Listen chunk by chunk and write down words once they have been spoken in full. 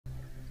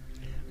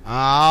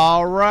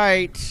All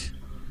right,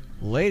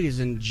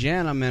 ladies and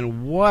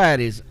gentlemen, what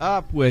is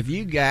up with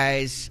you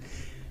guys?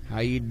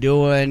 How you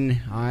doing?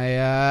 I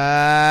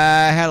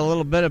had a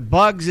little bit of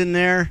bugs in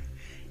there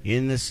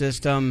in the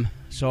system,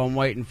 so I'm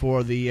waiting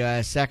for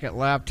the second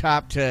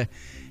laptop to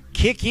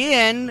kick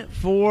in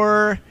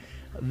for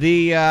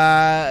the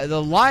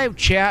live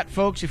chat,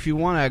 folks. If you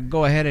want to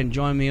go ahead and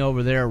join me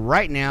over there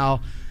right now,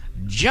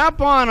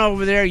 jump on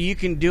over there. You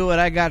can do it.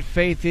 I got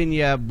faith in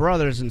you,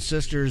 brothers and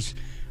sisters.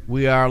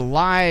 We are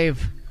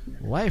live,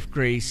 Life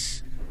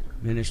Grace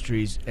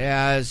Ministries,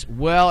 as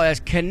well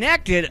as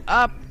connected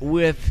up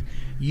with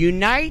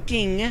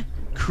Uniting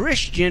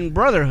Christian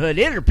Brotherhood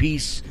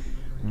Interpeace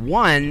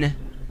One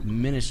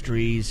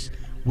Ministries.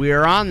 We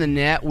are on the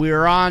net. We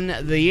are on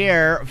the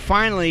air.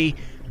 Finally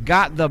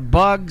got the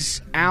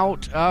bugs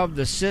out of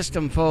the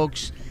system,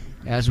 folks,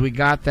 as we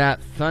got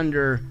that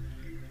thunder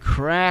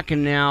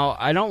cracking. Now,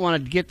 I don't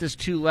want to get this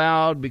too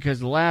loud because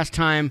the last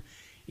time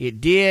it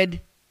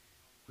did.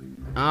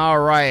 All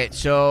right,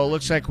 so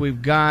looks like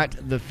we've got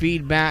the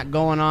feedback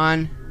going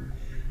on,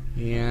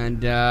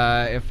 and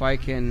if I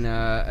can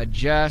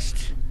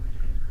adjust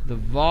the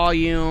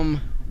volume,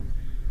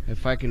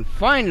 if I can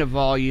find the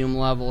volume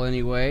level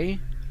anyway,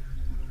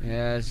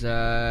 as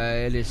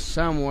it is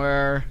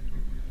somewhere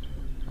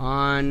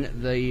on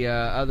the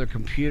other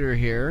computer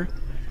here.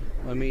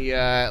 Let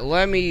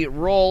me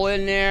roll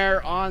in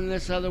there on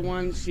this other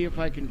one, see if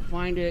I can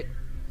find it,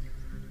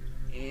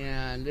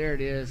 and there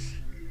it is.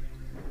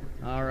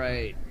 All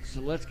right, so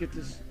let's get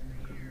this.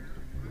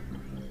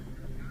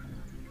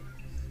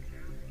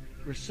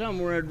 For some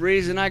weird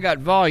reason, I got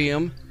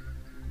volume.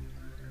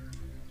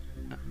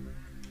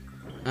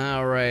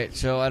 All right,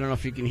 so I don't know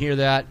if you can hear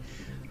that,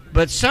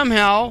 but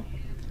somehow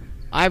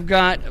I've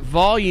got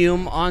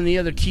volume on the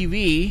other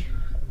TV,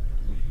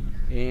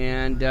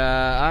 and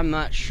I'm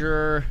not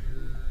sure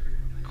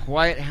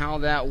quite how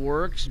that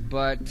works,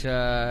 but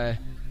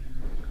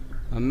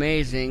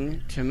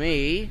amazing to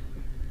me.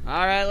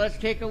 All right, let's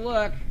take a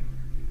look.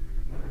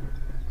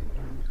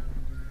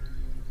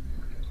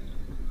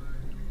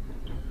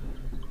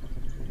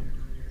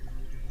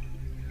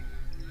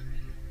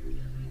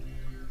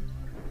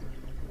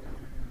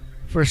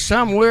 For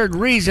some weird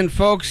reason,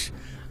 folks,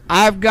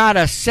 I've got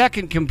a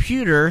second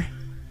computer,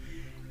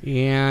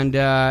 and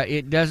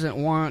it doesn't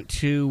want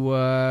to,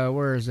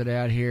 where is it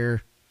at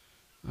here?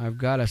 I've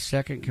got a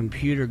second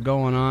computer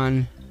going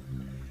on,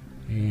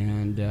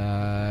 and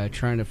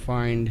trying to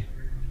find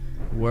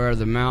where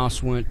the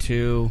mouse went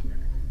to,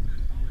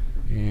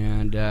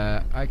 and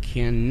I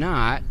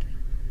cannot,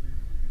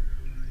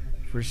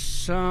 for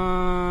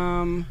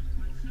some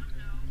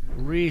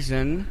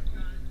reason.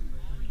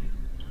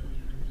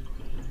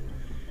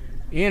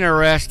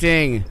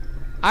 Interesting.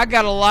 I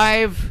got a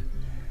live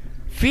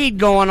feed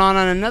going on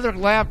another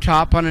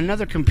laptop, on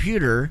another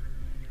computer,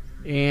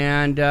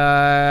 and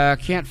I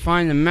can't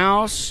find the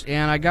mouse,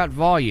 and I got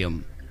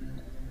volume,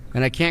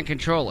 and I can't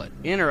control it.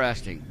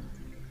 Interesting.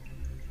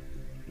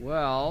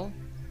 Well,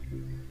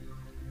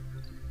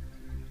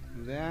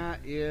 that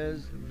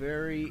is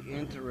very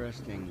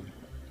interesting.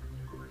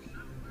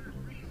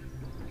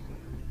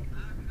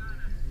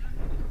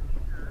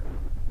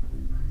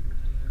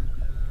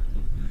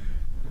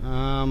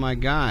 Oh my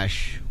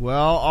gosh.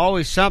 Well,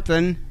 always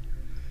something.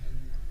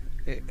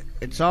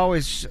 It's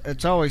always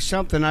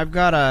something. I've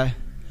got a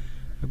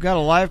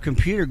live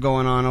computer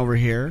going on over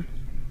here,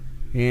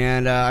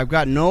 and I've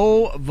got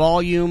no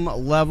volume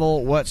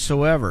level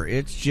whatsoever.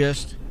 It's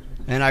just,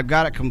 and I've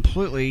got it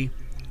completely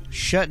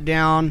shut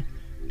down,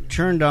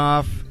 turned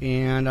off,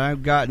 and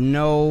I've got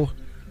no,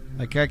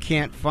 like, I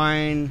can't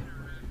find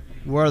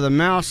where the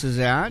mouse is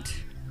at.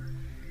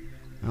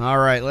 All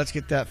right, let's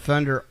get that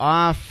thunder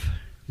off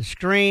the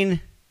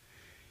screen,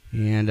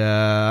 and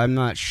I'm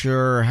not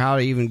sure how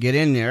to even get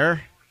in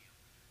there.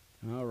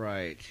 All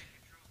right.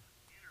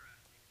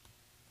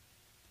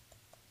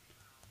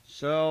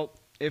 So,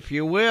 if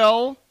you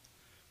will,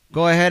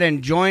 go ahead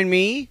and join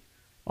me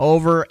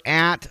over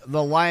at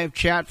the live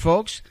chat,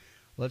 folks.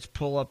 Let's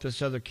pull up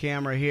this other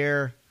camera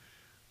here.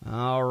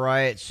 All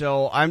right.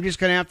 So, I'm just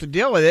going to have to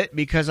deal with it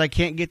because I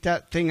can't get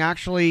that thing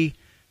actually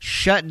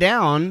shut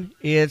down.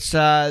 It's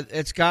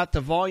got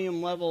the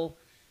volume level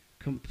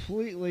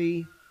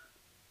completely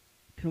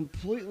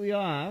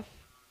off.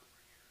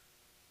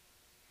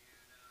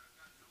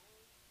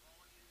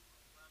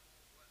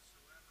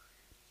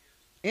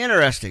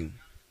 Interesting.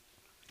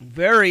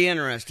 Very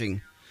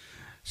interesting.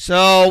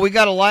 So we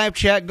got a live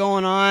chat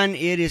going on.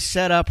 It is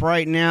set up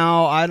right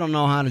now. I don't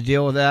know how to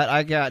deal with that.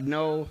 I got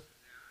no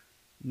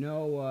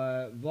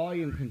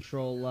volume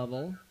control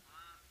level.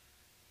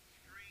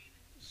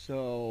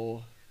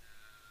 So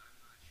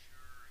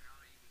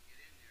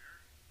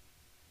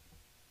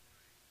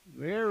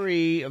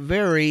very,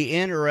 very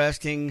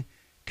interesting.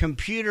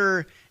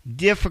 Computer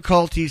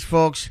difficulties,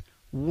 folks,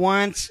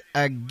 once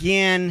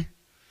again.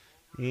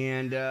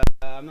 And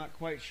I'm not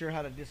quite sure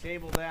how to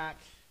disable that.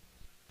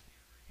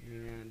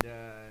 And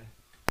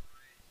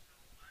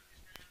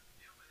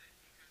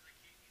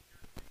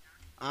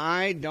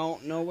I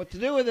don't know what to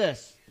do with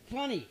this.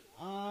 Funny.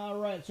 All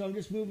right, so I'm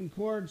just moving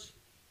cords,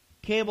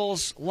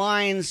 cables,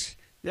 lines.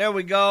 There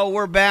we go.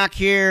 We're back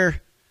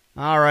here.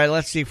 All right,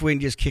 let's see if we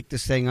can just kick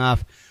this thing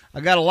off.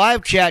 I got a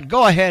live chat.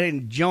 Go ahead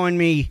and join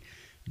me.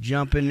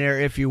 Jump in there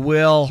if you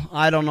will.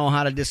 I don't know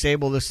how to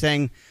disable this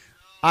thing.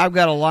 I've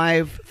got a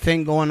live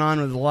thing going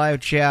on with the live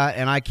chat,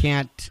 and I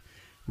can't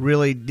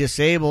really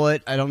disable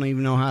it. I don't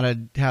even know how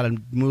to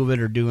move it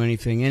or do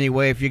anything.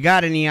 Anyway, if you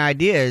got any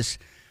ideas,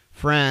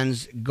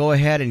 friends, go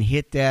ahead and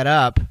hit that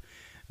up,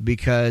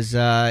 because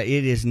it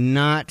is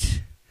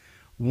not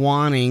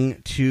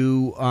wanting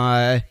to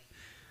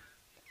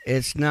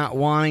it's not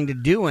wanting to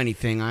do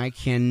anything. I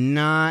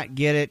cannot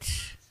get it.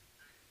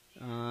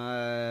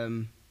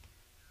 I'm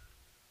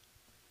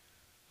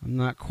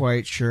not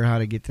quite sure how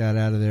to get that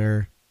out of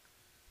there.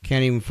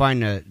 Can't even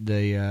find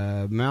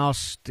the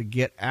mouse to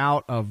get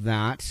out of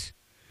that.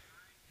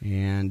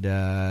 And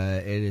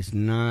it is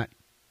not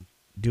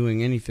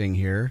doing anything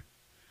here.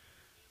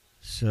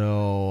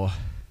 So,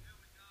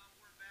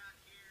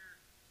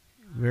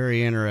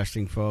 very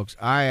interesting, folks.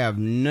 I have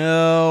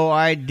no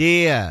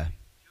idea.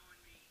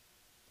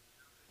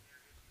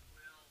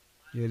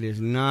 It is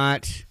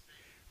not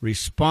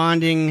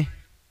responding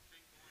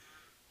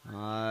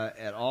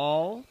at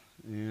all.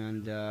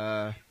 And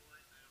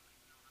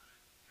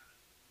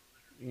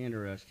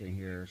interesting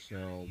here.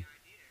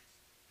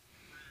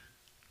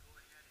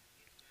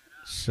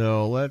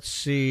 So let's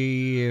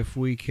see if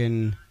we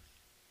can.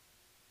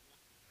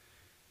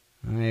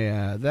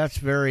 That's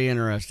very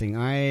interesting.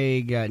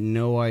 I got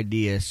no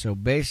idea. So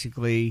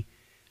basically,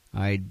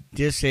 I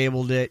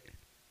disabled it,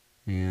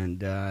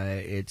 and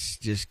it's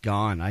just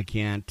gone. I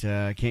can't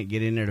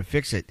get in there to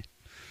fix it.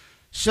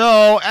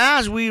 So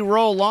as we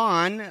roll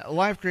on,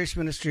 Life Grace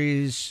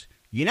Ministries,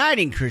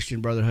 Uniting Christian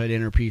Brotherhood,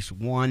 Inner Peace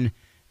One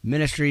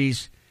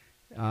Ministries,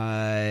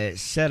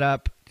 set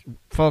up.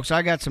 Folks,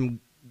 I got some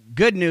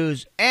good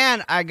news,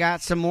 and I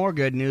got some more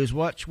good news.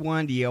 Which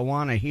one do you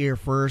want to hear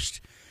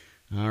first?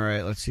 All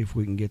right, let's see if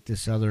we can get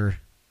this other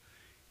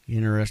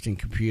interesting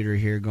computer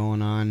here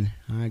going on.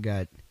 I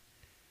got,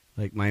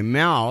 like, my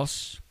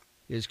mouse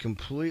is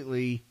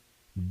completely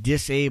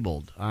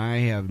disabled. I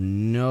have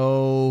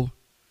no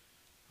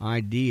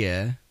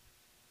idea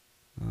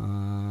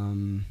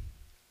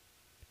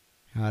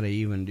how to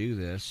even do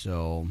this.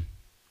 So,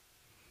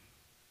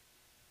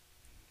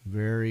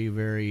 very,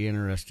 very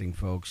interesting,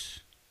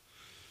 folks.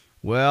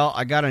 Well,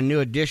 I got a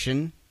new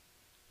addition,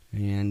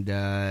 and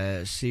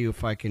see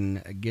if I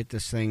can get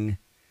this thing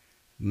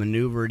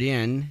maneuvered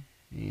in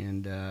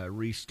and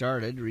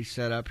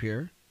reset up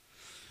here.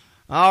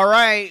 All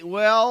right,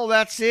 well,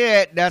 that's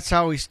it. That's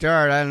how we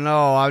start. I don't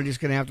know. I'm just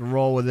going to have to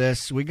roll with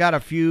this. We got a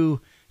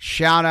few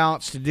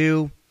shout-outs to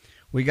do.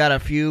 We got a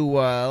few,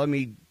 let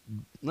me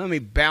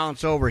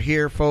bounce over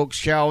here, folks,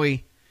 shall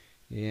we?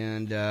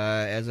 And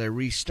as I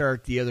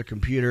restart the other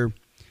computer,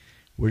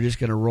 we're just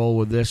going to roll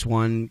with this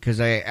one, because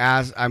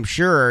as I'm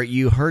sure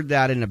you heard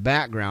that in the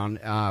background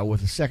with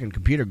the second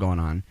computer going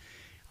on.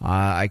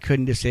 I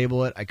couldn't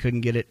disable it. I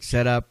couldn't get it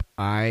set up.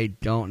 I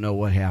don't know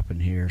what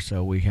happened here.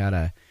 So we had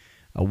a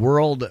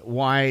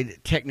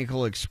worldwide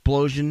technical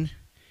explosion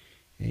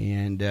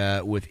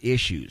and with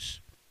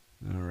issues.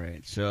 All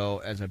right.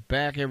 So as I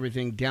back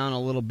everything down a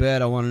little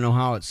bit, I want to know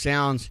how it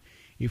sounds.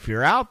 If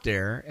you're out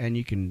there and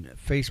you can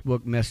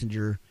Facebook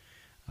Messenger,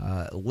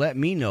 let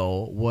me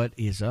know what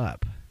is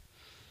up.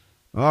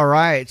 All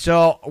right,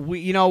 so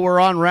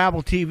we're on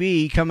Rabble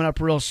TV coming up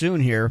real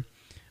soon here.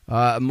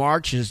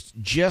 March is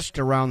just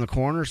around the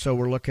corner, so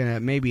we're looking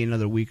at maybe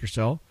another week or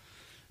so.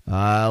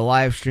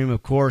 Live stream,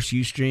 of course,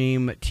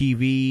 Ustream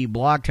TV,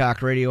 Blog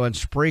Talk Radio, and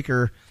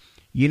Spreaker.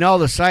 You know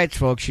the sites,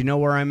 folks. You know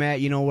where I'm at.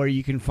 You know where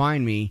you can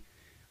find me.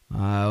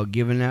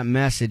 Giving that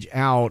message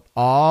out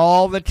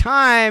all the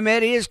time.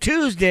 It is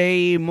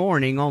Tuesday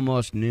morning,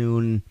 almost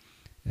noon.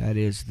 That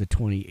is the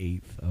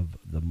 28th of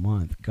the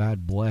month.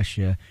 God bless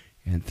you.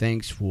 And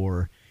thanks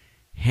for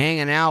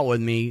hanging out with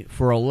me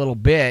for a little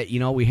bit. You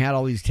know, we had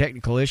all these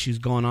technical issues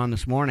going on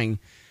this morning.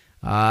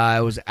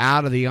 I was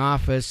out of the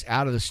office,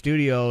 out of the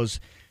studios,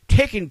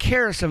 taking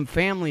care of some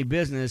family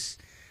business,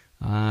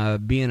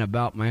 being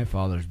about my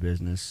father's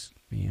business.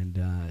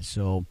 And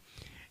so,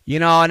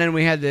 and then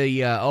we had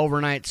the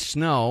overnight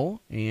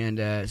snow.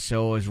 And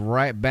so I was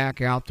right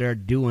back out there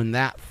doing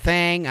that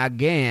thing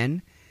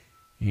again.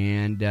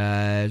 And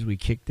as we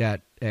kicked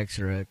that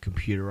extra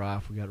computer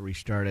off, we got to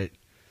restart it.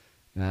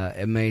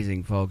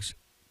 Amazing, folks.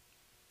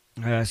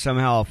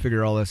 Somehow I'll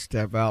figure all this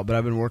stuff out, but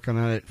I've been working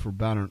on it for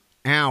about an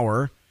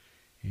hour,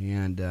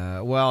 and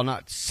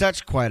not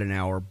such quite an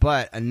hour,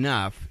 but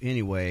enough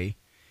anyway.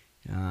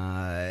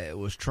 I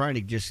was trying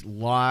to just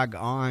log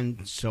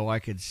on so I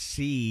could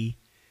see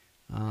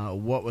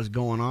what was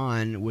going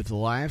on with the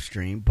live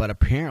stream, but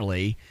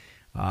apparently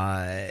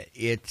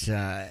it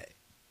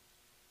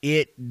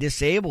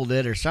disabled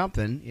it or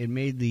something. It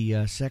made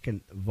the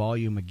second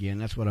volume again.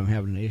 That's what I'm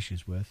having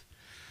issues with.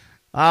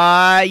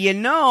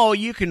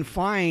 You can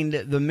find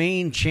the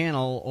main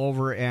channel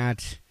over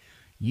at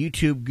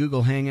YouTube,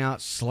 Google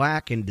Hangouts,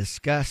 Slack, and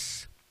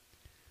Discuss.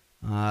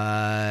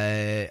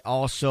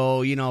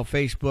 Also,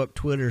 Facebook,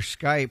 Twitter,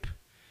 Skype,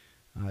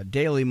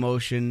 Daily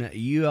Motion,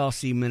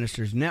 ULC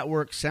Ministers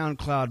Network,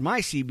 SoundCloud,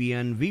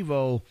 MyCBN,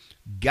 Vivo,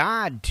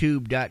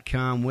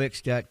 GodTube.com,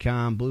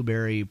 Wix.com,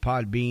 Blueberry,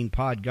 Podbean,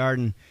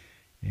 Podgarden,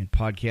 and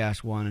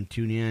Podcast One, and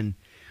TuneIn.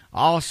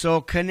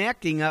 Also,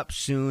 connecting up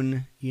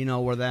soon. You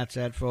know where that's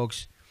at,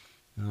 folks.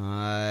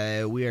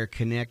 We are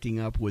connecting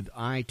up with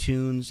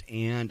iTunes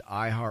and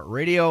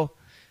iHeartRadio.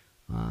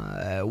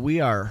 We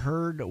are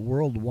heard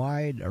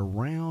worldwide,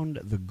 around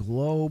the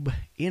globe,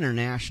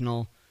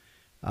 international.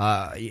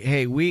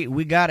 Hey,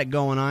 we got it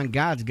going on.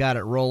 God's got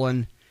it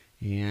rolling,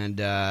 and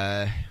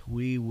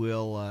we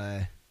will,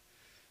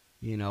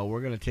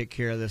 we're going to take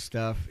care of this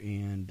stuff,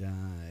 and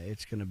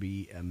it's going to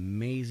be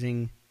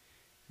amazing,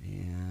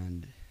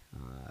 and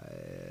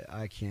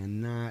I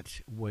cannot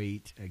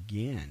wait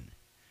again.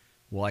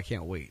 Well, I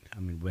can't wait. I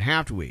mean, we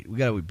have to wait. We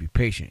got to be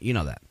patient. You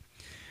know that.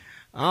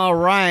 All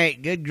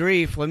right, good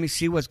grief. Let me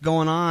see what's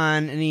going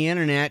on in the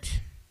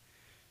internet.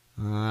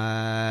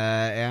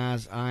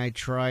 As I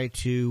try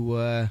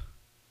to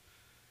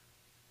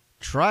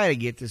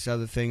get this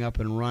other thing up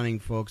and running,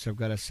 folks. I've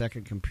got a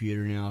second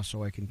computer now,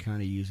 so I can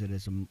kind of use it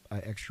as an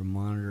extra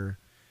monitor.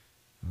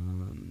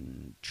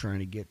 Trying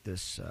to get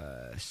this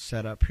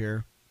set up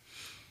here.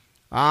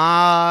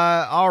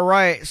 All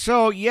right.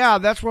 So, yeah,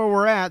 that's where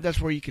we're at. That's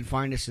where you can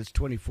find us. It's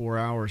 24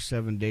 hours,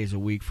 7 days a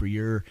week for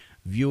your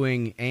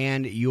viewing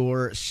and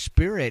your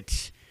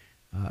spirit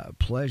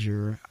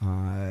pleasure.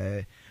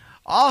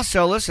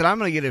 Also, listen, I'm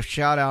going to get a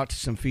shout-out to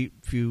some few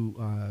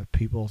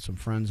people, some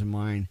friends of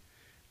mine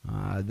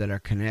that are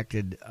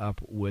connected up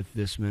with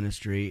this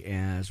ministry,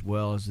 as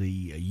well as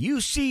the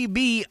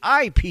UCB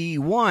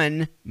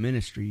IP1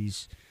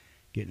 Ministries.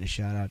 Getting a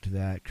shout-out to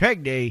that.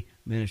 Craig Day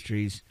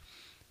Ministries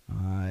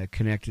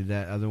connected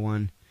that other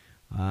one.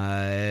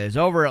 Is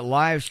over at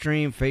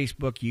Livestream,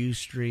 Facebook,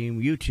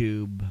 Ustream,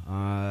 YouTube,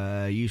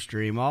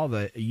 Ustream, all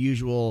the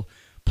usual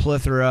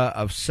plethora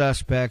of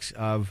suspects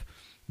of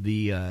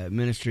the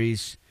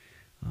ministries.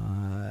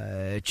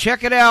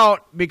 Check it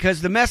out,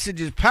 because the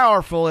message is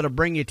powerful. It'll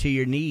bring you to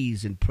your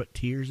knees and put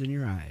tears in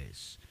your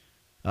eyes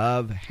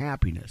of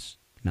happiness,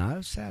 not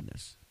of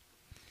sadness.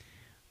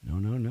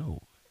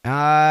 No.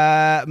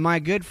 My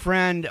good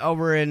friend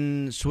over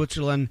in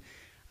Switzerland,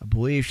 I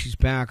believe she's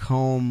back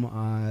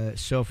home.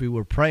 Sophie,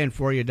 we're praying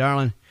for you,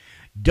 darling.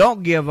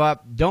 Don't give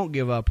up. Don't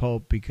give up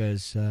hope,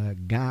 because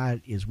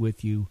God is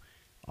with you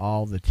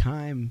all the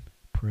time.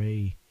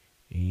 Pray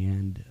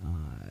and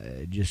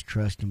just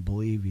trust and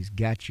believe. He's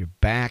got your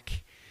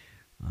back.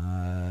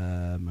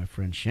 My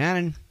friend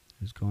Shannon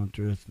is going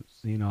through,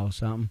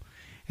 something.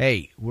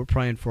 Hey, we're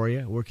praying for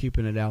you. We're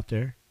keeping it out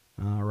there.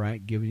 All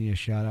right, giving you a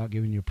shout out,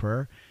 giving you a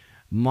prayer.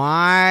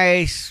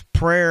 My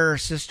prayer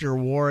sister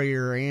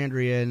warrior,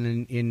 Andrea,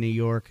 in New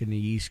York, in the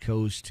East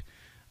Coast,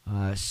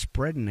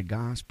 spreading the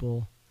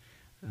gospel.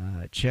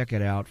 Check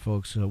it out,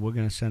 folks. We're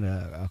going to send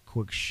a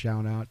quick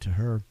shout out to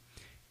her.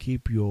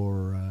 Keep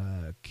your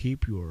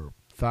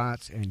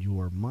thoughts and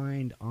your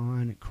mind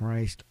on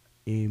Christ.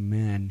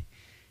 Amen.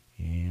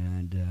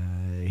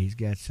 And he's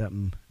got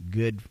something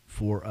good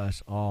for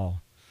us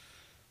all.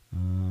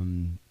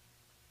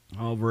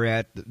 Over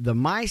at the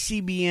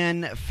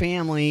MyCBN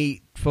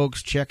family,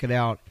 folks, check it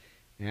out.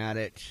 At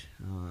it.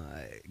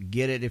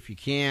 Get it if you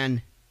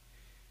can.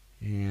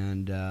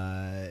 And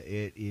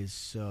it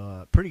is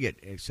pretty good.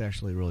 It's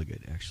actually really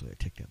good. Actually, I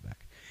take that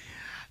back.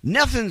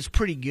 Nothing's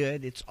pretty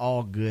good. It's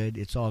all good.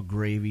 It's all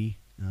gravy.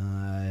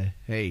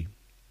 Hey,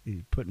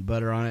 putting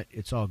butter on it,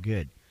 it's all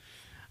good.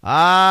 Neil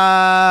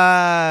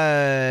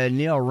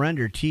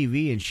Render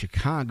TV in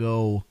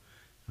Chicago,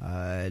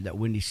 that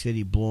Windy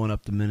City, blowing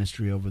up the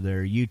ministry over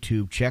there.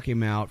 YouTube, check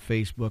him out.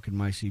 Facebook and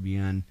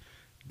MyCBN.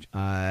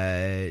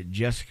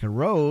 Jessica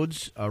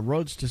Rhodes,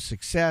 Roads to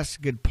Success,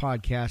 good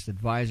podcast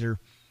advisor.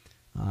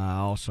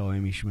 Also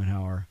Amy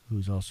Schmidhauer,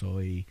 who's also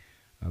a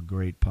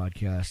great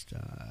podcast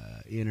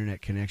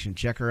internet connection.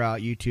 Check her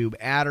out, YouTube.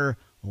 Add her,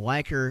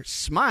 like her,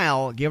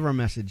 smile, give her a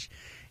message,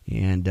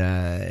 and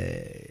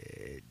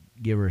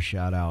give her a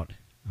shout out.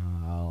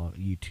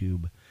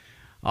 YouTube.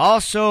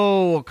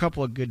 Also, a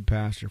couple of good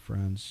pastor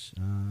friends.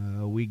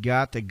 We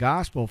got the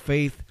Gospel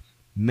Faith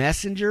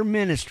Messenger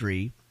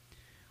Ministry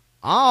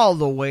all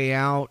the way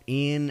out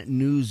in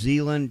New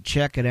Zealand.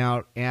 Check it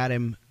out. Add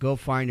him. Go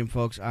find him,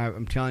 folks.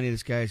 I'm telling you,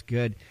 this guy's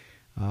good.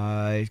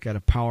 He's got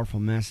a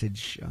powerful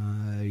message.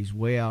 He's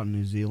way out in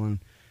New Zealand.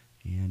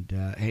 And,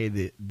 hey,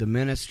 the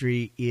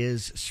ministry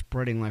is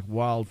spreading like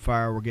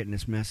wildfire. We're getting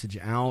this message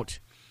out.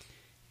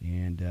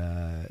 And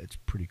it's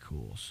pretty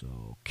cool.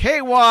 So,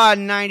 KWAD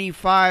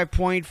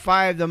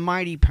 95.5, the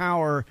Mighty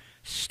Power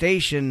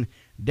Station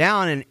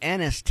down in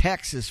Ennis,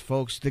 Texas,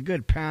 folks. The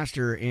good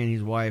pastor and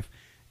his wife,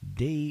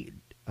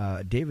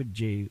 David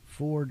J.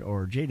 Ford,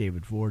 or J.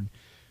 David Ford,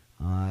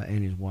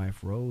 and his wife,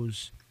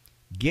 Rose,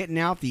 getting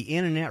out the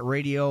internet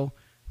radio,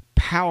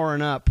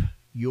 powering up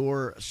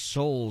your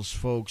souls,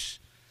 folks.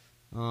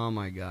 Oh,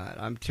 my God.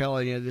 I'm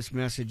telling you, this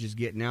message is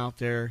getting out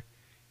there.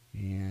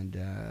 And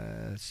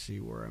let's see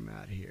where I'm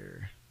at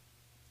here.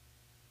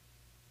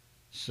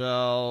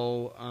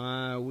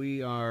 So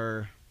we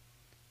are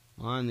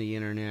on the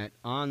internet,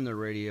 on the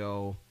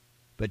radio.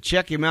 But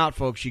check him out,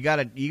 folks. You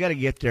gotta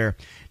get there.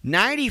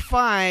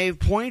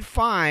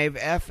 95.5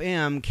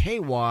 FM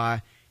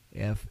KY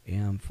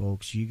FM,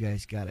 folks. You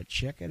guys gotta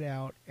check it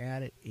out,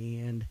 at it,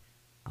 and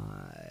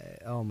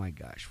oh my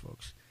gosh,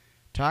 folks.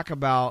 Talk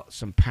about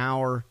some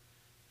power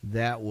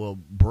that will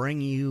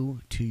bring you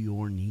to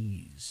your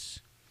knees.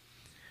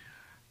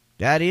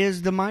 That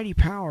is the mighty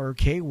power,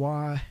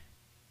 KWAH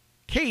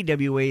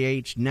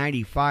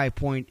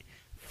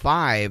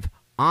 95.5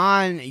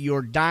 on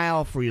your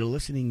dial for your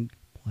listening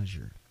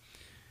pleasure.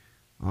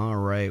 All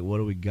right, what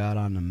do we got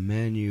on the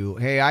menu?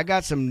 Hey, I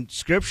got some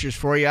scriptures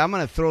for you. I'm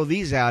going to throw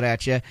these out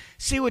at you.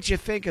 See what you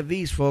think of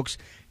these, folks.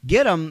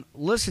 Get them,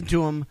 listen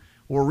to them,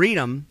 or read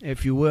them,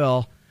 if you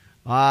will.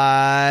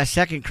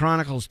 2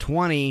 Chronicles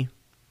 20,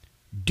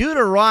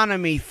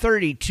 Deuteronomy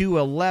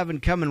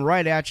 32:11, coming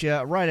right at you,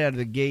 right out of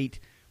the gate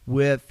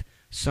with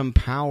some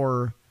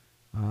power.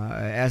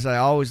 As I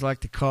always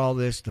like to call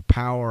this, the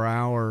power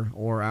hour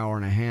or hour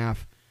and a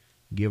half,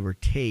 give or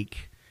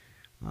take.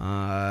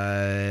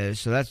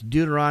 So that's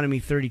Deuteronomy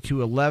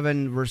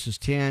 32:11, verses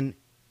 10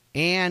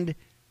 and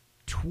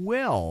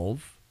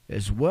 12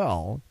 as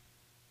well.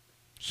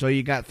 So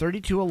you got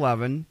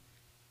 32:11,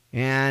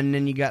 and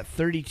then you got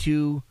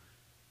 32,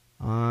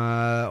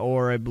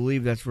 or I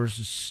believe that's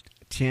verses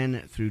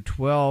 10 through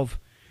 12.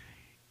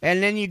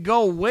 And then you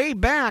go way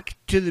back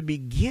to the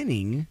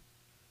beginning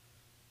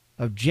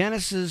of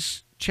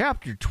Genesis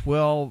chapter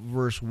 12,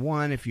 verse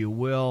 1, if you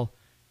will.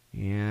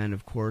 And,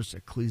 of course,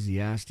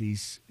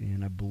 Ecclesiastes,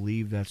 and I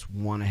believe that's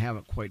 1. I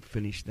haven't quite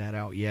finished that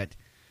out yet.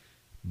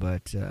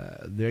 But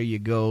there you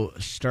go,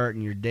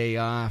 starting your day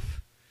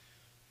off.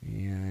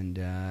 And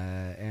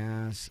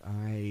as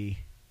I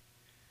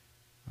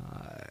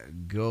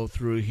go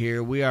through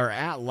here, we are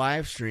at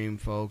live stream,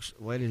 folks.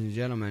 Ladies and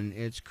gentlemen,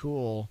 it's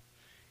cool.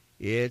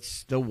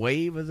 It's the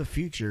wave of the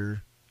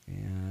future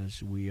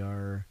as we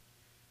are...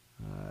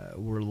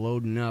 we're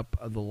loading up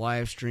the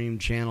live stream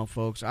channel,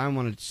 folks. I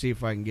wanted to see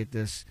if I can get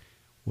this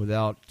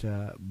without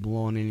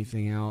blowing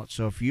anything out.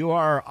 So if you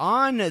are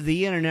on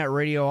the internet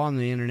radio, on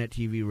the internet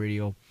TV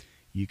radio,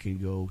 you can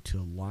go to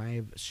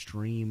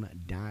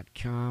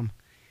livestream.com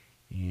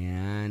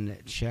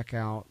and check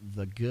out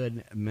the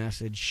good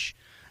message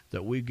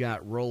that we've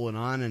got rolling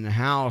on in the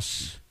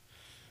house.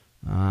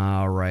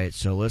 All right,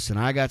 so listen,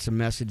 I got some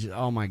messages.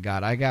 Oh my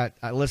God, I got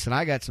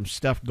some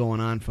stuff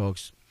going on,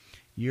 folks.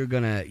 You're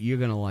gonna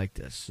like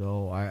this.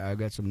 So I've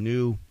got some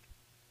new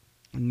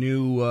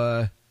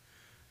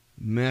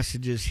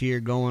messages here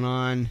going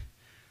on.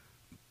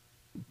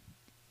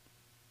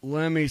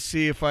 Let me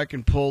see if I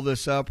can pull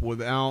this up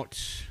without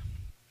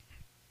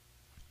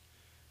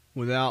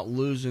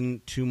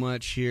losing too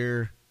much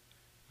here.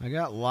 I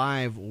got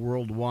live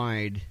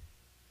worldwide,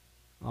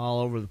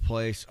 all over the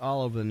place,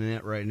 all over the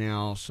net right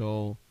now.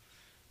 So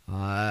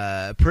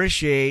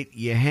appreciate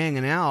you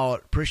hanging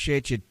out.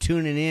 Appreciate you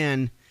tuning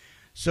in.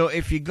 So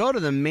if you go to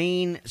the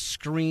main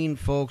screen,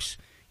 folks,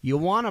 you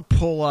want to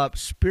pull up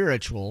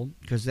spiritual,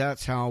 because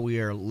that's how we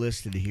are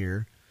listed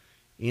here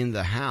in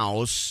the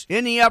house.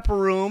 In the upper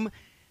room,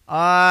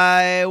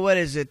 what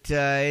is it?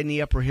 In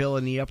the upper hill,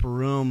 in the upper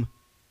room,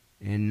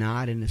 and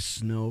not in the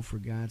snow, for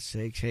God's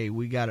sakes. Hey,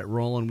 we got it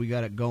rolling. We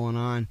got it going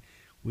on.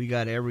 We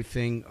got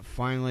everything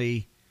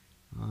finally,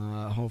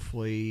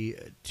 hopefully,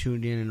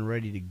 tuned in and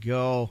ready to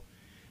go.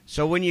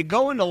 So when you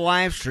go into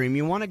live stream,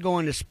 you want to go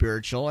into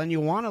spiritual, and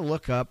you want to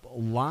look up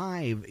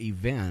live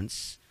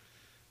events,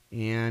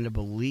 and I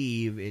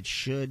believe it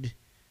should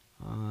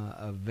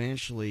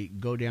eventually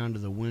go down to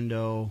the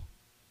window.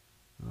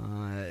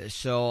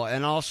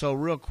 And also,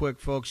 real quick,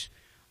 folks,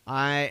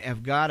 I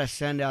have got to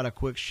send out a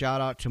quick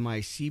shout-out to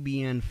my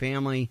CBN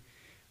family,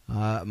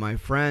 my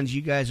friends,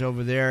 you guys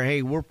over there.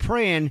 Hey, we're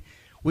praying.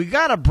 We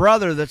got a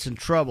brother that's in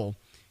trouble.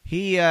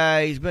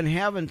 He's been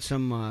having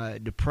some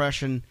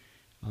depression,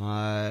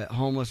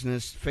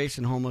 homelessness,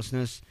 facing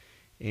homelessness,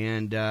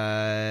 and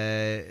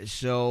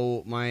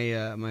so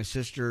my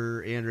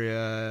sister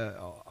Andrea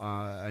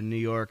in New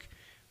York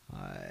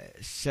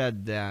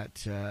said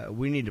that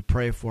we need to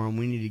pray for him.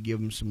 We need to give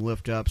him some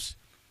lift ups,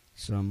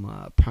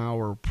 some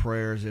power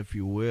prayers, if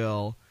you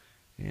will.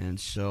 And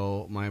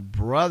so, my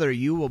brother,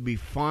 you will be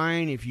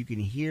fine if you can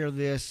hear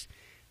this.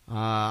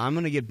 I'm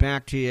going to get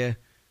back to you.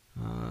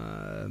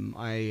 I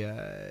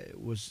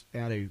was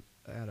at a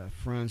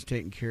friend's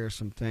taking care of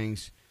some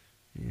things,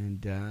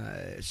 and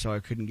so I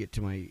couldn't get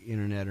to my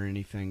internet or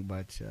anything.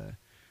 But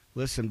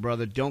listen,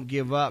 brother, don't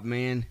give up,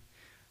 man.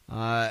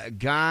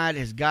 God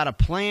has got a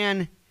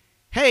plan.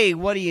 Hey,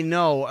 what do you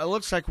know? It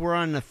looks like we're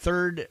on the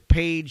third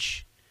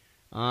page,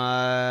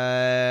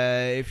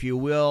 if you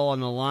will, on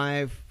the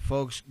live.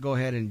 Folks, go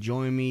ahead and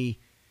join me.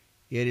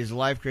 It is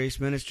Life Grace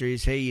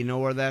Ministries. Hey, you know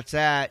where that's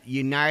at.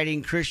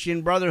 Uniting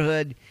Christian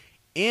Brotherhood.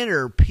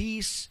 Inner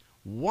Peace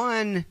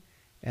 1.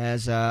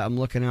 As I'm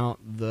looking out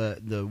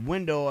the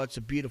window, it's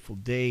a beautiful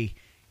day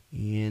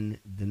in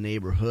the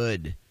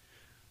neighborhood.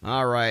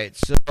 All right,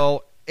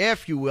 so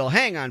if you will,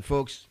 hang on,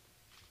 folks.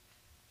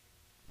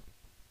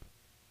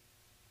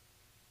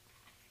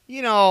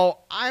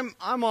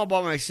 I'm all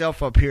by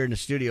myself up here in the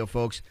studio,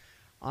 folks.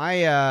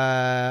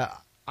 I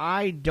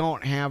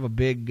don't have a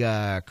big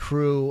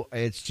crew.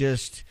 It's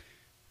just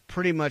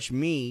pretty much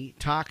me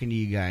talking to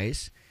you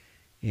guys,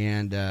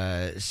 and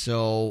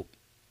so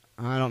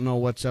I don't know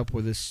what's up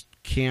with this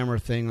camera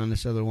thing on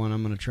this other one.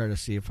 I'm going to try to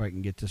see if I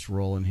can get this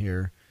rolling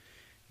here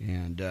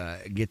and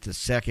get the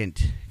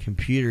second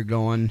computer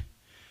going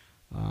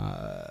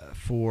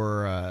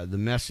for the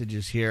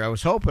messages here. I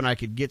was hoping I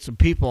could get some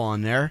people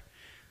on there,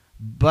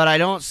 but I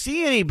don't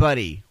see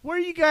anybody. Where are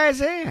you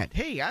guys at?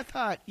 Hey, I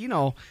thought, you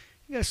got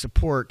to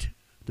support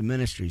the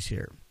ministries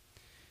here.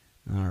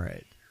 All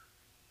right.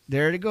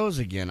 There it goes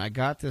again. I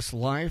got this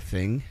live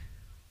thing.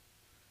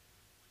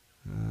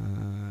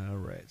 All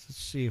right. Let's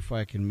see if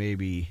I can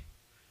maybe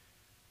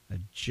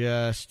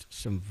adjust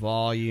some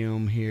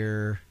volume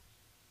here.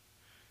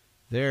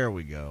 There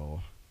we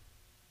go.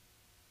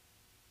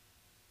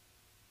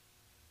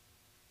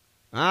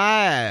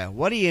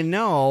 What do you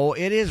know?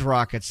 It is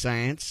rocket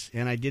science,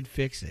 and I did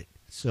fix it.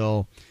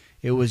 So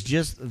it was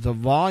just the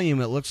volume.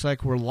 It looks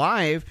like we're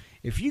live.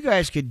 If you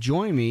guys could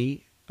join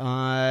me,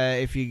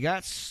 if you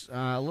got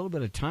a little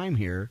bit of time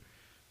here.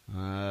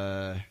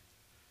 Right.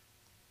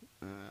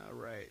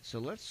 So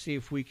let's see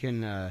if we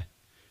can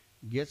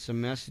get some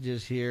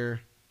messages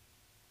here.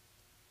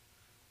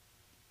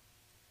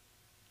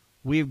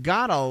 We've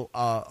got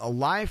a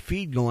live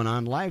feed going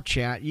on, live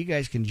chat. You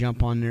guys can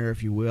jump on there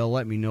if you will.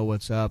 Let me know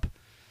what's up.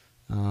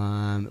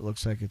 It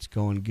looks like it's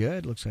going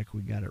good. Looks like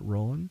we got it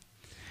rolling.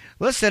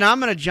 Listen, I'm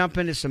going to jump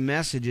into some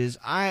messages.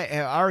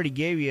 I already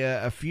gave you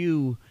a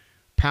few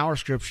power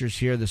scriptures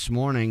here this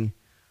morning.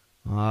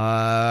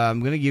 I'm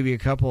going to give you a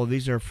couple.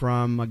 These are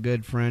from a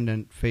good friend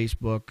on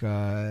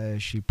Facebook.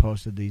 She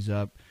posted these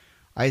up.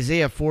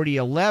 Isaiah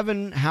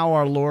 40:11, how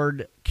our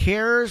Lord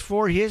cares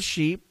for his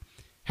sheep,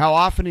 how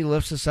often he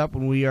lifts us up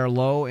when we are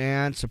low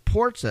and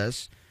supports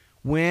us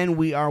when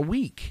we are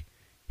weak.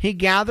 He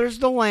gathers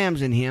the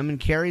lambs in him and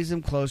carries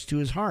them close to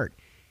his heart.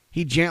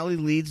 He gently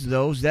leads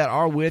those that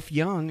are with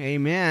young.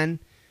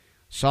 Amen.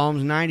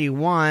 Psalms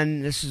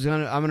 91. I'm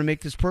going to make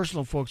this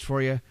personal, folks,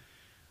 for you.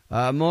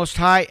 Most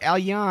High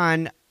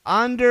Elyon,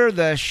 under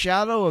the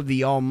shadow of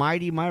the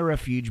Almighty, my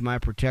refuge, my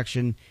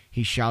protection,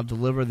 he shall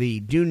deliver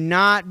thee. Do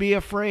not be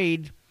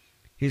afraid.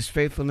 His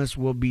faithfulness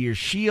will be your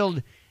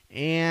shield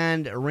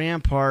and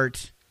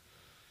rampart.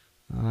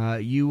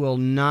 You will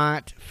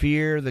not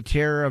fear the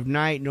terror of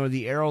night, nor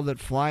the arrow that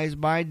flies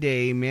by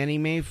day. Many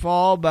may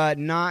fall, but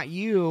not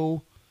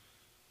you.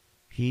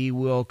 He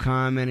will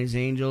come, and his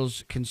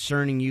angels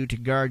concerning you to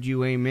guard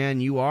you.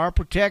 Amen. You are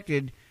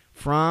protected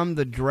from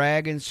the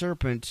dragon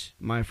serpent,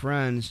 my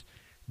friends.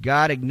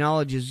 God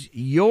acknowledges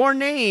your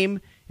name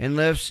and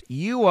lifts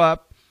you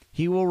up.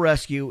 He will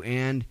rescue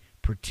and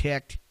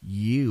protect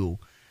you.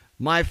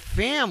 My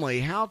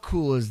family, how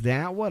cool is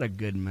that? What a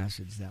good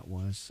message that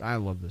was. I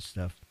love this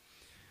stuff.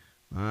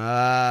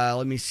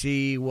 Let me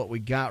see what we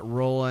got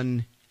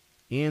rolling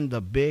in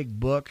the big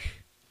book.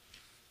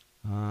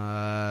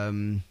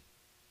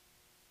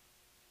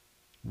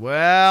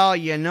 Well,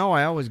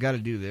 I always got to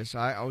do this.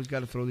 I always got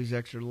to throw these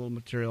extra little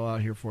material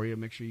out here for you.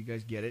 Make sure you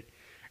guys get it.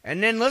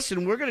 And then,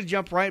 listen, we're going to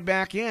jump right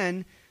back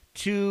in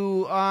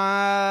to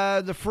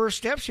the first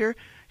steps here.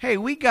 Hey,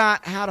 we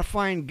got How to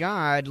Find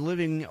God,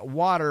 Living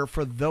Water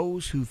for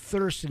Those Who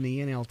Thirst in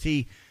the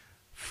NLT.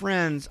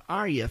 Friends,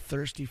 are you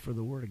thirsty for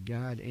the Word of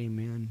God?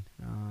 Amen.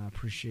 I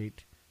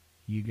appreciate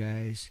you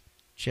guys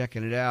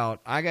checking it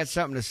out. I got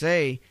something to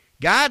say.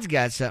 God's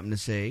got something to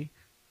say.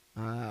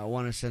 I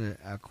want to send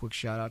a quick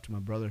shout out to my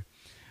brother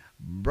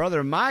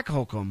Mike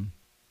Holcomb,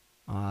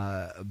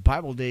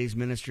 Bible Days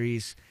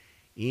Ministries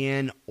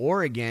in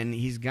Oregon.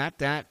 He's got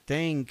that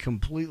thing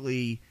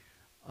completely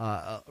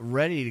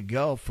ready to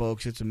go,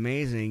 folks. It's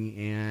amazing,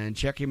 and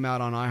check him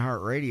out on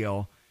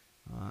iHeartRadio.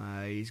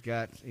 He's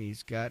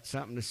got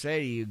something to say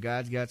to you.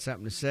 God's got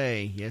something to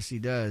say. Yes, he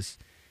does.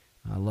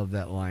 I love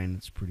that line.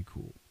 It's pretty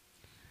cool.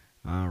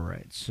 All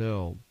right,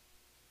 so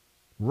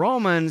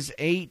Romans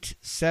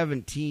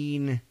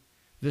 8:17.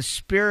 The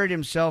Spirit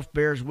himself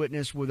bears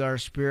witness with our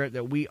spirit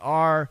that we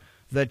are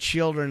the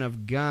children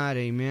of God.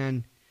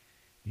 Amen.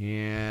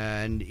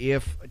 And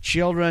if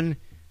children,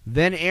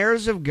 then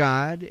heirs of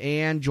God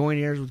and joint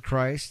heirs with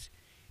Christ,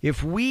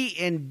 if we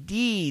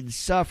indeed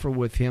suffer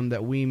with him,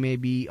 that we may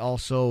be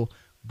also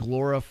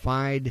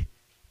glorified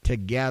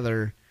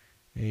together.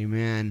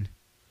 Amen.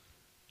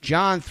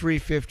 John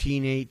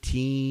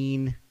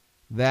 3:15-18,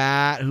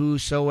 that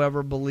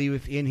whosoever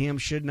believeth in him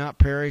should not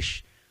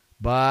perish,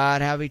 but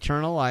have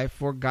eternal life.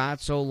 For God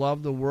so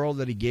loved the world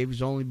that he gave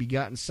his only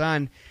begotten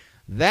Son,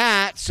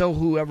 that so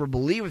whoever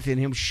believeth in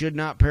him should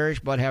not perish,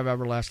 but have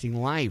everlasting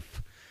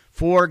life.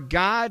 For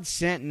God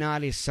sent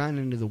not his Son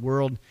into the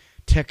world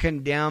to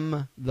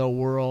condemn the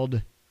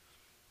world,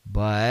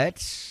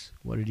 but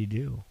what did he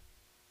do?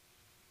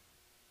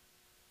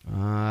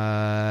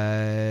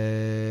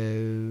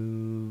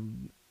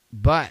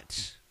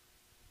 But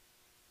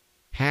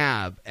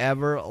have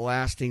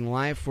everlasting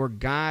life. For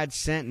God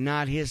sent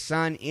not his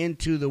Son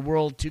into the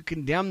world to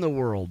condemn the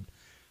world,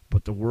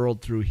 but the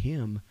world through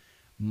him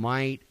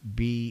might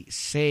be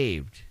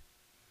saved.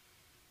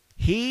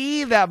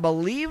 He that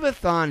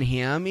believeth on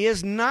him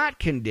is not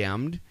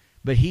condemned,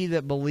 but he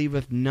that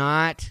believeth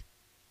not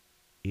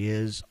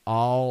is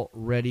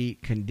already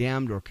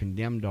condemned, or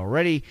condemned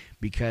already,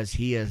 because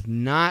he has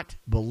not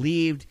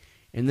believed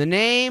in the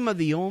name of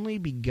the only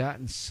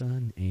begotten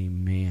Son.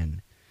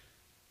 Amen.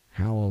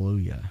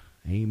 Hallelujah.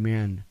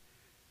 Amen.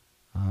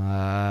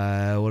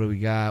 What do we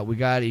got? We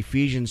got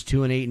Ephesians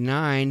 2 and 8 and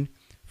 9.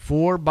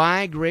 For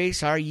by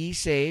grace are ye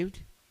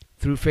saved,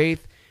 through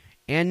faith,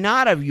 and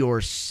not of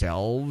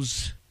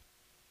yourselves.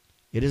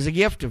 It is a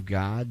gift of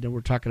God.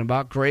 We're talking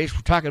about grace.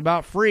 We're talking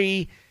about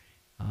free,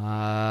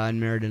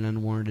 unmerited,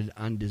 unwarranted,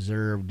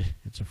 undeserved.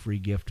 It's a free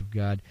gift of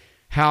God.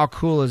 How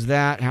cool is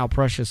that? How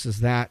precious is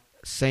that,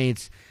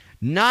 saints?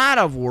 Not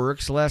of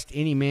works, lest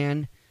any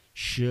man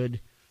should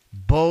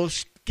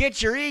boast.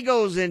 Get your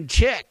egos in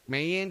check,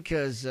 man,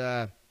 because,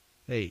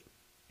 hey,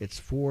 it's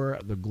for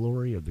the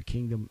glory of the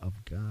kingdom of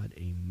God.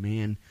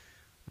 Amen.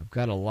 I've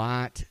got a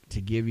lot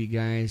to give you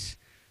guys.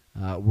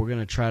 We're going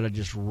to try to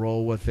just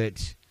roll with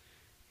it,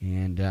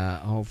 and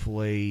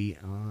hopefully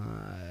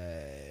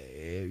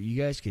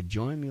you guys could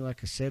join me.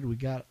 Like I said, we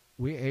got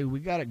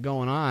it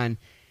going on.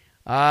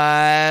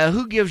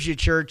 Who gives you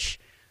church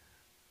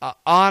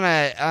on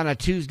a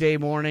Tuesday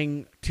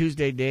morning,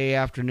 Tuesday day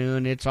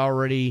afternoon? It's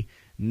already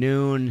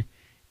noon.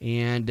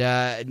 And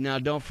now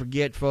don't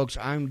forget, folks,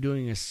 I'm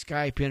doing a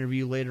Skype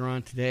interview later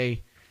on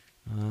today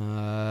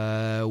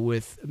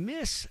with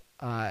Miss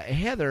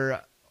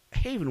Heather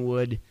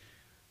Havenwood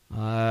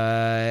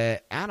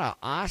out of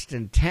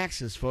Austin,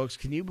 Texas, folks.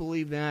 Can you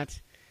believe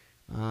that?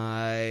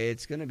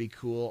 It's going to be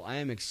cool. I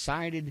am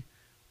excited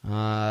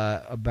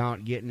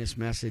about getting this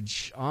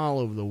message all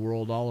over the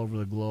world, all over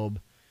the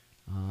globe.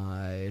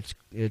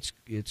 It's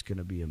going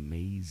to be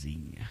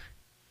amazing.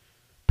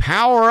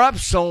 Power up,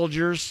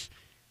 soldiers.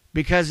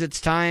 Because it's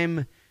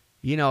time,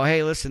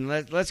 hey, listen,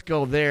 let's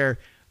go there.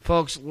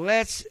 Folks,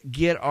 let's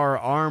get our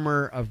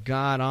armor of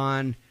God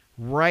on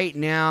right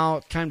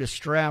now. Time to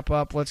strap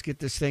up. Let's get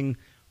this thing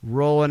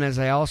rolling. I'm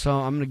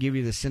going to give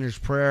you the sinner's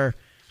prayer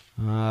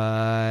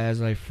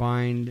as I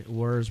find,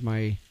 where's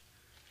my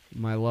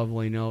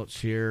lovely notes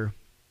here.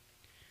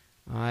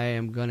 I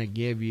am going to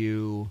give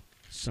you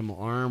some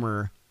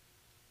armor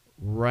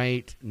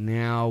right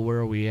now. Where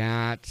are we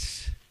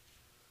at?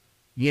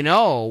 You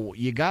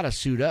got to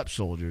suit up,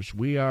 soldiers.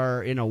 We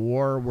are in a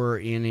war. We're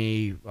in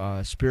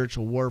a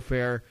spiritual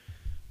warfare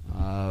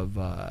of,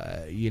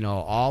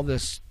 all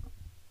this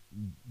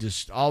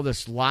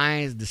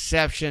lies,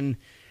 deception.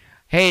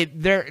 Hey,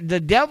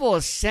 the devil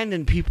is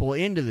sending people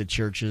into the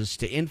churches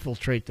to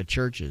infiltrate the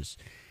churches,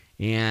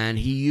 and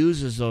he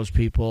uses those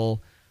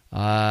people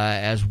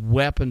as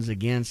weapons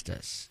against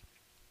us.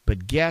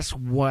 But guess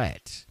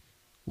what?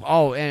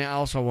 Oh, and I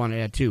also want to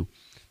add, too.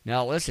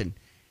 Now, listen.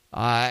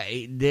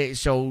 The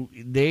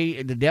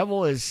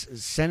devil is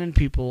sending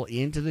people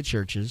into the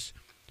churches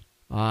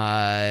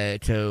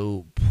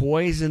to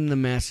poison the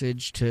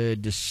message, to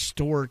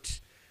distort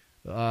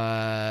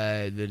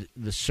the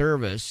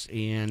service,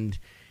 and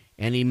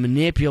he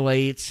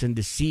manipulates and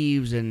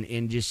deceives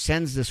and just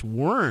sends this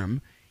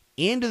worm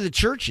into the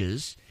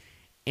churches,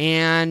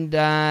 and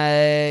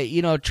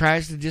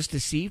tries to just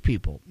deceive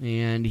people,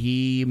 and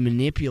he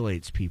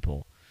manipulates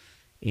people.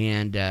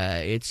 And we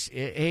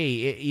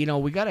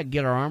got to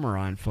get our armor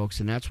on, folks,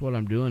 and that's what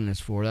I'm doing this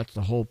for. That's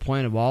the whole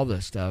point of all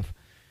this stuff,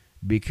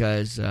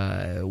 because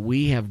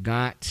we have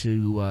got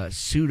to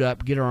suit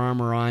up, get our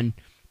armor on,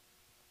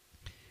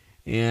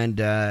 and,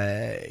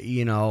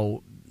 man,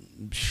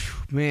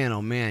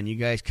 oh, man, you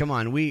guys, come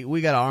on.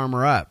 We got to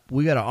armor up.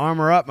 We got to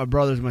armor up, my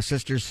brothers, my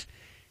sisters.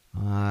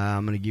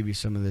 I'm going to give you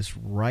some of this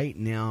right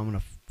now. I'm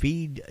going to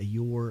feed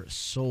your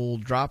soul,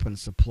 dropping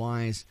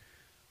supplies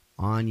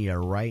on you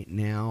right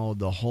now,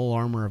 the whole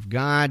armor of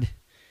God.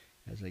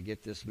 As I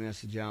get this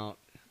message out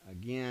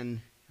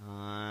again,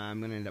 I'm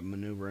going to end up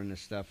maneuvering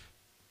this stuff.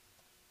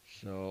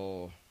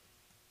 So,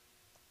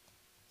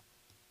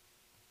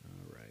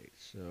 all right,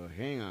 so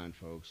hang on,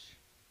 folks.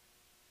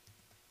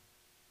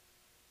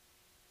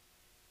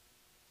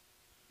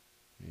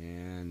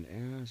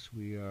 And as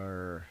we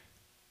are,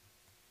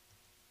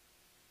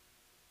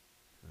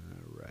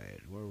 all right,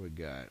 what do we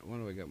got? What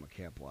do I got my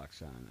cap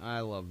locks on? I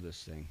love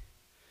this thing.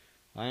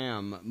 I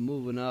am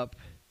moving up,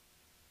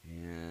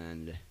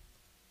 and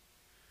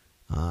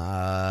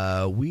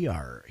we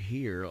are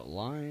here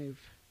live,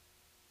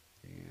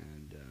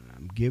 and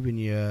I'm giving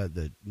you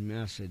the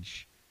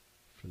message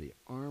for the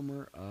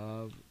armor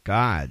of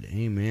God.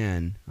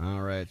 Amen.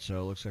 All right,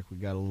 so it looks like we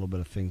got a little bit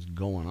of things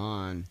going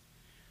on.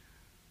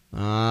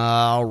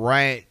 All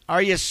right.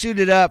 Are you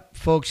suited up,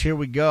 folks? Here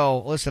we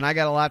go. Listen, I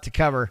got a lot to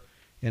cover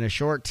in a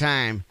short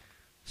time,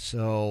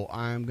 so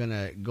I'm going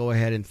to go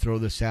ahead and throw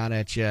this out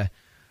at you.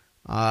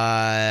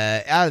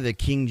 Out of the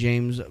King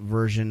James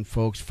Version,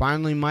 folks.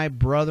 Finally, my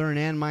brethren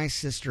and my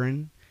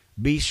sisterin,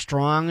 be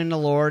strong in the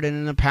Lord and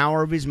in the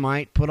power of his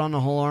might. Put on the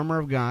whole armor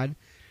of God,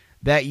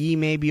 that ye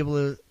may be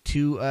able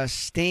to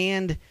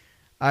stand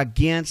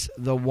against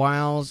the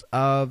wiles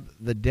of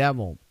the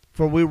devil. For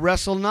For we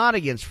wrestle not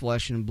against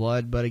flesh and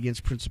blood, but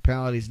against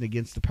principalities and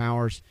against the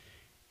powers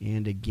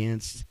and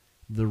against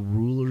the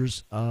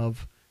rulers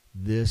of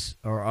this,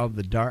 or of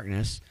the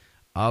darkness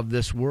of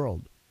this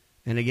world,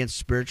 and against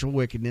spiritual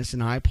wickedness in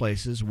high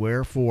places.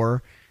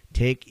 Wherefore,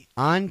 take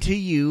unto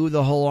you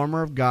the whole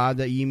armor of God,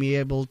 that ye may be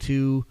able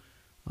to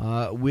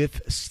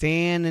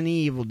withstand an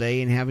evil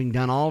day, and having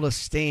done all to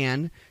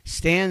stand,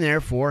 stand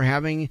therefore,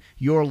 having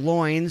your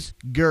loins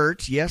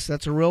girt, yes,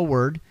 that's a real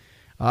word,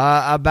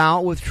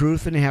 about with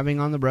truth, and having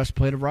on the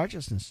breastplate of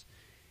righteousness,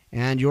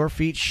 and your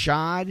feet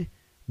shod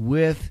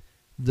with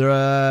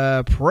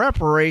the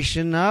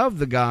preparation of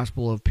the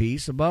gospel of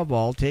peace, above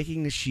all,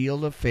 taking the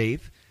shield of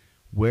faith,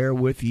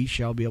 wherewith ye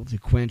shall be able to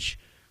quench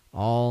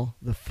all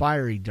the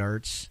fiery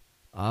darts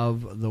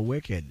of the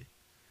wicked.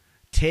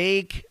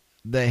 Take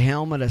the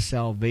helmet of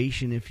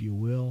salvation, if you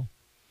will,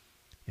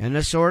 and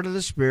the sword of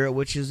the Spirit,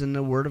 which is in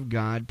the word of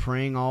God,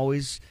 praying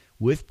always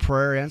with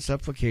prayer and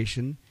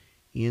supplication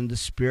in the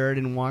Spirit,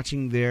 and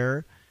watching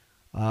there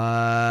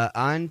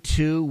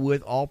unto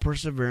with all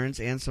perseverance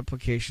and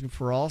supplication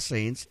for all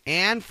saints,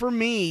 and for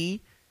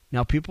me.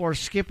 Now, people are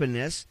skipping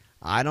this.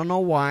 I don't know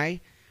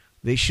why.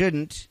 They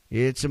shouldn't.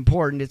 It's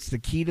important. It's the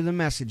key to the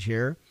message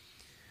here.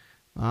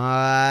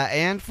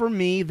 And for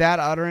me, that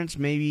utterance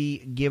may be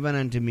given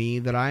unto me,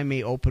 that I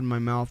may open my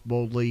mouth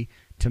boldly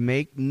to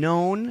make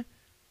known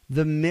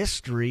the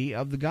mystery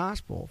of the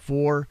gospel,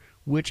 for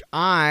which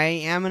I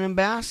am an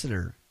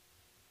ambassador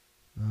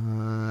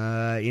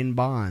in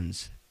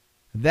bonds,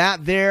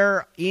 that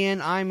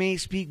therein I may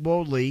speak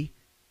boldly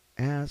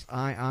as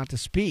I ought to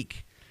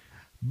speak,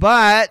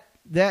 but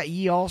that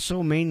ye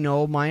also may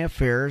know my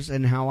affairs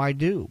and how I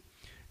do.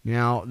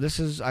 Now, this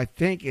is, I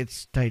think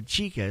it's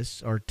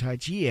Tychicus, or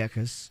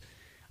Tychicus,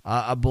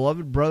 a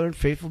beloved brother and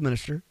faithful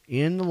minister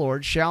in the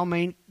Lord, shall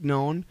make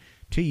known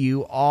to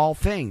you all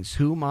things,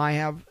 whom I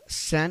have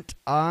sent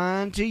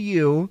unto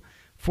you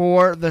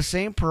for the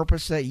same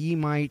purpose, that ye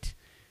might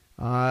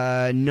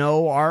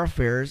know our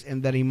affairs,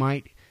 and that he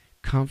might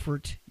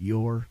comfort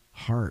your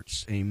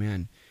hearts.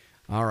 Amen.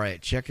 All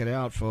right, check it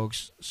out,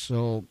 folks.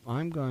 So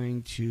I'm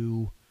going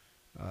to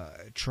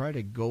try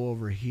to go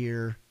over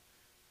here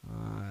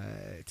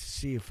to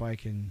see if I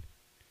can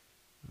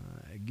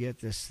get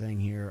this thing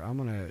here. I'm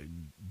going to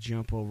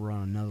jump over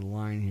on another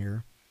line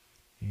here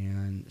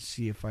and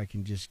see if I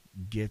can just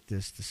get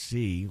this to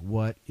see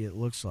what it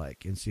looks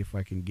like, and see if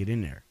I can get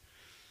in there.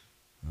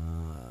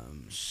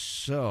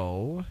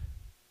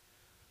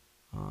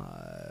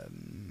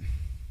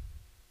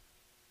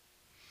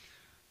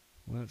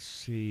 Let's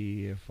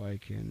see if I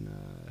can,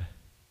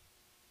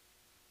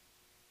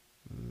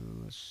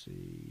 let's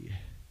see.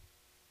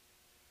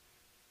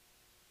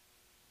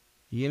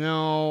 You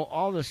know,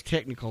 all this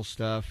technical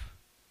stuff,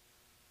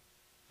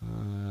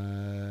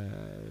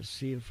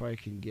 see if I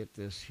can get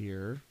this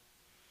here.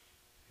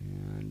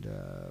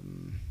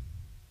 And,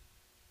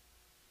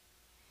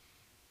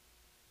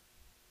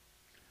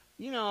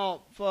 you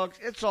know, folks,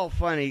 it's all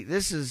funny.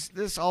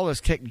 All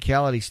this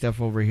technicality stuff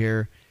over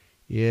here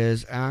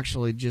is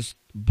actually just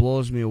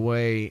blows me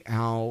away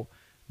how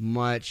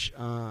much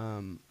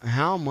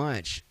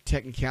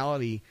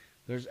technicality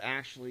there's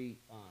actually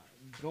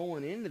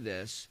going into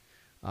this.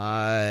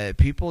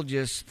 People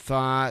just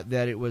thought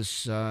that it was,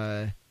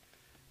 something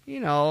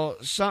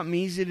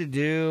easy to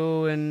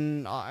do,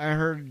 and I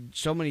heard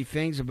so many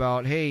things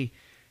about, hey,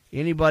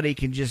 anybody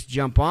can just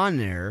jump on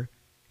there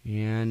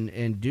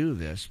and do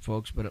this,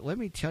 folks. But let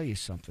me tell you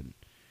something.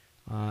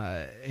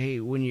 Hey,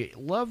 when you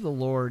love the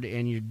Lord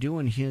and you're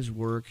doing His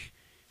work,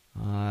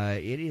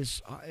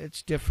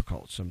 it's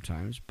difficult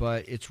sometimes,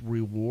 but it's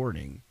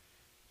rewarding.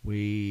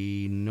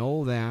 We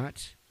know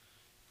that.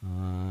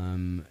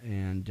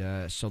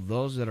 So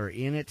those that are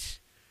in it,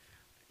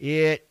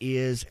 it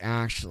is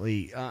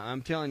actually,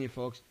 I'm telling you,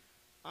 folks,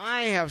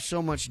 I have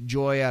so much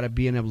joy out of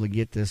being able to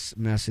get this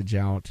message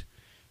out,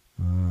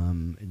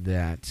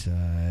 that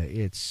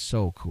it's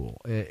so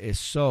cool. It's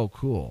so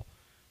cool.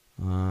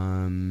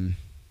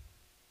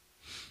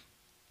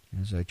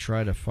 As I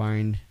try to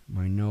find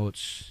my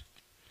notes,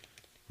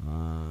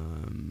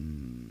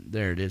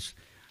 there it is.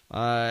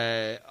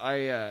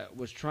 I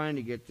was trying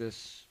to get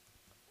this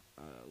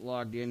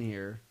logged in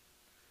here,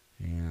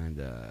 and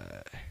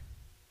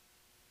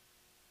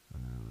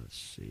let's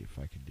see if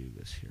I could do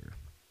this here.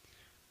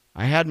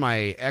 I had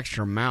my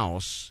extra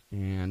mouse,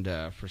 and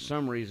for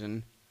some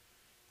reason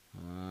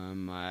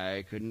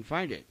I couldn't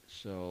find it.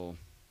 So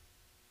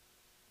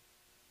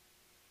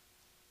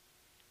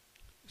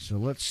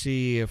let's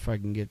see if I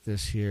can get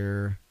this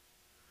here.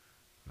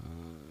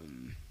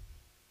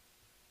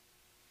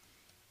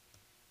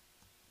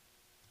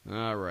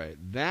 All right.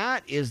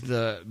 That is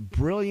the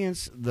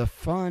brilliance, the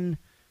fun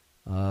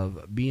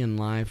of being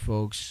live,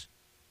 folks.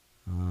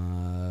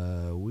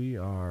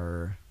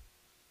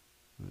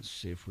 Let's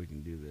see if we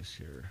can do this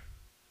here.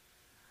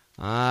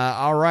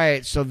 All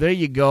right. So there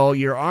you go.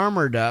 You're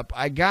armored up.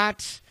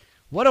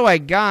 What do I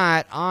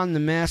got on the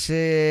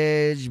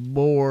message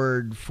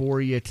board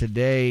for you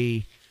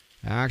today?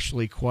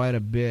 Actually, quite a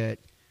bit.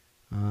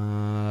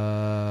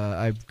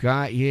 I've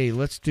got, hey,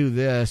 let's do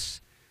this.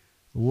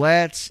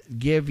 let's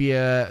give you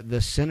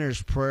the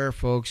sinner's prayer,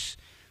 folks,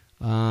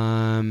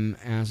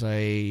 as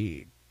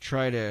I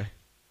try to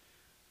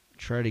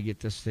get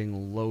this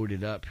thing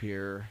loaded up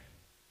here.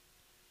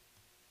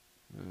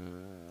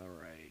 All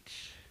right.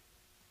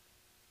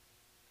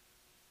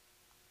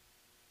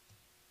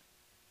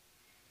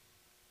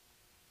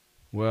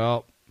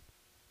 Well,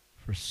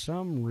 for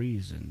some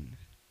reason,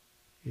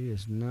 it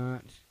is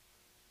not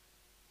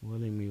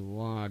letting me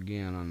log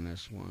in on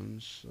this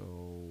one,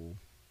 so...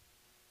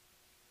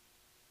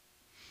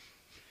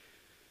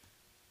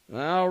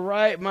 All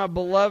right, my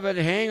beloved,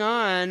 hang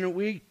on.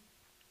 We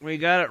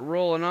got it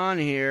rolling on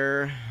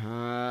here.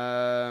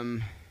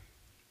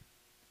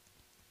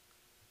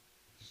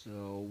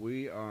 So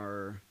we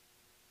are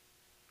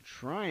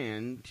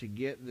trying to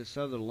get this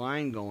other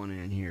line going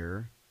in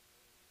here,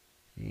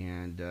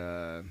 and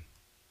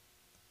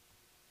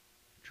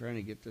trying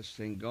to get this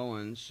thing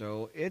going.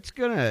 So it's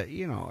gonna,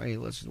 hey,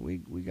 listen,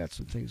 we got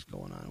some things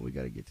going on. We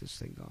got to get this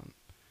thing going.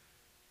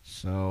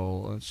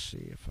 So let's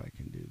see if I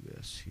can do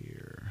this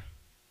here.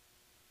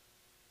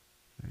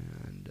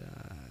 And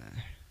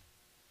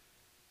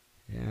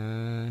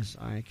yes,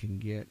 I can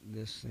get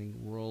this thing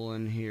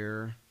rolling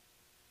here.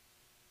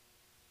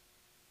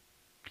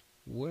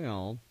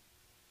 Well,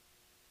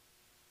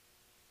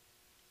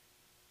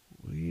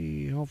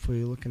 we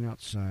hopefully looking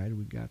outside,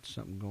 we got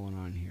something going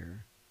on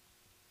here.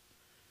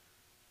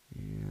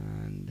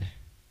 And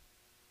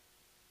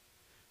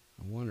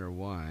I wonder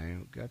why.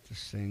 I've got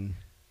this thing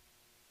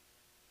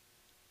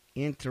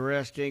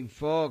interesting,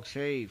 folks.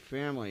 Hey,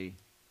 family.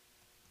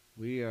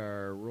 We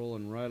are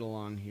rolling right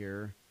along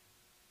here.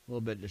 A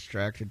little bit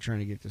distracted trying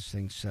to get this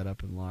thing set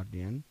up and logged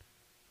in.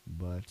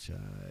 But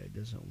it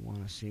doesn't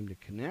want to seem to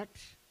connect.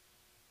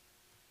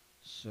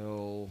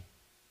 So,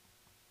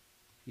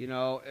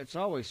 it's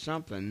always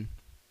something.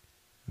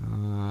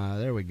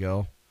 There we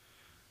go.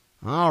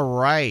 All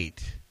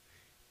right.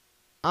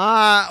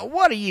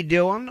 What are you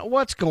doing?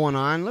 What's going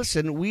on?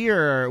 Listen,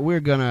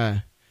 we're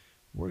gonna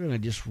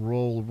just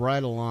roll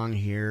right along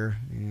here,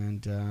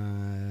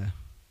 and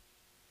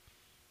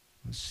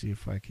let's see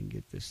if I can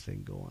get this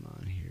thing going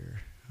on here.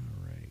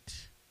 All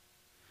right.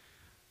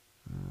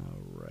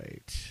 All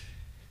right.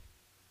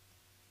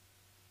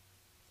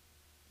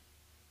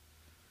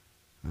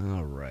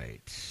 All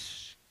right.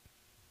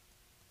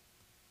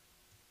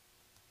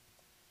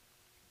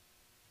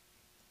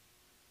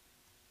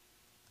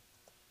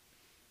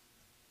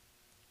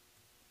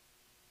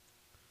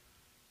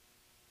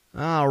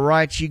 All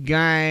right, you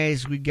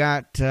guys,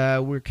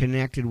 we're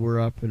connected, we're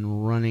up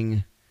and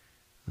running.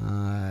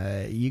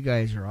 You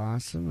guys are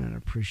awesome, and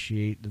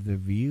appreciate the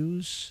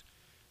views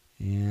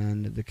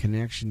and the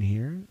connection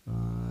here.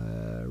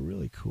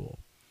 Really cool.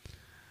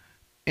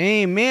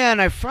 Amen.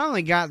 I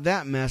finally got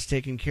that mess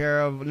taken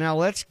care of. Now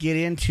let's get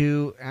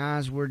into,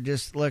 as we're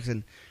just,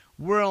 listen,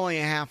 we're only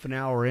a half an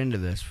hour into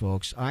this,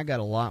 folks. I got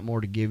a lot more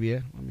to give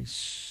you. Let me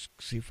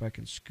see if I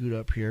can scoot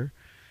up here.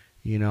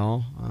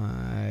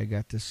 I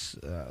got this,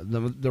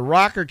 the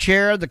rocker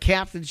chair, the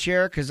captain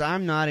chair, because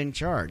I'm not in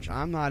charge.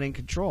 I'm not in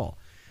control.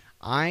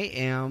 I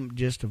am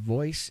just a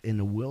voice in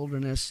the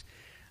wilderness.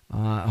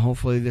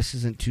 Hopefully this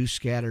isn't too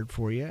scattered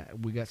for you.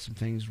 We got some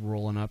things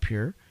rolling up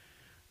here.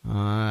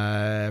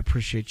 I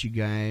appreciate you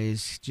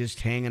guys just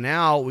hanging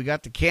out. We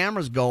got the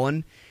cameras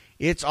going.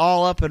 It's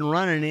all up and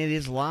running. It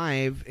is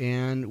live,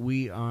 and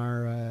we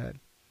are,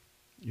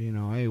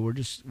 hey, we're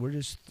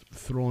just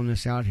throwing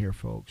this out here,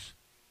 folks.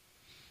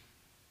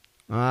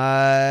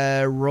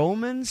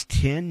 Romans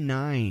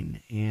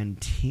 10:9 and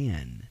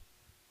 10.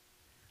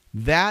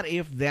 That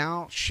if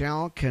thou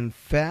shalt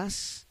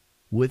confess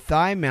with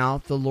thy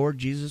mouth the Lord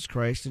Jesus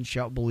Christ, and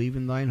shalt believe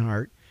in thine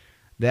heart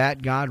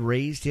that God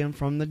raised him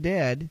from the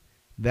dead,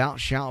 thou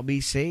shalt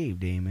be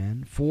saved.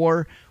 Amen.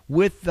 For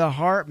with the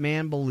heart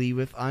man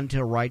believeth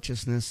unto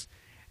righteousness,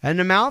 and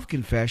the mouth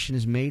confession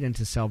is made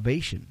unto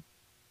salvation.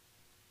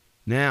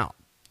 Now,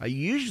 I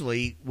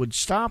usually would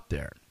stop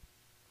there,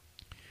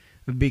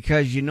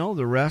 because you know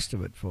the rest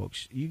of it,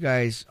 folks. You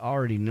guys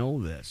already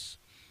know this.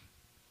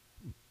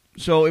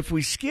 So if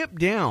we skip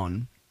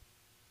down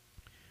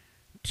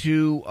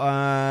to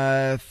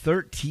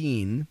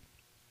 13,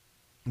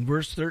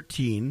 verse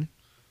 13,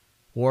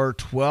 or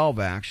 12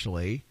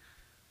 actually,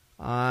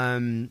 now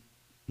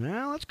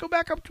let's go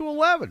back up to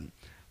 11.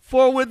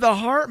 For with the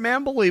heart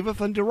man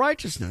believeth unto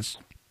righteousness,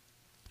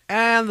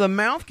 and the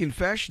mouth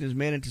confession is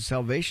made unto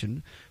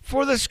salvation.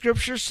 For the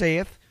scripture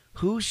saith,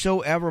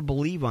 whosoever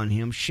believe on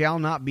him shall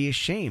not be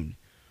ashamed.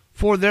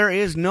 For there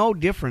is no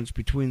difference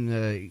between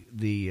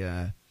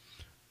the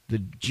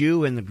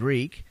Jew and the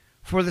Greek.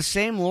 For the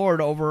same Lord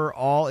over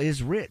all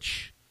is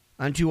rich,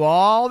 unto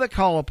all that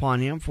call upon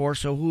him. For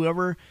so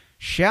whoever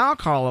shall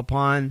call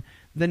upon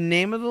the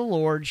name of the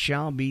Lord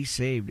shall be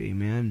saved.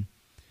 Amen.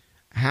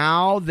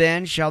 How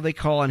then shall they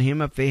call on him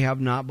if they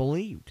have not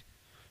believed?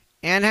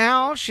 And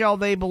how shall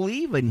they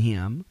believe in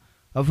him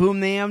of whom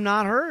they have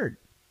not heard?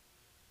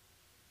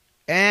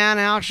 And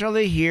how shall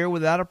they hear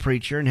without a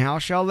preacher? And how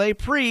shall they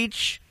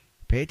preach?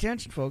 Pay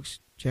attention, folks.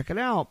 Check it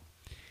out.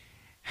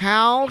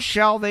 How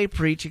shall they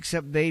preach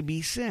except they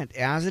be sent?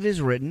 As it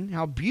is written,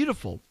 how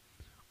beautiful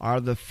are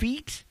the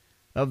feet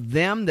of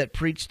them that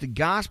preach the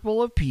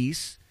gospel of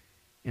peace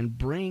and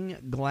bring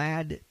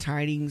glad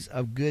tidings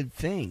of good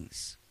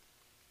things.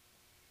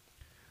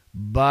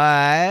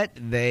 But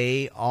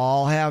they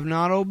all have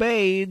not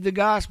obeyed the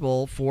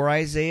gospel, for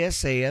Isaiah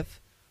saith,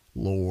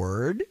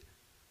 Lord,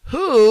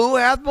 who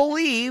hath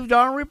believed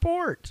our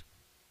report?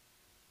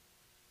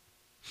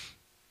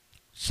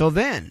 So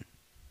then,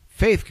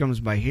 faith comes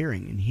by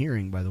hearing, and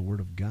hearing by the word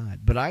of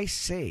God. But I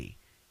say,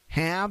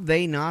 have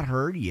they not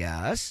heard?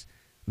 Yes.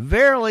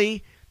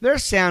 Verily, their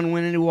sound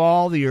went into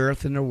all the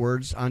earth, and their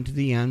words unto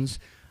the ends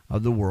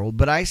of the world.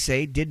 But I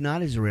say, did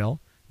not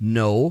Israel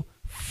know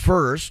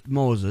first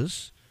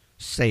Moses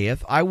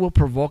saith, I will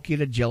provoke you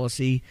to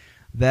jealousy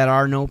that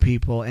are no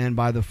people, and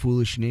by the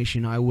foolish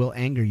nation I will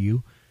anger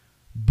you.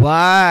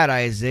 But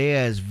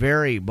Isaiah is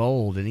very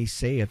bold, and he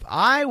saith,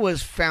 I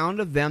was found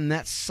of them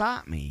that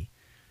sought me,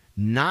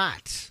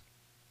 not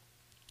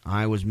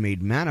I was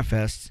made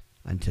manifest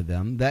unto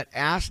them that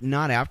asked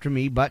not after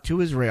me, but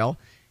to Israel.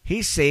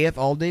 He saith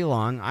all day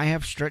long, I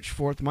have stretched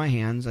forth my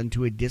hands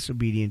unto a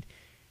disobedient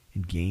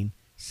and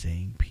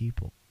gainsaying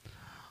people.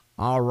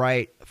 All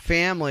right,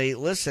 family,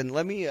 listen,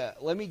 let me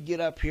get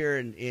up here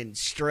and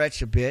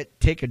stretch a bit,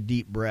 take a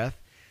deep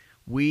breath.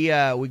 We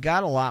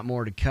got a lot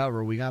more to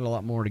cover. We got a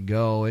lot more to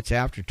go. It's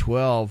after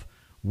 12.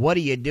 What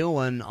are you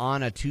doing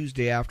on a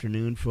Tuesday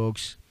afternoon,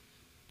 folks?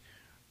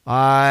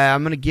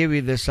 I'm going to give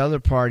you this other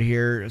part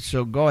here,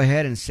 so go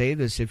ahead and say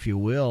this if you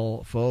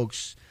will,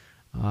 folks.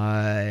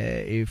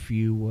 If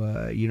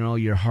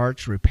your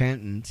heart's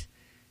repentant,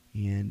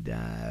 and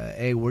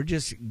hey, we're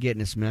just getting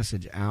this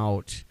message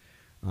out.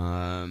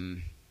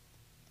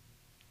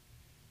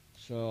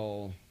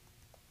 So,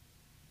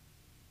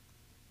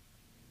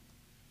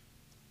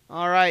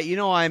 all right,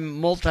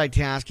 I'm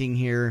multitasking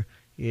here.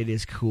 It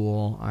is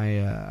cool.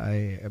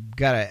 I've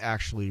got to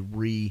actually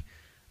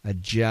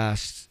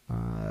readjust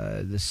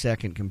the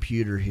second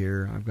computer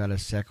here. I've got a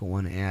second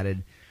one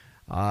added.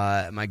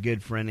 My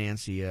good friend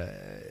Nancy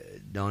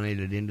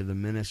donated into the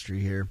ministry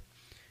here,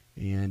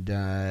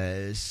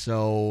 and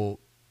so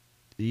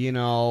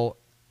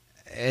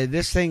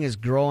this thing is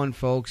growing,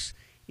 folks.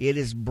 It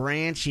is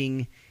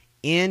branching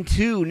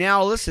into,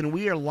 now listen,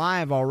 we are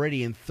live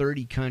already in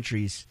 30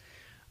 countries.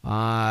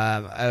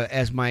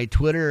 As my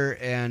Twitter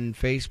and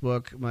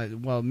Facebook,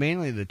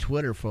 mainly the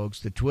Twitter, folks.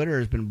 The Twitter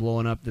has been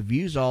blowing up. The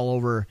views all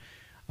over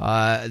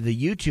the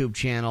YouTube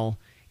channel.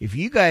 If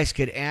you guys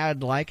could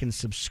add, like, and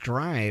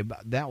subscribe,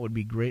 that would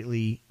be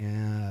greatly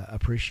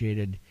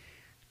appreciated.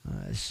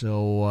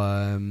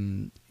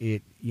 Listen,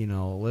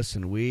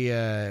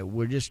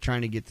 we're just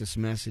trying to get this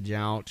message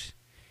out,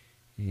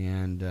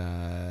 and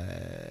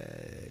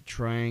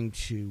trying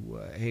to,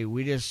 hey,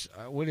 we just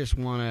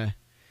want to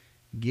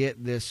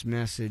get this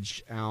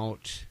message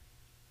out.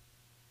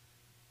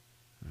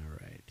 All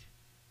right.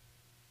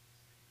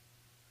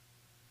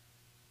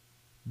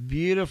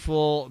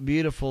 Beautiful,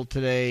 beautiful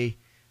today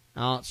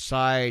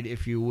outside,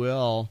 if you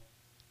will.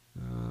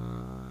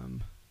 All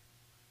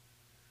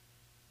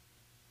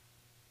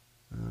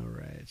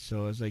right.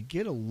 So as I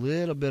get a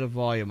little bit of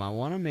volume, I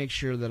want to make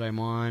sure that I'm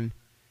on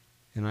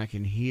and I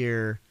can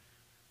hear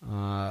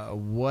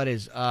what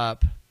is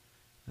up,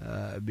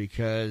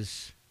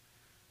 because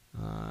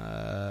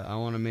I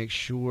want to make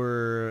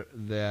sure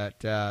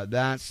that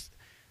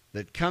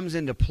that comes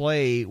into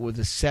play with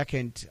the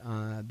second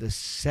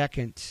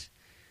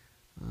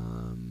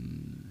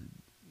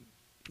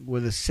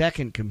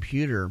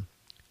computer.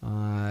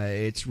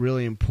 It's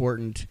really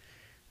important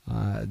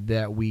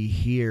that we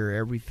hear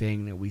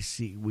everything that we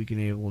see. We can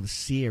be able to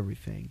see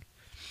everything.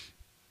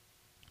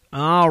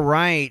 All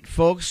right,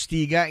 folks,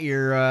 you got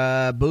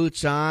your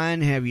boots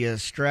on? Have you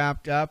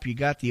strapped up? You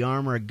got the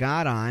armor of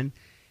God on?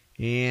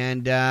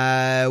 And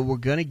we're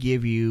going to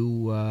give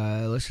you,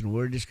 listen,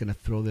 we're just going to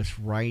throw this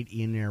right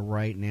in there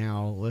right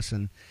now.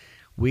 Listen,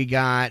 we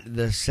got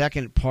the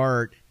second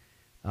part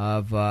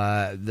of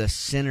the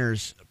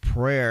sinner's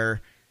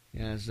prayer.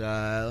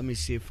 Let me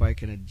see if I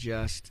can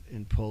adjust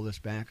and pull this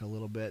back a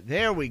little bit.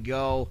 There we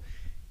go.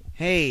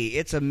 Hey,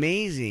 it's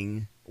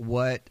amazing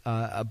what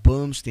a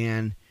boom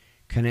stand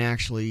can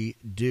actually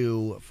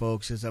do,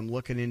 folks, as I'm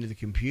looking into the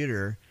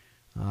computer,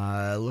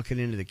 looking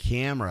into the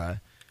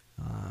camera.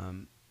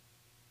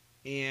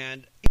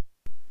 And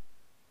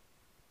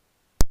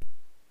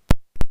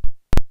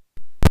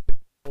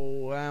I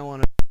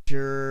want to make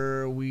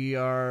sure we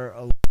are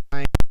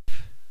alive.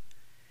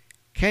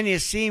 Can you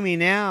see me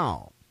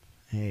now?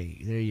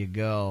 Hey, there you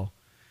go.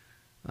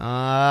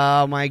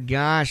 Oh, my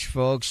gosh,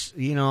 folks.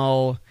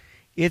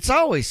 It's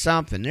always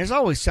something. There's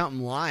always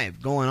something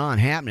live going on,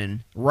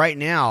 happening right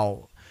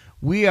now.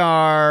 We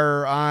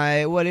are,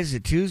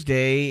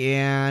 Tuesday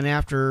and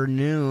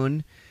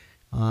afternoon.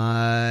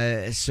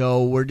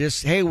 So we're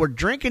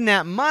drinking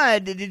that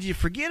mud. Did you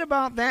forget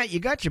about that? You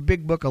got your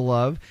big book of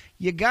love.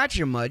 You got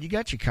your mud. You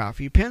got your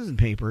coffee, pens and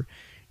paper,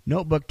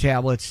 notebook,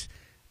 tablets,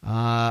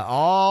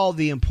 all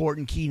the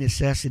important key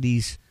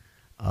necessities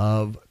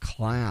of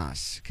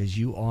class, because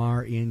you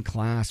are in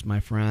class, my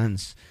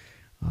friends,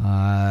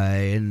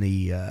 in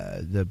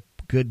the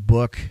good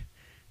book,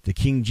 the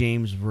King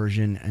James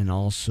Version, and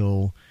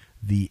also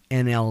the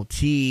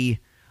NLT.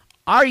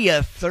 Are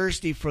you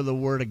thirsty for the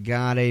Word of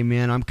God?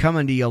 Amen. I'm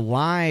coming to you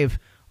live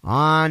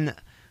on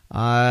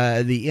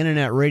the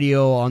internet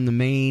radio on the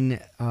main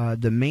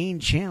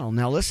channel.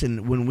 Now,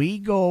 listen, when we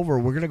go over,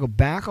 we're going to go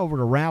back over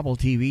to Rabble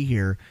TV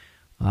here,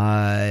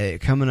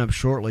 coming up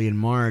shortly in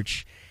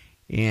March.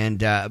 And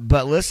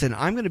but listen,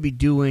 I'm going to be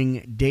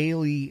doing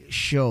daily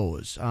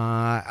shows.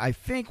 I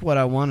think what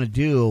I want to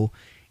do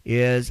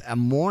is a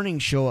morning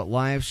show at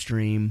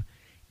Livestream,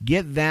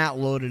 get that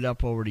loaded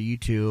up over to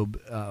YouTube,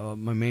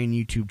 my main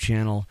YouTube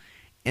channel,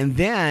 and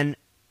then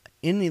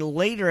in the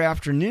later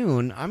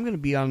afternoon, I'm going to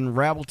be on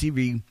Rabble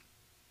TV.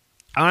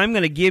 I'm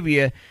going to give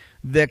you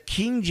the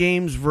King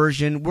James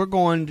Version. We're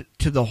going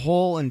to the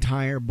whole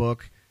entire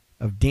book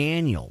of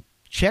Daniel.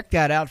 Check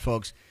that out,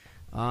 folks.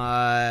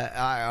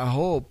 I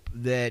hope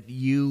that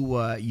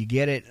you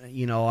get it.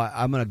 You know,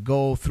 I'm going to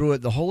go through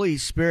it. The Holy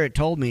Spirit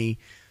told me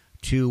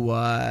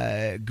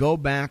to go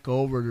back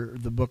over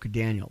the book of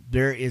Daniel.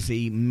 There is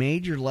a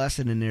major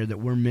lesson in there that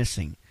we're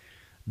missing.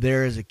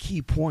 There is a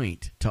key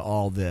point to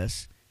all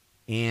this,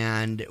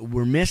 and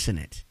we're missing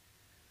it.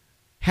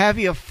 Have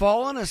you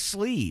fallen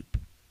asleep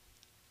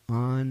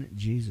on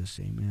Jesus?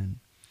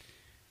 Amen.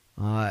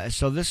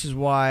 So this is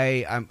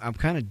why I'm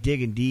kind of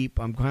digging deep.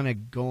 I'm kind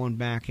of going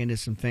back into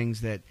some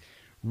things that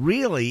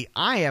really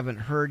I haven't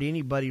heard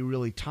anybody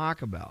really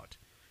talk about.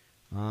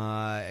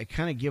 I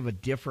kind of give a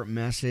different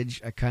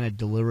message. I kind of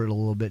deliver it a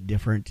little bit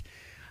different.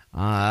 You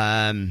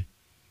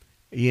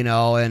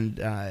know, and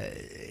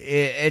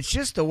it's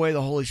just the way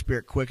the Holy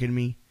Spirit quickened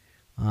me.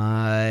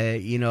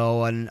 You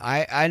know, and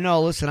I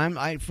know,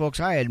 listen, folks,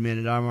 I admit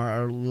it, I'm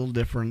a little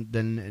different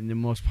than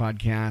most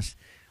podcasts.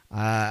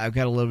 I've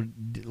got a little,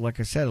 like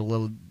I said, a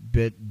little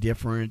bit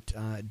different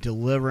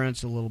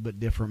deliverance, a little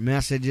bit different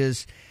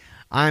messages.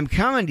 I'm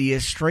coming to you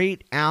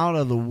straight out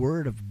of the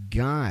Word of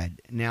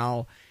God.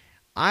 Now,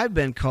 I've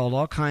been called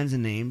all kinds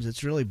of names.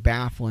 It's really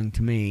baffling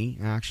to me.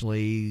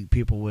 Actually,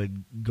 people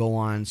would go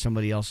on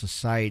somebody else's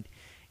site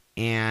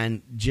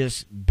and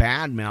just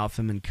badmouth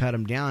them and cut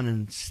them down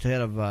instead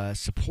of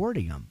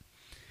supporting them.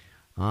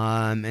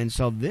 And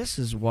so this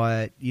is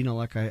what, you know,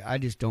 like I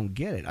just don't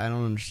get it. I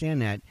don't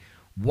understand that.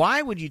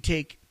 Why would you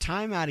take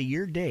time out of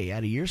your day, out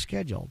of your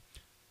schedule,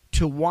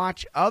 to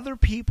watch other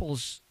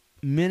people's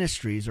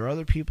ministries or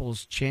other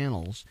people's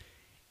channels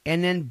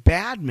and then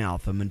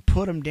badmouth them and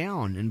put them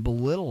down and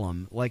belittle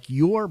them like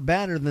you're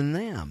better than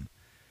them?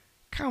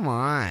 Come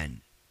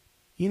on.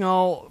 You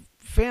know,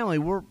 family,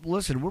 we're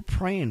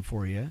praying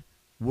for you.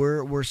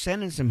 We're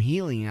sending some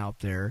healing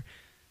out there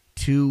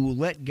to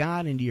let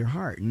God into your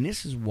heart. And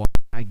this is why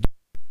I give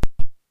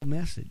the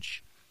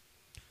message.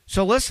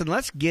 So listen,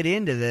 let's get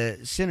into the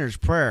sinner's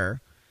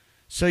prayer.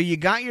 So you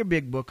got your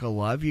big book of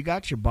love, you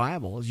got your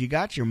Bibles, you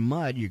got your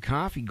mud, your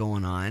coffee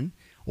going on,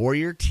 or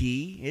your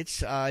tea.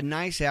 It's a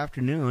nice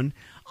afternoon.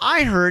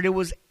 I heard it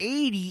was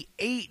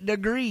 88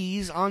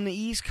 degrees on the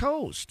East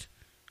Coast.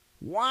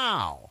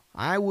 Wow.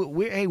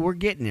 We're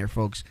getting there,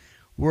 folks.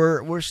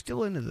 We're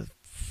still into the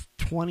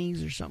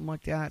 20s or something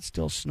like that.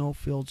 Still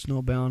snow-filled,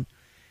 snowbound.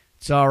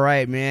 It's all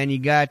right, man. You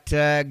got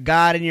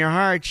God in your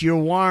heart. You're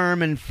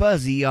warm and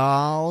fuzzy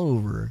all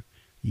over.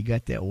 You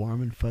got that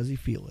warm and fuzzy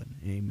feeling.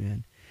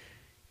 Amen.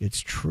 It's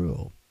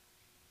true.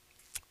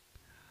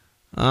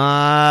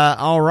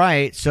 All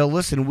right. So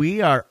listen,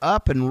 we are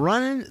up and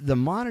running. The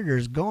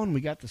monitor's going. We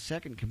got the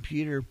second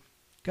computer.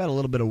 Got a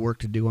little bit of work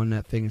to do on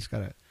that thing. It's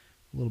got a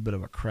little bit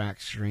of a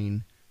cracked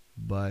screen,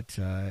 but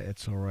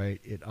it's all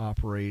right. It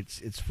operates.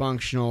 It's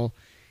functional.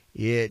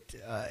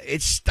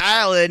 It's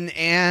styling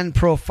and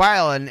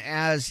profiling,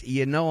 as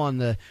you know, on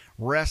the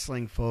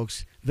wrestling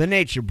folks, the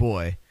Nature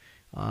Boy,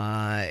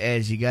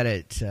 as you got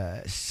it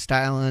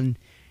styling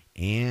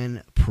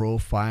and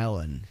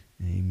profiling.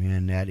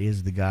 Amen. That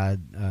is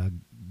the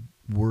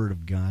Word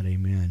of God.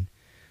 Amen.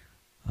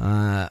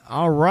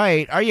 All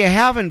right. Are you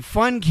having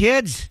fun,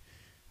 kids?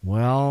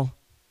 Well,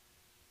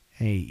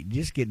 hey,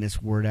 just getting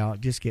this word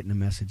out, just getting the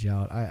message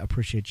out. I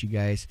appreciate you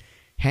guys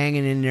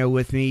hanging in there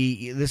with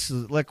me. This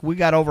is like we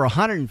got over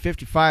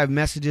 155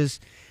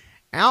 messages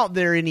out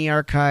there in the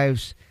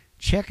archives.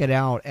 Check it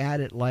out,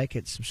 add it, like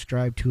it,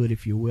 subscribe to it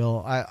if you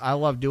will. I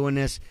love doing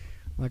this.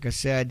 Like I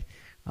said,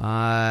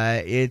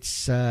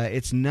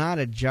 it's not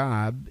a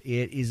job.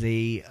 It is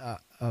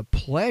a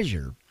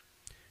pleasure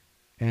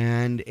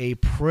and a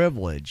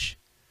privilege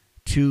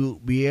to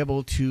be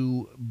able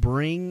to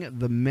bring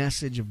the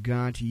message of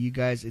God to you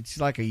guys. It's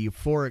like a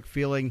euphoric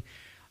feeling,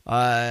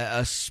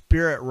 a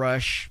spirit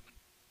rush.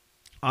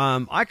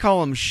 I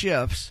call them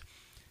shifts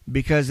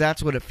because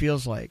that's what it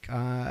feels like.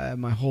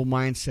 My whole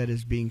mindset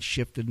is being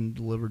shifted and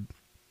delivered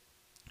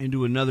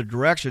into another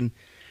direction.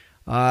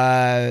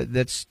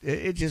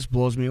 It just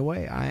blows me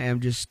away. I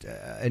am just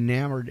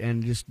enamored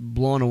and just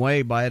blown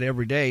away by it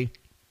every day.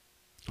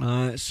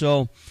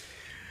 So,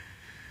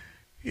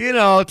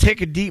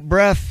 Take a deep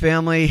breath,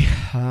 family.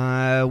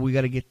 We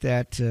got to get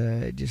that.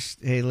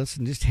 Hey,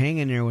 listen, just hang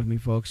in there with me,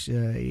 folks.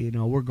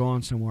 We're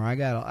going somewhere. I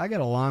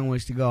got a long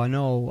ways to go. I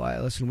know.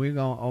 Listen,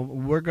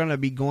 we're going to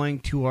be going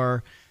to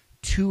our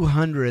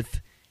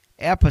 200th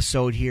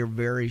episode here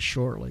very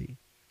shortly.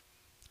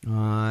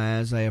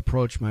 As I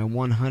approach my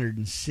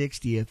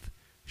 160th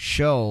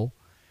show.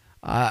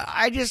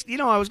 I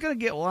was going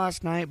to get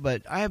last night,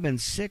 but I have been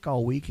sick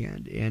all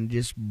weekend and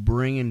just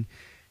bringing,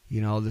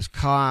 this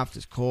cough,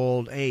 this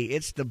cold. Hey,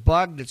 it's the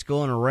bug that's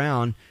going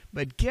around.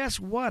 But guess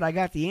what? I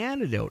got the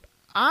antidote.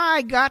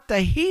 I got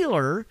the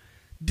healer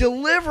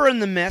delivering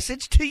the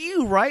message to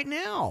you right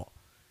now.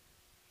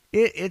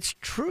 It's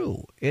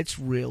true. It's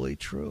really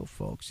true,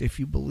 folks. If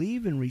you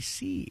believe and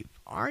receive,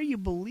 are you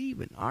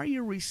believing? Are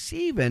you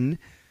receiving?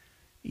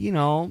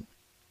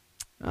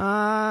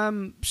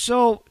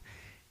 So,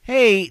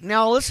 hey,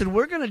 now listen,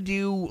 we're going to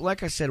do,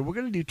 like I said, we're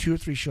going to do 2 or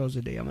 3 shows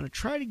a day. I'm going to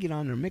try to get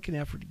on there, make an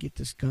effort to get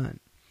this done.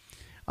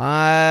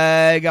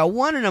 I got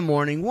 1 in the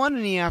morning, 1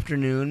 in the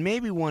afternoon,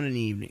 maybe 1 in the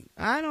evening.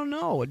 I don't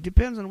know. It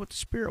depends on what the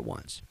Spirit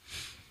wants.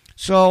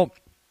 So,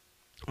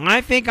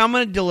 I think I'm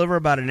going to deliver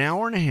about an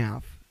hour and a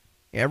half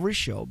every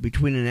show,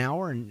 between an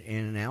hour and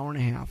an hour and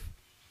a half.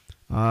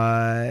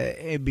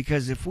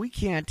 Because if we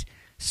can't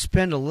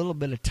spend a little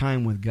bit of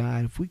time with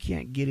God, if we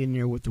can't get in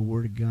there with the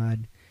Word of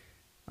God,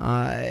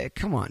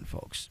 come on,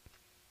 folks.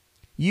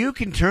 You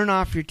can turn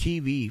off your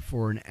TV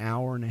for an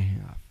hour and a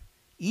half.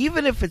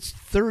 Even if it's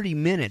 30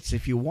 minutes,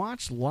 if you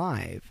watch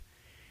live,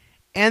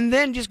 and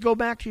then just go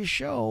back to your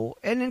show,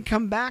 and then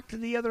come back to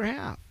the other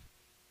half.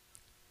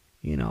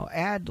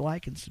 Add,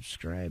 like, and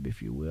subscribe,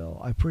 if you will.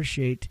 I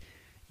appreciate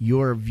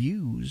your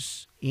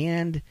views.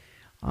 And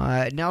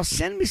now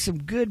send me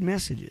some good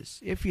messages.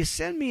 If you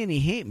send me any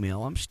hate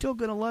mail, I'm still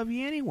going to love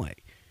you anyway.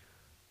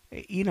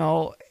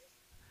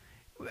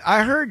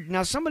 I heard,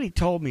 now somebody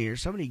told me, or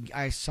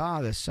I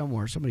saw this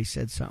somewhere, somebody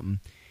said something.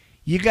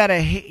 You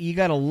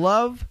gotta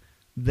love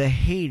the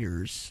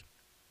haters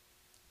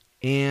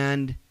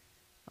and,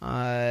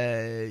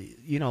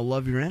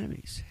 love your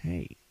enemies.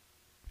 Hey,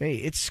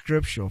 it's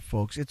scriptural,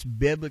 folks. It's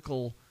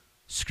biblical,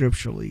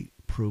 scripturally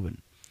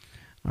proven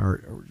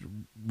or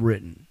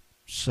written.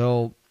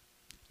 So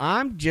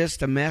I'm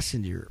just a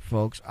messenger,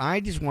 folks. I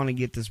just want to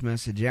get this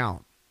message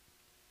out.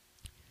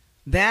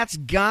 That's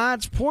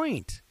God's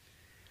point.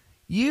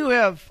 We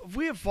have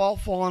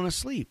fallen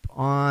asleep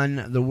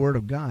on the Word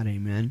of God,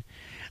 amen.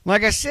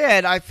 Like I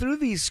said, I threw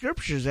these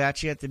scriptures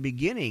at you at the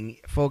beginning.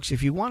 Folks,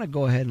 if you want to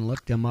go ahead and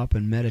look them up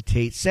and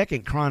meditate,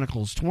 2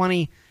 Chronicles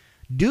 20,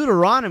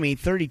 Deuteronomy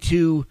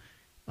 32,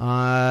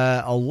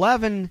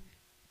 11,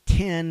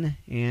 10,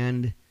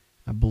 and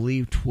I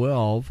believe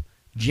 12,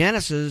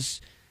 Genesis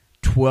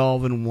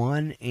 12 and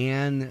 1,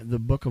 and the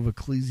book of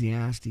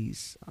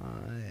Ecclesiastes.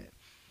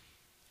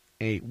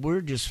 We're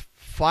just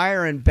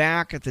firing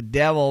back at the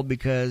devil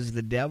because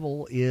the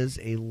devil is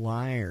a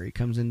liar. He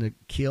comes in to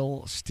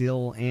kill,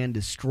 steal, and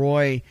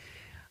destroy,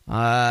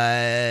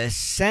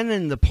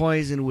 sending the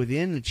poison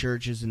within the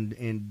churches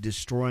and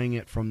destroying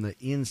it from the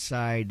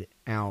inside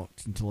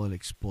out until it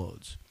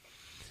explodes.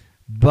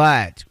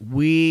 But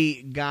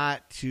we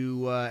got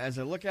to, as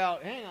I look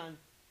out, hang on,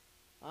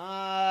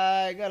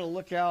 I got to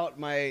look out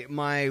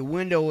my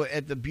window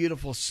at the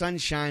beautiful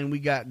sunshine we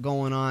got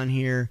going on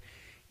here.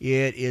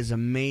 It is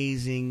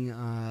amazing.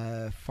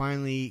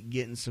 Finally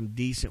getting some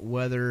decent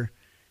weather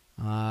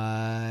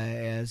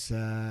as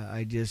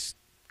I just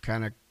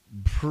kind of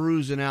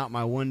perusing out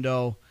my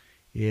window.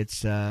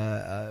 It's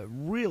a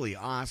really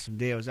awesome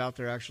day. I was out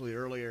there actually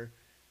earlier.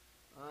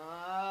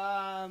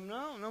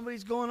 No,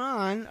 nobody's going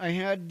on. I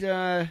had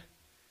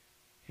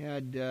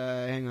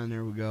hang on,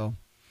 there we go.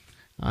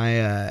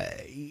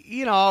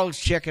 I was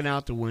checking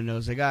out the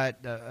windows. I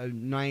got a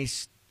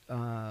nice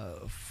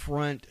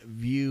front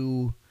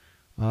view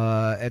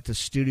at the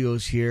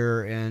studios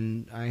here,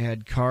 and I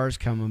had cars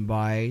coming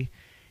by,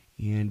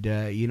 and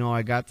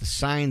I got the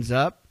signs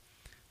up,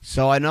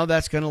 so I know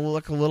that's going to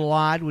look a little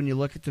odd when you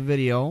look at the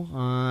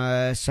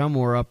video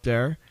somewhere up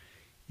there.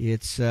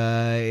 It's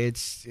like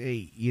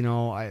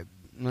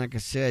I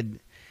said,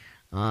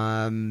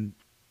 I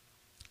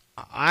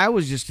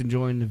was just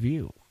enjoying the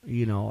view.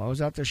 I was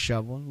out there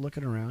shoveling,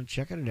 looking around,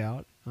 checking it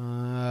out,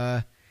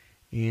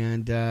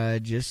 and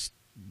just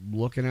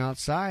looking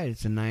outside.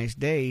 It's a nice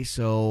day,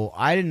 so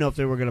I didn't know if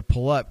they were going to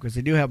pull up because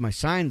they do have my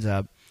signs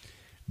up,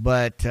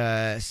 but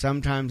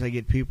sometimes I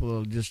get people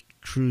that'll just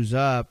cruise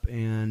up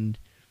and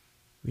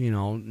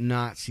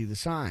not see the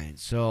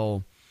signs.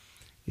 So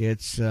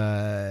it's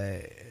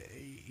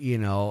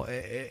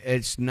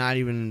it's not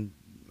even,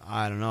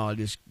 I don't know,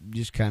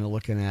 just kind of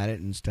looking at it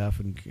and stuff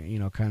and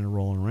kind of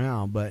rolling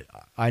around, but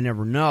I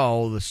never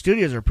know. The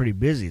studios are pretty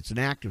busy. It's an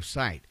active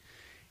site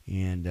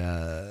and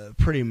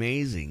pretty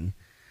amazing.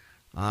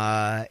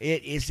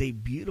 It is a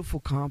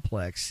beautiful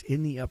complex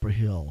in the upper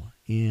hill.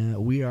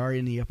 We are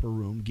in the upper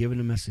room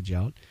giving a message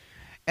out.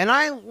 And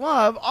I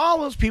love all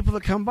those people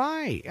that come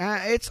by.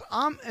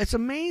 It's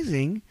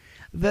amazing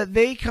that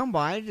they come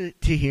by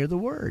to hear the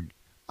word.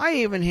 I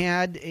even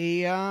had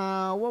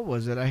what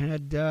was it? I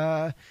had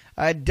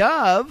a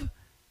dove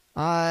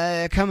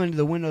come into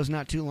the windows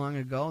not too long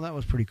ago. That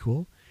was pretty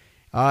cool.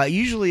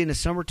 Usually in the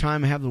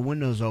summertime, I have the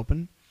windows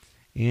open,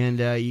 and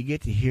you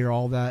get to hear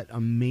all that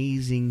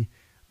amazing,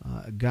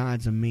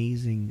 God's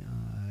amazing,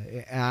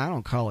 I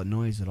don't call it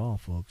noise at all,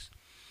 folks.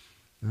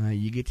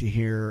 You get to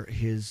hear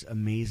His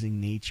amazing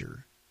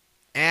nature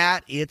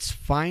at its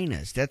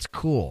finest. That's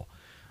cool.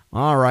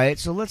 All right,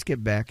 so let's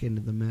get back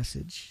into the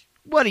message.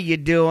 What are you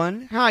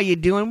doing? How you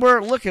doing?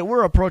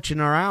 We're approaching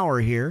our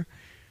hour here.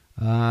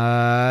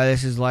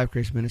 This is Life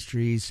Grace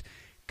Ministries,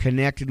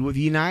 connected with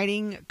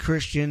Uniting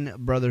Christian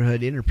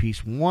Brotherhood Inner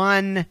Peace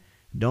 1.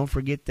 Don't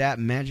forget that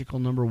magical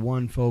number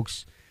 1,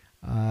 folks.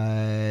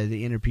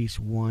 The Inner Peace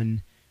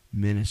 1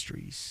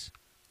 Ministries.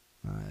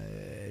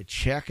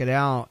 Check it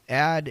out.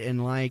 Add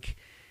and like.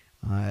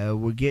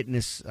 We're getting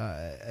this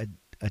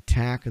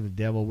attack of the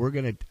devil. We're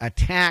going to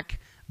attack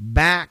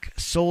back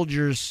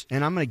soldiers,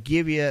 and I'm going to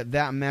give you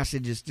that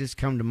message. It's just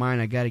come to mind.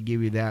 I got to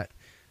give you that,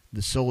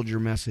 the soldier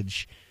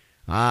message.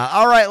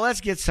 All right, let's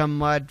get some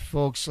mud,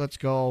 folks. Let's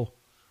go.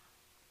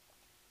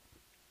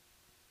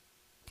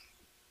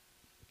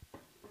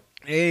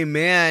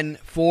 Amen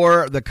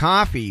for the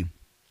coffee.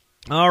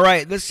 All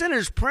right, the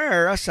sinner's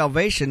prayer,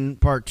 salvation,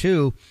 part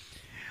 2.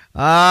 Go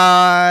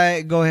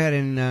ahead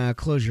and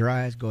close your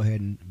eyes. Go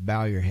ahead and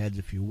bow your heads,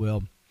 if you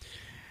will.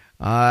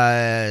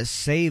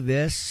 Say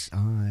this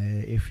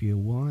if you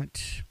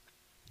want.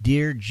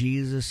 Dear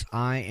Jesus,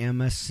 I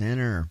am a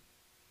sinner.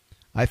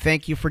 I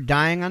thank you for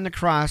dying on the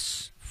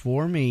cross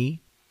for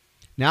me.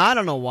 Now, I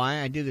don't know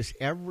why I do this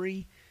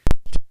every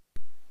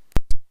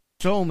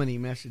so many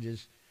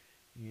messages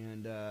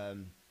and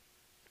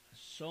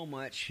so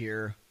much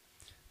here.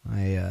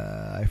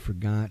 I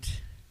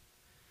forgot.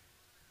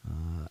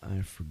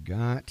 I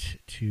forgot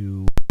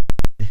to.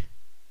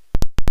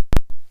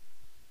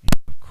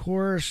 Of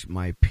course,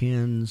 my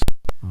pens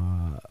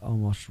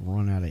almost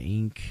run out of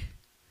ink.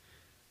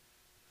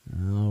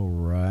 All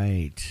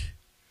right.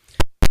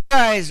 You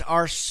guys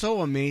are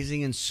so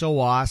amazing and so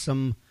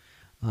awesome.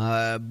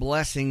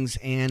 Blessings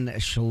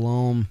and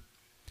shalom.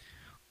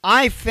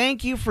 I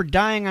thank you for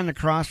dying on the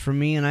cross for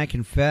me, and I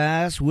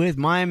confess with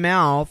my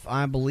mouth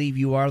I believe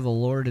you are the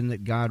Lord and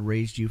that God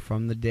raised you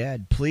from the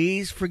dead.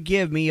 Please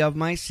forgive me of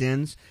my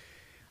sins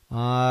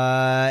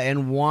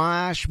and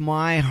wash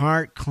my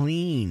heart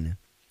clean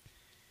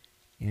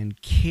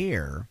and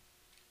care.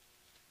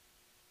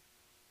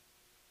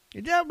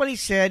 Is that what he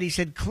said? He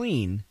said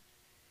clean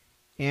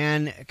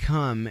and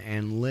come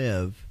and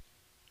live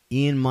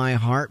in my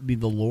heart, be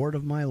the Lord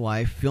of my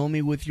life. Fill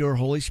me with your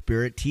Holy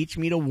Spirit. Teach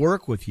me to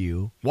work with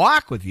you.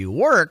 Walk with you.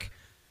 Work?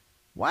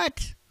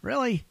 What?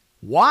 Really?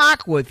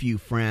 Walk with you,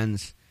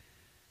 friends.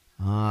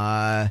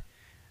 And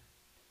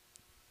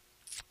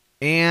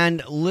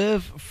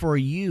live for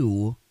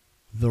you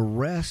the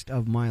rest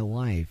of my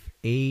life.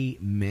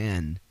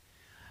 Amen.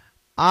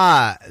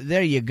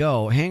 There you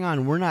go. Hang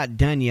on. We're not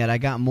done yet. I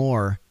got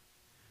more.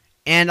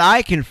 And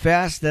I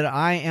confess that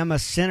I am a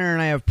sinner,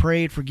 and I have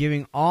prayed,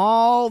 forgiving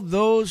all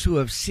those who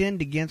have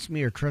sinned against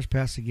me or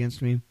trespassed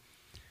against me.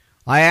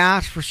 I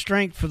ask for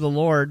strength from the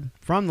Lord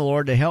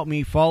to help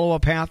me follow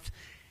a path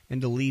and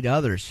to lead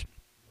others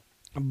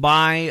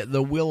by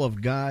the will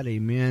of God.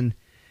 Amen.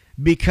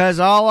 Because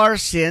all our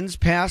sins,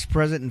 past,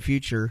 present, and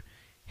future,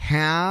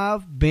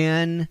 have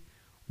been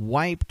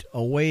wiped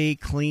away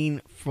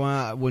clean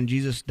from when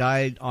Jesus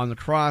died on the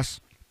cross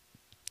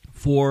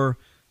for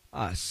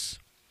us.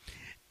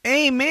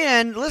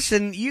 Amen.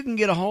 Listen, you can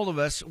get a hold of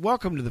us.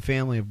 Welcome to the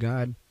family of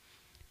God.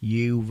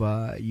 You've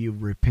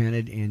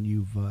repented and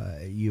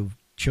you've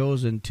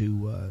chosen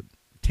to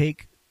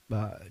take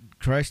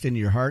Christ into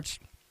your hearts.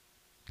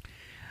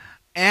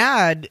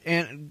 Add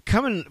and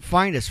come and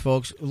find us,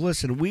 folks.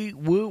 Listen,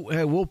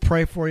 we'll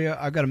pray for you.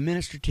 I've got a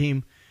ministry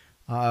team.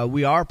 I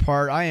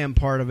am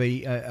part of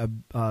a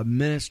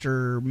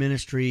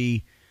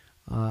ministry.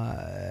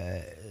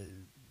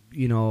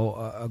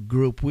 A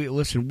group.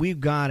 We've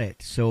got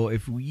it. So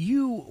if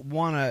you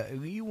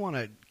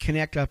wanna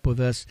connect up with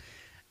us,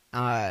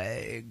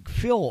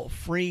 feel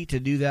free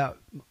to do that.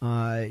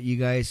 You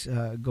guys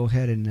go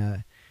ahead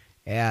and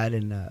add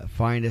and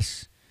find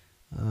us.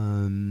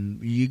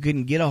 You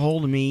can get a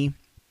hold of me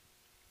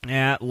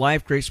at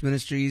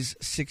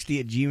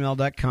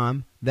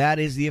lifegraceministries60@gmail.com. That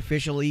is the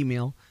official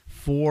email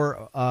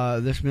for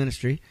this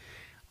ministry.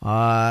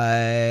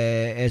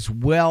 As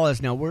well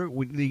as now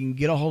you can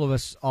get a hold of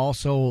us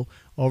also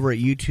over at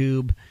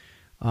YouTube.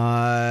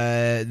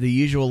 The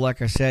usual,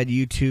 like I said,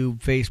 YouTube,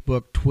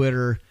 Facebook,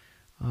 Twitter,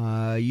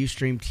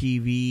 Ustream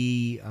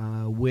TV,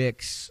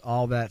 Wix,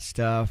 all that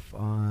stuff.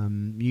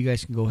 You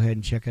guys can go ahead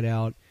and check it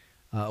out.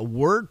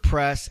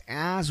 WordPress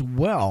as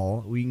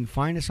well. We can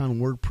find us on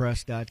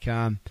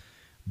WordPress.com.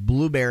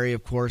 Blueberry,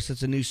 of course,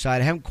 that's a new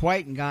site. I haven't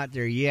quite got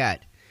there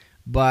yet.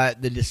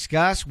 But the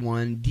Discuss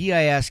one,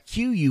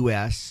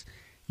 DISQUS,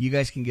 you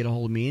guys can get a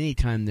hold of me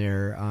anytime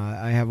there.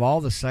 I have all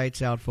the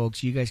sites out,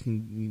 folks. You guys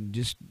can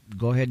just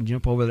go ahead and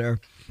jump over there.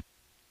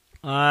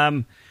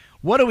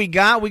 What do we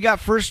got? We got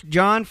 1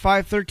 John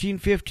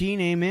 5:13-15.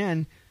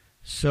 Amen.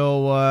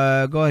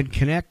 So go ahead and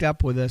connect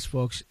up with us,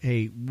 folks.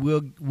 Hey,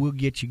 we'll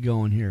get you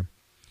going here.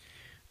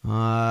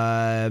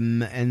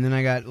 And then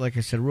I got, like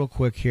I said, real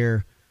quick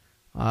here,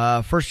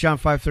 1 John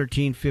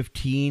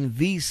 5:13-15.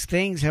 These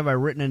things have I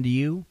written unto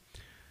you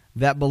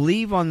that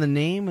believe on the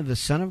name of the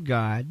Son of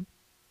God,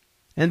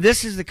 and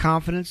this is the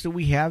confidence that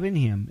we have in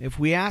him. If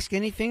we ask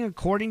anything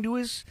according to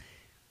his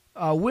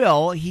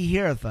will, he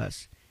heareth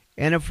us.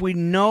 And if we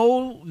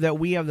know that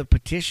we have the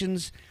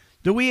petitions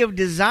that we have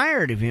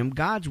desired of him,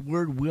 God's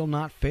word will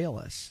not fail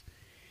us.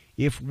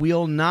 If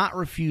we'll not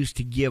refuse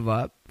to give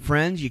up,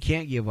 friends, you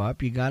can't give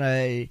up. You got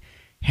to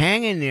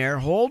hang in there,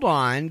 hold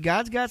on.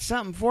 God's got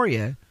something for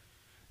you.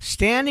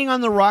 Standing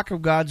on the rock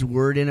of God's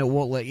word, and it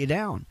won't let you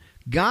down.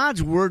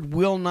 God's word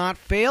will not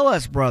fail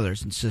us,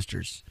 brothers and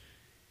sisters.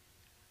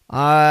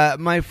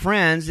 My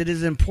friends, it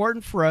is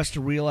important for us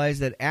to realize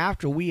that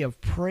after we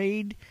have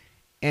prayed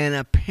an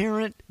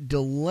apparent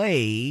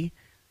delay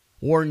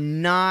or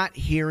not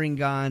hearing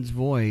God's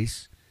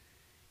voice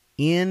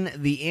in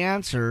the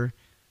answer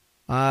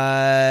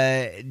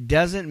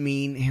doesn't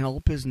mean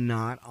help is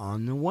not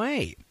on the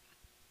way.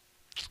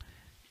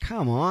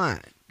 Come on.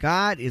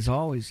 God is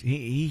always,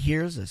 he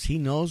hears us. He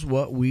knows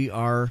what we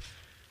are,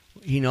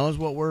 he knows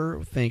what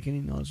we're thinking. He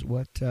knows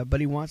what,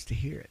 but he wants to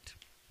hear it.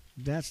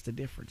 That's the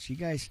difference. You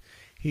guys,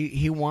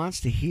 he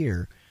wants to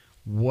hear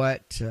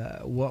what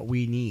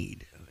we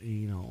need,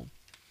 you know.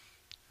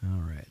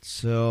 All right,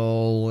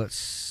 so let's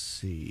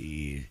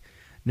see.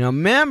 Now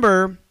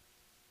remember,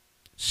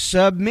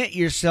 submit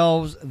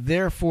yourselves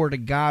therefore to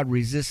God,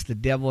 resist the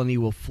devil, and he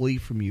will flee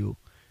from you.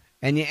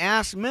 And you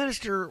ask,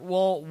 minister,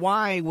 well,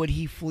 why would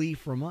he flee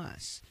from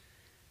us?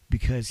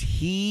 Because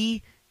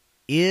he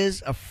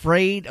is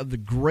afraid of the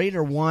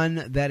greater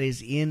one that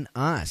is in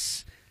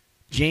us.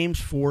 James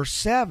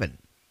 4:7.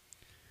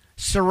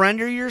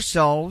 Surrender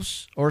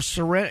yourselves, or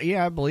surrender,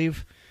 yeah, I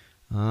believe.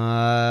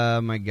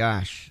 My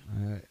gosh,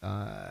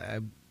 I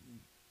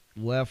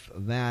left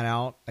that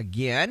out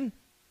again,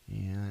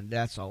 and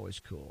that's always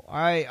cool.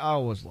 I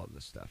always love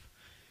this stuff.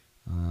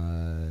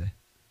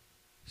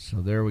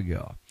 So there we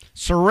go.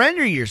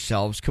 Surrender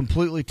yourselves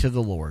completely to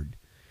the Lord.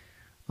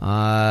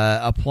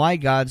 Apply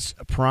God's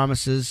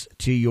promises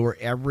to your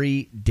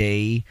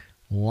everyday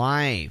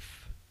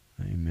life.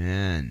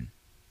 Amen.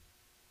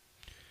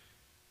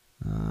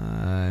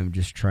 I'm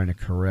just trying to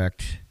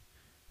correct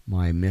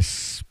my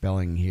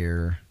misspelling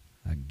here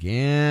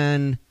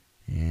again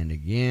and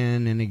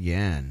again and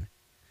again.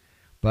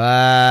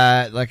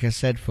 But like I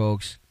said,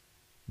 folks,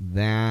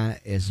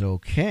 that is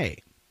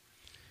okay.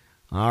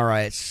 All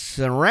right,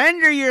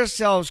 surrender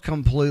yourselves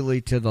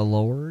completely to the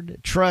Lord.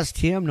 Trust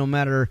him no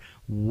matter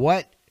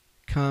what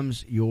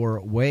comes your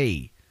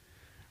way.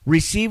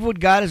 Receive what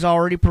God has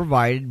already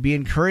provided. Be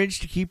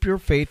encouraged to keep your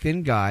faith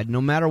in God no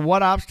matter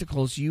what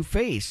obstacles you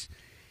face.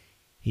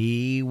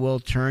 He will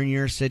turn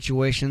your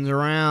situations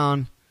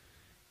around.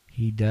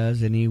 He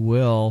does, and he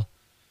will.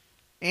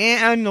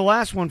 And the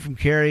last one from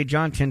Carrie,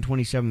 John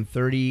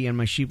 10:27-30, and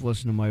my sheep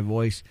listen to my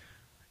voice.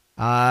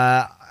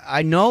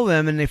 I know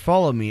them, and they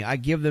follow me. I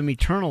give them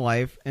eternal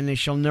life, and they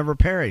shall never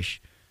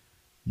perish.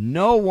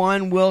 No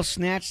one will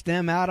snatch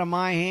them out of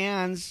my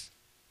hands.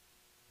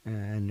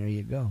 And there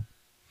you go.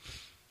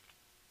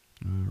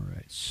 All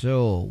right,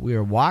 so we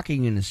are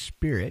walking in the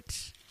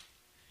Spirit,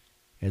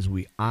 as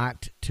we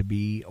ought to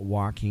be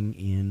walking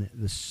in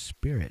the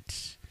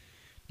Spirit.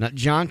 Now,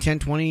 John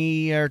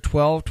 10:20 or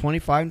 12,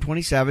 25, and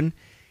 27.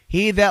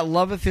 He that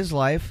loveth his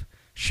life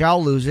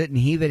shall lose it, and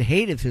he that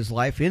hateth his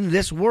life in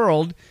this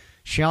world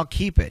shall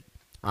keep it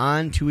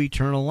unto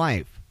eternal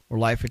life, or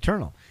life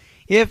eternal.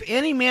 If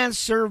any man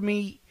serve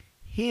me,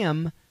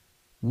 him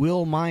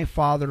will my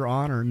Father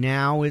honor.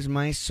 Now is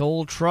my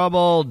soul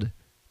troubled.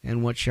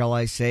 And what shall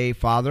I say,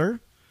 Father?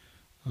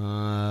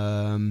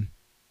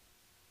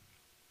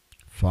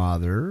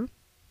 Father,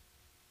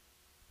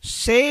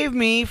 save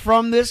me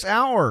from this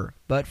hour.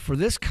 But for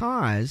this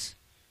cause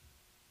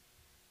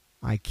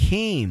I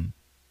came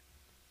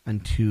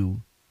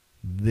unto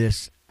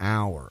this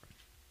hour.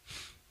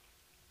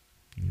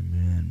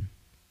 Amen.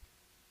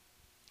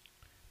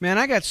 Man,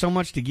 I got so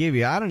much to give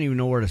you. I don't even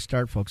know where to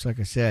start, folks. Like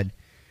I said,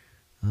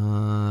 we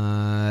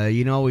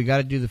got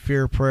to do the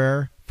fear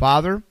prayer.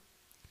 Father,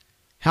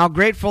 how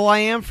grateful I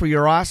am for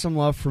your awesome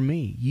love for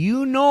me.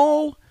 You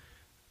know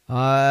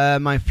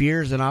my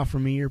fears and offer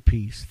me your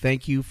peace.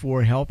 Thank you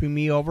for helping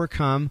me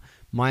overcome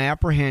my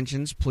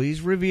apprehensions.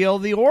 Please reveal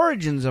the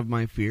origins of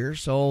my fear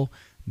so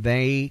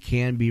they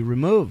can be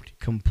removed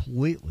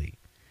completely.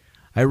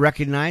 I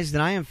recognize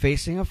that I am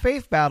facing a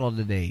faith battle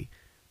today.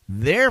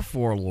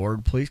 Therefore,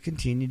 Lord, please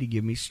continue to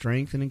give me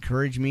strength and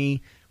encourage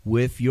me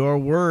with your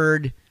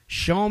word.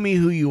 Show me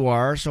who you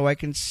are so I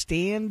can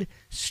stand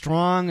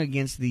strong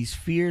against these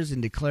fears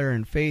and declare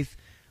in faith,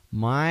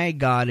 my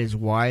God is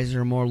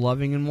wiser, more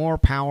loving, and more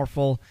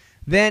powerful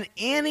than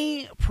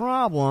any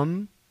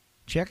problem.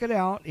 Check it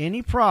out.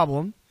 Any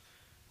problem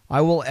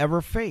I will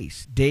ever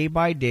face. Day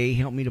by day,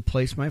 help me to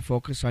place my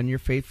focus on your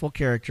faithful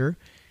character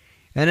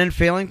and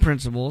unfailing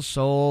principles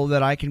so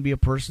that I can be a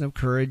person of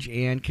courage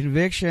and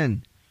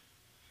conviction.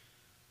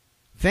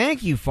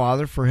 Thank you,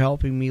 Father, for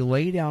helping me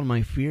lay down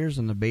my fears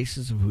on the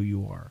basis of who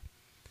you are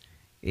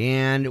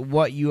and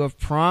what you have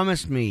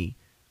promised me.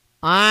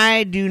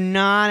 I do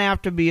not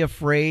have to be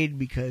afraid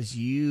because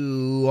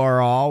you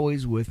are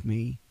always with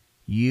me.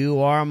 You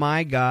are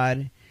my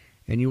God,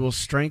 and you will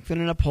strengthen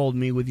and uphold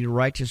me with your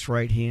righteous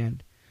right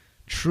hand.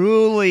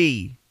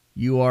 Truly,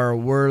 you are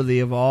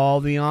worthy of all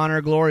the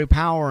honor, glory,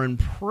 power, and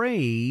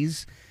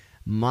praise.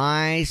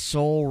 My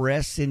soul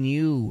rests in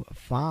you,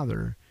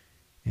 Father.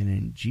 And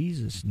in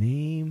Jesus'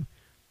 name,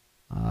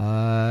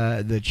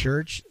 the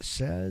church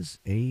says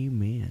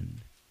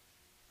amen.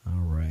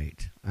 All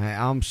right.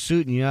 I'm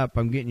suiting you up.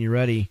 I'm getting you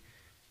ready.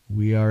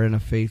 We are in a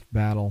faith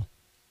battle.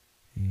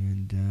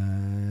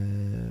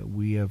 And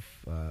we've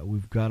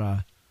got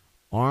to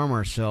arm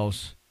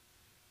ourselves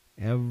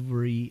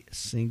every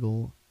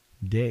single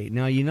day.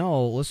 Now,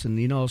 listen,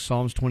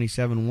 Psalms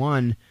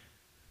 27:1,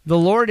 the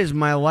Lord is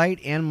my light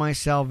and my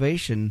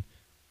salvation.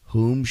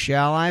 Whom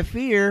shall I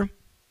fear?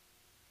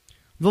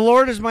 The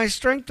Lord is my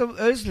strength,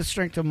 is the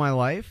strength of my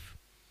life.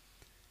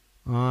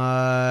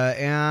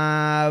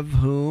 Of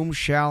whom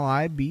shall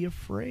I be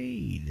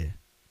afraid?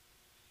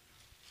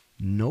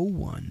 No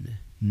one,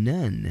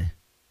 none.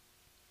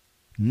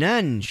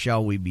 None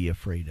shall we be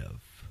afraid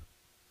of.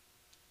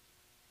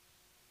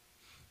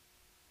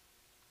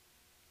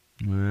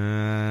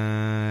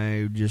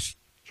 Just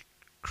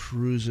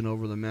cruising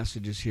over the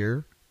messages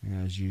here,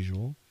 as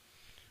usual.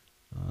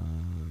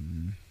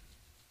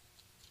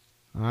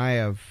 I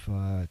have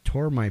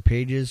tore my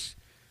pages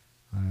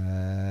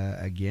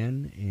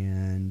again,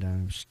 and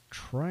I'm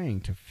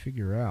trying to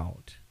figure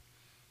out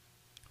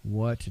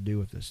what to do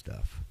with this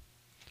stuff.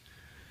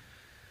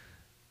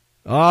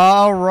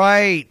 All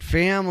right,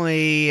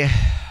 family.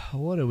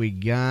 What do we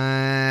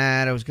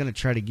got? I was going to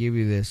try to give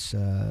you this.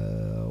 Where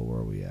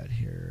are we at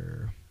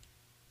here?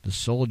 The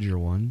soldier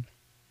one.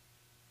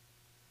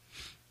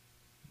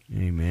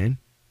 Amen.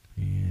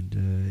 And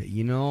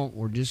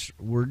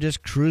we're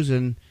just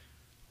cruising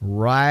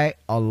right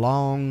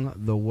along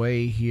the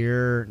way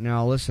here.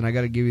 Now listen, I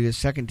got to give you this.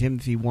 2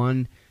 Timothy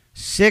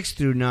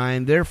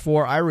 1:6-9.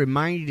 Therefore I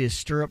remind you to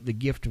stir up the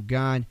gift of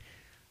God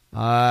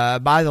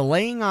by the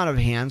laying on of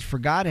hands, for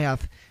God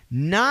hath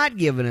not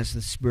given us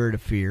the spirit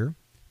of fear,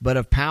 but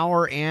of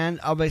power and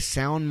of a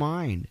sound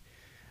mind.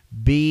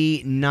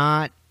 Be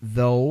not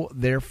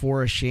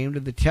therefore ashamed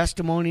of the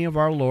testimony of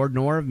our Lord,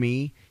 nor of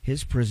me,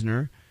 his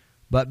prisoner,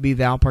 but be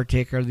thou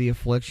partaker of the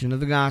affliction of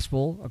the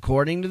gospel,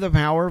 according to the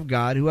power of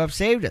God, who hath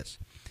saved us,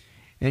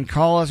 and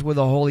call us with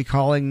a holy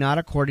calling, not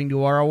according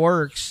to our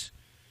works,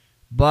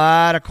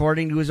 but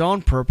according to his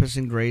own purpose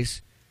and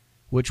grace,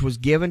 which was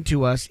given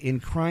to us in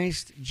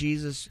Christ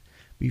Jesus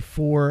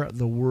before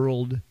the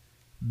world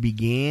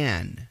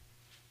began.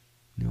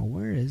 Now,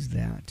 where is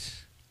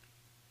that?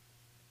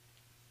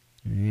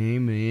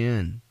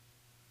 Amen.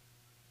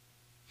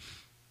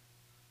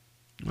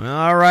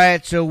 All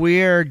right, so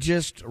we are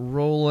just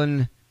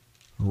rolling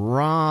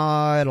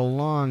right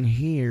along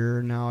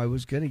here. Now, I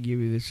was going to give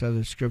you this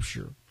other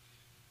scripture,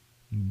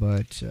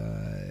 but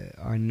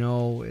I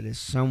know it is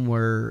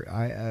somewhere.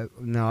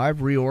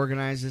 I've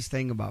reorganized this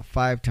thing about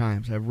 5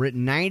 times. I've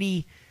written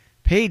 90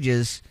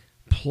 pages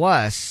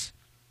plus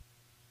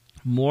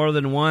more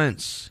than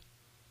once.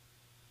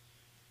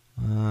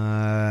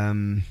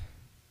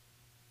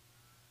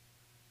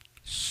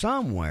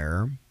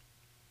 Somewhere.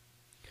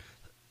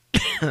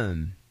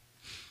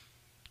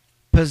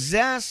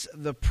 Possess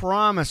the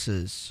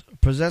promises.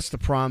 Possess the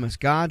promise.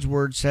 God's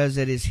word says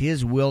it is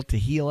his will to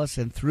heal us,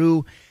 and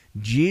through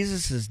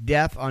Jesus'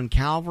 death on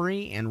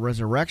Calvary and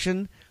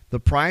resurrection,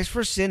 the price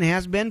for sin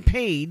has been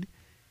paid,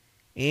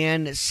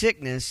 and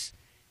sickness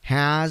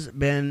has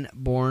been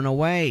borne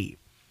away.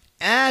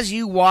 As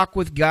you walk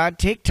with God,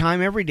 take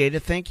time every day to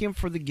thank him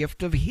for the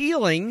gift of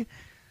healing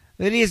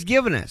that he has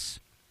given us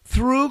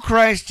through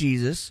Christ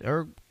Jesus,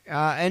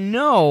 and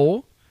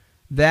know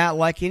that,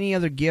 like any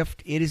other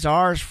gift, it is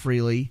ours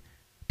freely.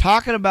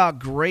 Talking about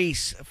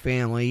grace,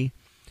 family,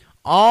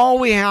 all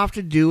we have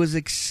to do is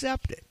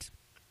accept it.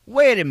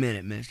 Wait a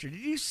minute, minister.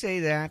 Did you say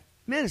that?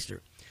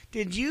 Minister,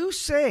 did you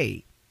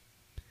say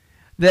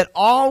that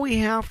all we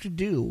have to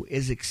do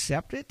is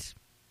accept it?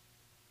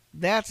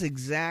 That's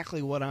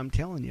exactly what I'm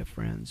telling you,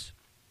 friends.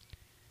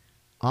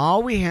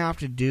 All we have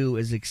to do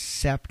is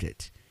accept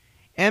it,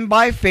 and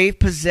by faith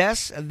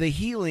possess the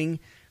healing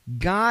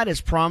God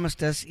has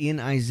promised us in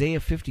Isaiah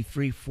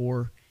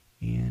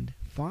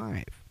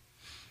 53:4-5.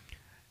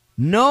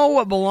 Know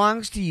what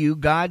belongs to you.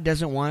 God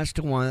doesn't want us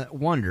to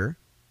wonder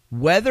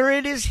whether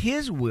it is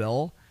his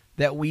will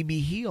that we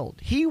be healed.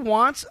 He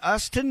wants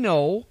us to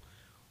know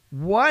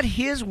what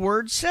his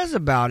word says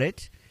about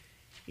it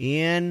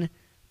in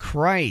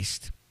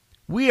Christ.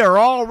 We are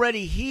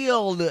already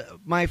healed,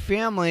 my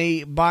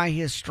family, by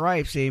his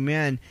stripes,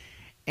 amen.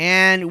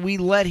 And we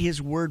let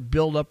his word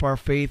build up our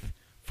faith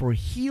for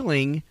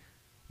healing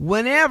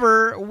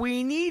whenever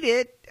we need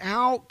it.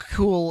 How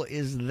cool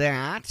is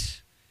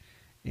that?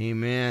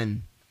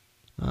 Amen.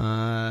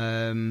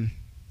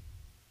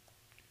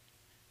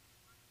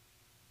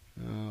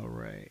 All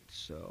right,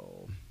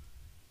 so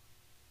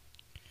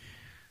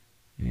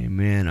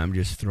amen. I'm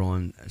just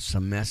throwing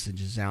some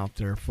messages out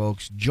there,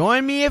 folks.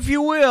 Join me if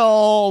you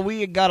will.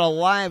 We got a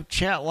live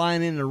chat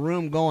line in the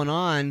room going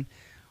on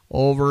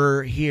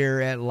over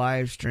here at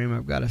Livestream.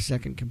 I've got a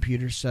second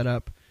computer set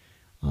up.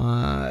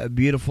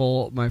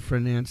 Beautiful, my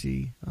friend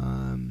Nancy.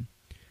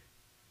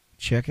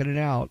 Checking it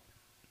out.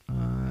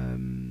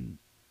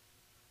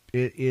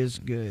 It is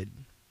good.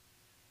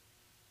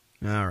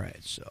 All right,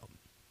 so.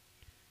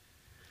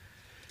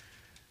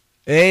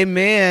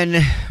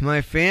 Amen,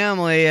 my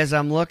family, as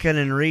I'm looking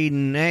and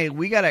reading. Hey,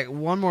 we got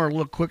one more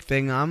little quick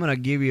thing I'm going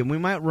to give you. We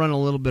might run a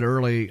little bit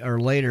early or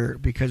later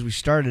because we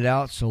started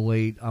out so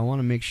late. I want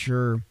to make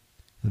sure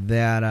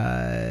that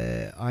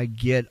I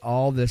get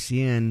all this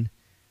in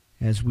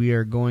as we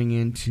are going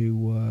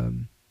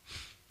into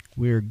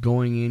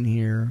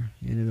here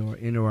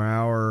into our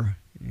hour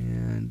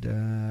and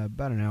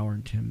about an hour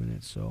and 10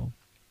 minutes. So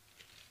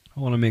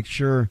I want to make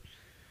sure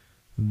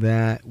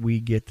that we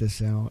get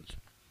this out,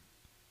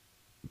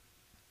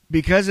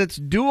 because it's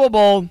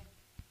doable,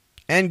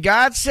 and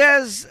God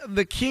says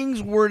the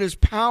King's word is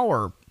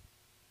power.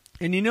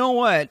 And you know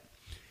what?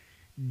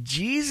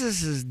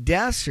 Jesus'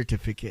 death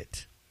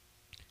certificate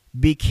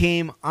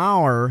became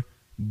our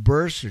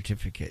birth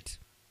certificate.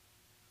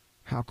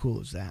 How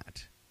cool is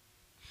that?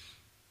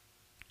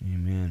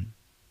 Amen.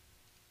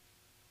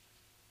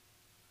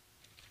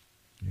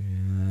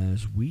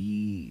 As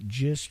we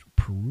just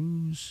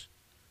peruse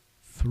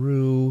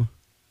through,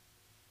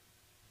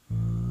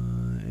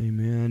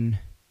 amen.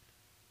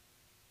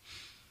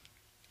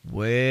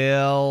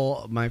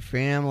 Well, my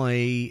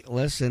family,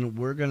 listen,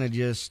 we're going to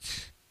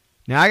just...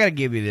 Now, I got to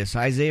give you this.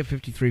 Isaiah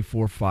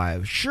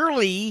 53:4-5.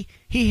 Surely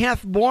he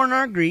hath borne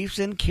our griefs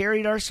and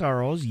carried our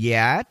sorrows,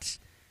 yet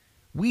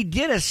we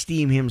did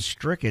esteem him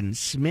stricken,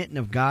 smitten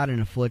of God,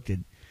 and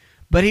afflicted.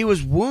 But he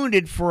was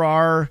wounded for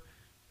our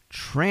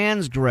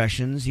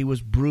transgressions. He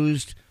was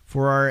bruised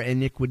for our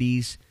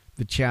iniquities.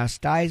 The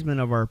chastisement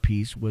of our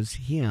peace was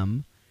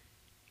him.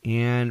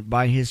 And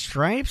by his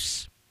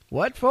stripes,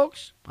 what,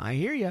 folks? I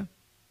hear you.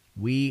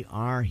 We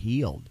are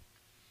healed.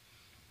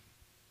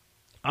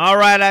 All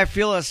right, I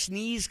feel a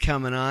sneeze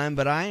coming on,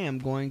 but I am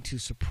going to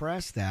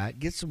suppress that.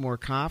 Get some more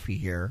coffee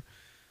here.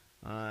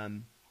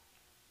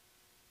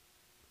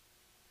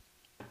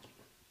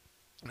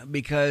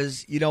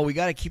 Because, we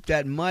got to keep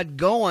that mud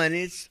going.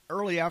 It's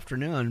early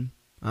afternoon.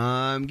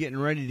 I'm getting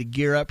ready to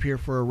gear up here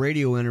for a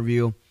radio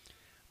interview.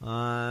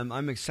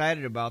 I'm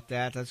excited about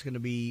that. That's going to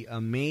be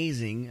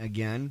amazing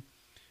again.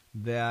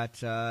 That,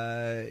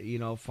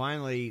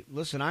 finally,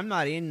 listen, I'm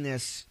not in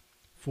this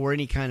for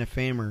any kind of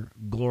fame or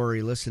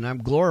glory. Listen,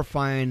 I'm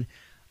glorifying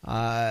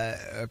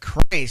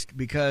Christ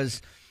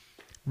because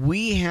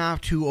we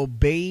have to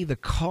obey the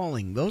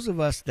calling. Those of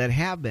us that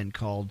have been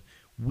called,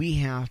 we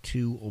have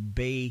to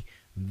obey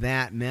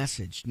that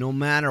message no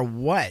matter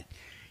what.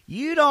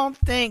 You don't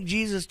think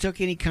Jesus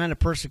took any kind of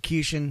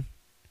persecution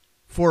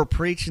for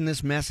preaching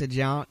this message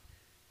out?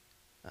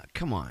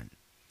 Come on.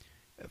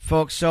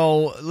 Folks,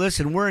 so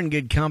listen, we're in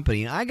good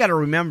company. I got to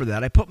remember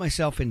that. I put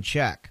myself in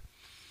check.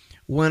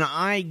 When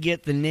I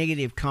get the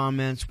negative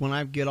comments, when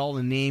I get all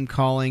the name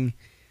calling,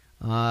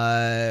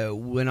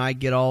 when I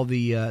get all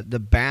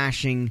the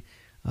bashing,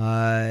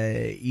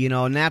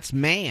 and that's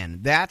man.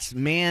 That's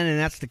man, and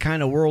that's the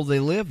kind of world they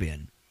live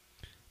in.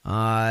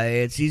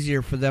 It's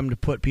easier for them to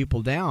put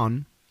people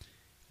down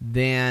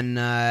than,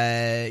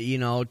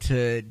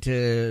 to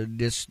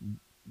just,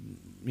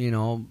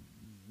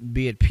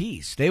 be at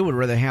peace. They would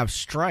rather have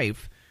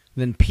strife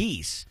than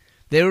peace.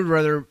 They would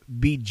rather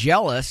be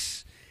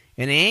jealous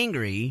and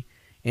angry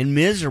and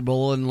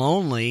miserable and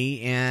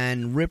lonely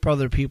and rip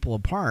other people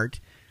apart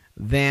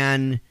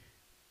than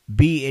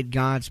be at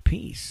God's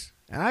peace.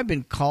 And I've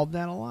been called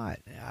that a lot,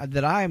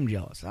 that I am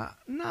jealous.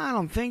 No, I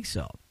don't think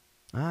so.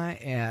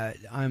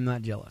 I'm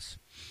not jealous.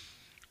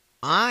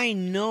 I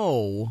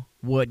know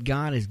what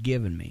God has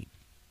given me.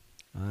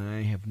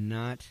 I have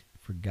not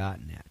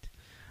forgotten that.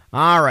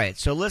 All right,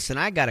 so listen,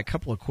 I got a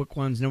couple of quick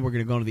ones, then we're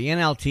going to go to the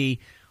NLT,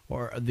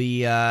 or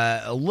the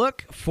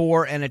look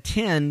for and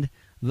attend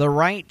the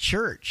right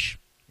church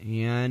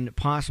and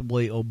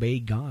possibly obey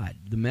God.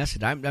 The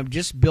message. I'm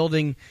just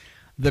building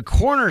the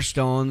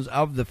cornerstones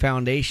of the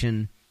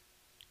foundation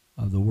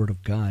of the Word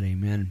of God.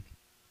 Amen.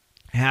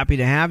 Happy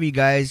to have you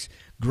guys.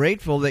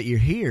 Grateful that you're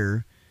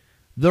here.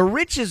 The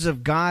riches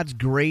of God's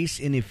grace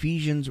in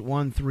Ephesians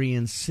 1, 3,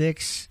 and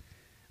 6,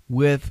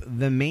 with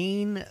the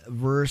main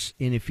verse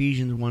in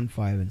Ephesians 1,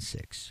 5, and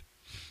 6.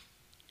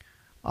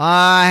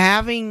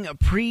 Having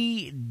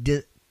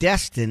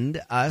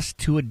predestined us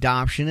to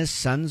adoption as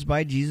sons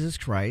by Jesus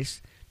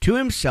Christ, to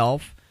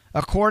himself,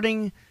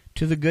 according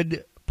to the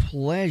good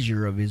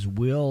pleasure of his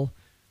will,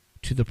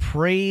 to the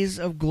praise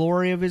of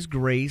glory of his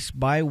grace,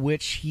 by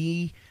which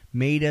he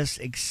made us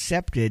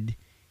accepted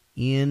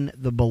in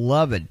the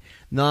beloved.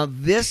 Now,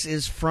 this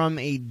is from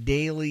a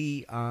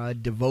daily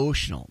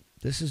devotional.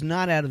 This is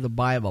not out of the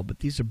Bible, but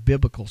these are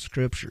biblical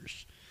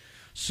scriptures.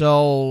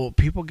 So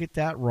people get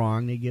that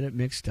wrong. They get it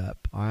mixed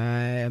up. I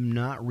am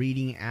not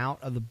reading out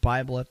of the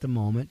Bible at the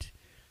moment.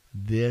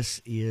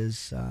 This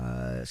is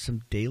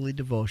some daily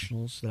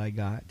devotionals that I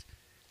got.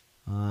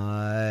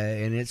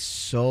 And it's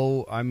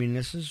so, I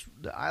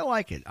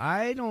like it.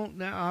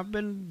 I've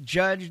been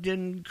judged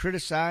and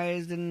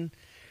criticized and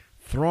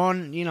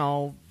thrown,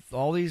 all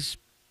these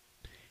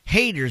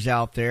haters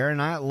out there,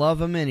 and I love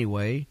them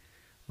anyway.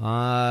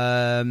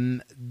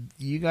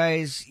 You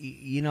guys,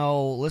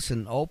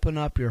 listen, open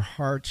up your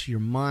hearts, your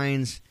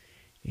minds,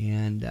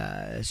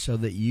 and so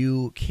that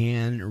you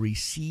can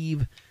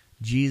receive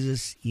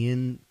Jesus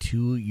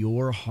into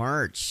your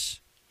hearts.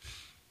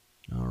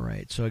 All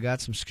right, so I got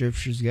some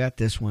scriptures. Got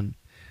this one.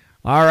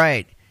 All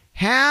right.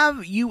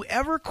 Have you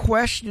ever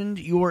questioned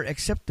your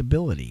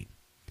acceptability?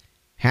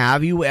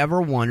 Have you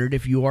ever wondered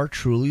if you are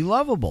truly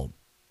lovable?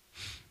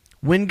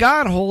 When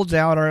God holds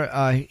out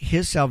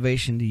His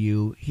salvation to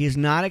you, He is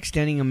not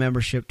extending a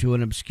membership to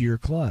an obscure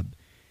club.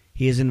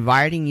 He is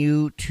inviting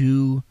you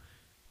to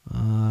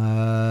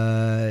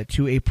a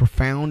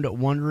profound,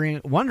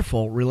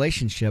 wonderful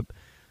relationship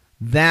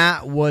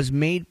that was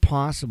made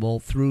possible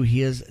through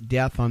His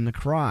death on the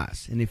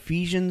cross. In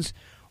Ephesians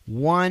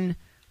 1,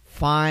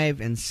 5,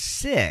 and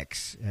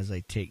 6, as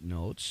I take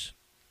notes,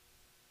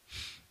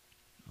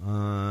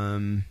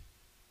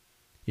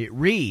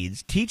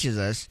 it teaches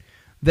us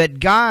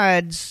that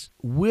God's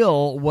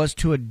will was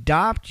to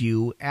adopt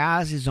you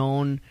as His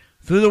own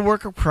through the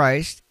work of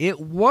Christ.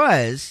 It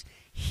was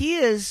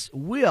His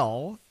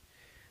will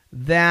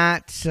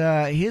that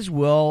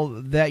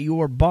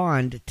your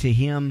bond to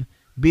Him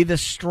be the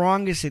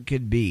strongest it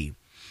could be.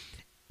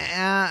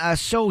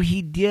 So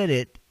He did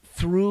it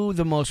through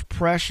the most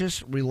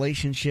precious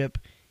relationship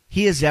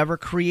He has ever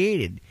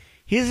created.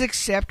 He is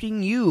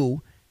accepting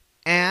you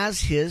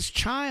as His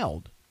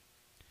child.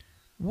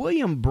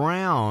 William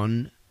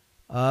Brown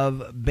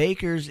of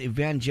Baker's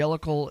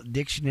Evangelical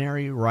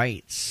Dictionary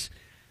writes,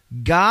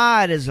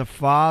 God is a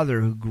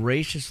Father who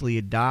graciously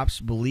adopts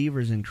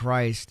believers in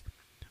Christ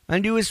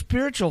unto His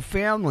spiritual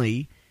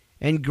family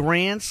and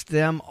grants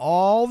them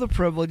all the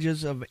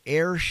privileges of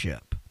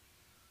heirship.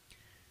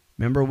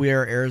 Remember, we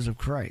are heirs of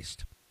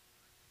Christ.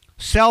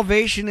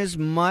 Salvation is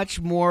much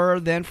more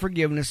than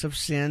forgiveness of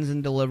sins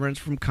and deliverance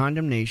from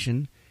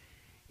condemnation.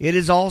 It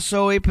is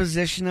also a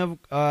position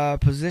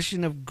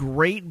of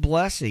great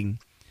blessing.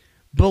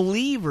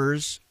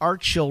 Believers are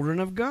children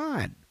of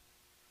God.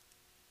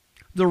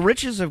 The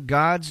riches of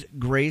God's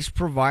grace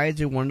provides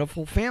a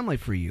wonderful family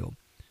for you.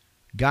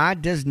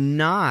 God does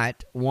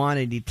not want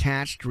a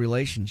detached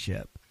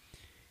relationship.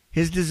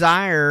 His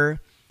desire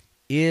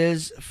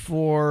is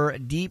for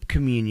deep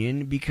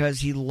communion because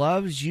He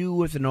loves you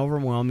with an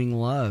overwhelming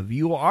love.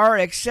 You are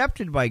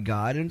accepted by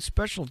God and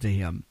special to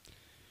Him.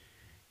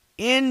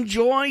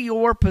 Enjoy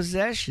your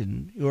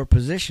position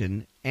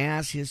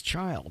as His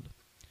child.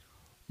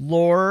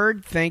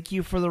 Lord, thank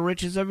You for the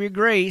riches of Your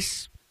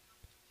grace.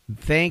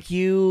 Thank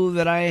You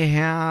that I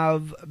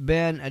have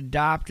been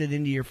adopted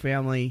into Your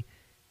family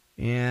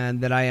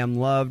and that I am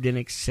loved and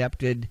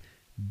accepted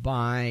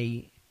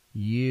by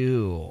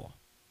You.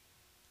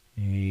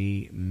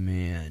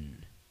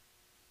 Amen.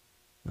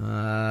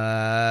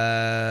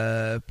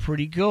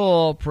 Pretty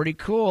cool.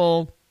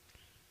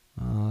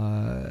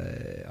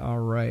 All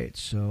right,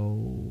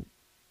 so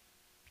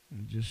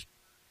I'm just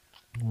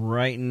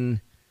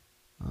writing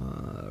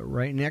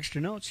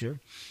extra notes here.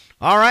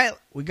 All right,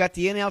 we got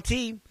the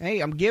NLT. Hey,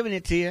 I'm giving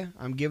it to you.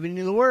 I'm giving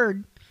you the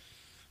word.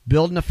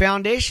 Building the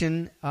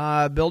foundation,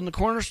 building the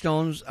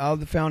cornerstones of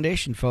the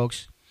foundation,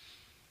 folks.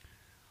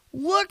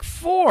 Look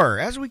for,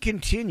 as we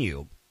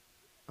continue,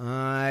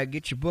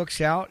 get your books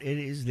out. It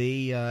is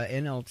the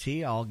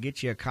NLT. I'll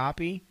get you a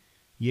copy.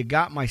 You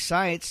got my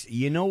sites.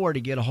 You know where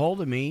to get a hold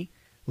of me.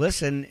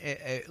 Listen,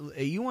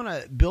 you want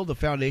to build a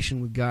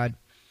foundation with God,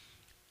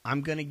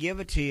 I'm going to give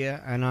it to you,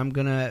 and I'm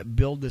going to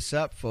build this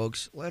up,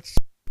 folks. Let's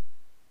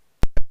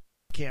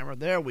camera.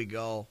 There we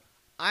go.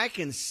 I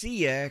can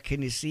see you.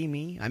 Can you see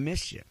me? I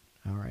missed you.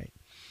 All right.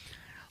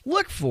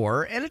 Look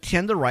for and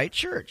attend the right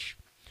church.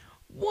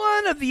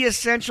 One of the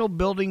essential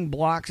building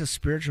blocks of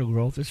spiritual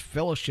growth is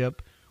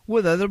fellowship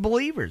with other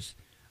believers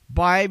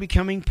by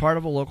becoming part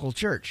of a local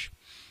church.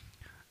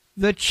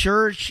 The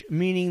church,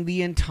 meaning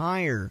the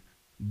entire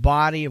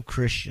body of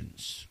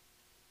Christians.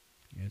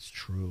 It's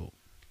true.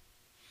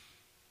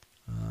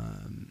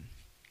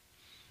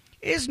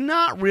 Is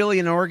not really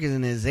an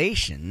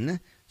organization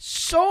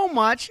so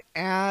much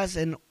as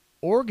an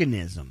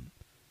organism.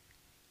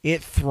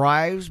 It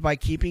thrives by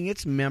keeping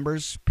its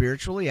members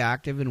spiritually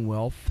active and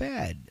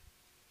well-fed.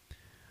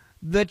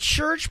 The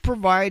church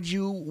provides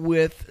you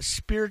with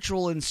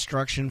spiritual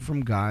instruction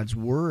from God's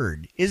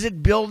Word. Is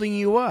it building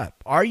you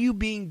up? Are you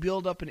being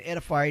built up and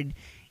edified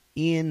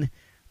in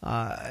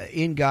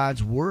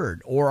God's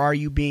Word? Or are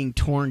you being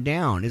torn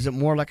down? Is it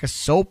more like a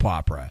soap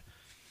opera?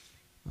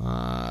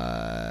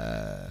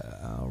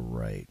 All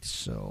right,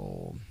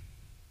 so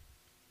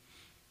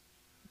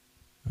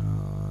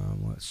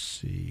let's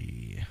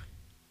see.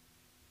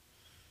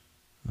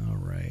 All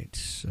right,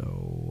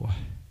 so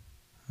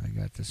I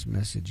got got this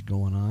message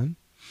going on.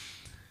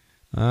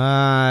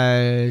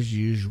 As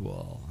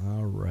usual.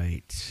 All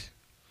right.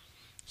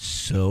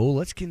 So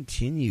let's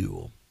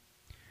continue.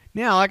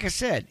 Now, like I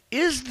said,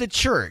 is the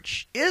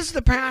church, is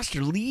the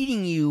pastor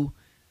leading you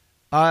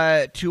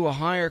to a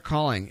higher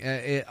calling?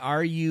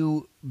 Are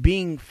you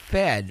being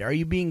fed? Are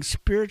you being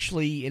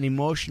spiritually and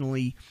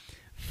emotionally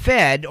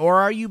fed,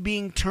 or are you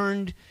being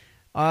turned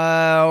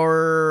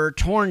or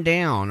torn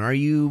down? Are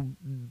you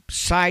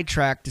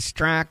sidetracked,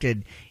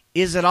 distracted?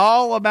 Is it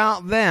all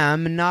about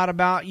them and not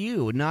about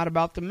you, not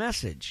about the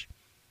message?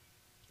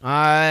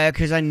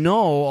 Because I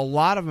know a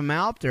lot of them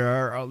out there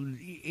are,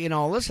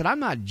 listen, I'm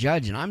not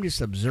judging. I'm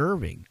just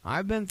observing.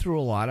 I've been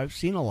through a lot. I've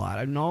seen a lot.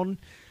 I've known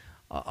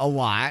a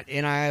lot,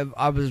 and I've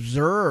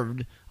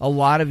observed a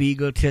lot of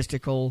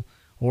egotistical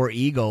or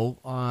ego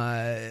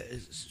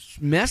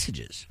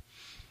messages.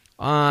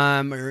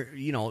 Not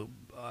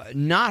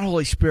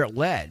Holy Spirit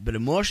led, but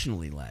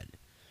emotionally led,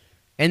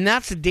 and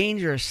that's a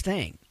dangerous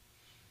thing.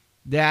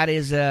 That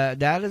is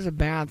a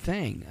bad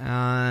thing.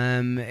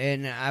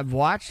 And I've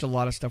watched a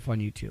lot of stuff on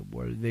YouTube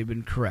where they've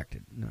been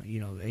corrected.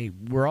 Hey,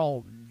 we're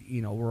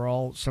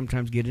all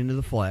sometimes get into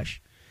the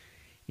flesh,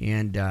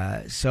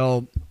 and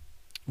so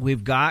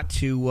we've got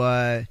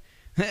to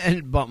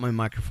and bump my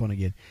microphone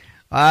again.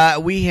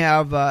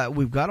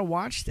 We've got to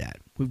watch that.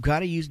 We've got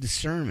to use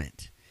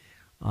discernment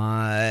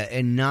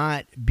and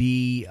not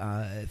be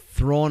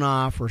thrown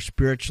off or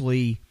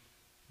spiritually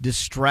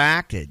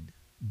distracted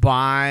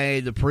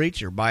by the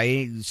preacher,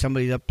 by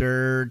somebody up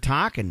there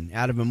talking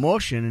out of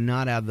emotion and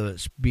not out of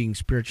the being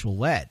spirit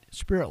led.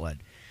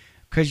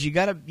 Because you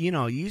got to,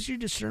 use your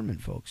discernment,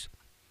 folks.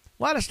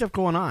 A lot of stuff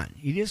going on.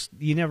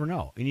 You never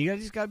know. And you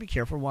just got to be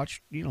careful,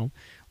 watch,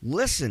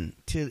 listen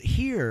to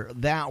hear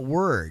that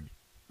word.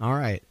 All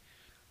right.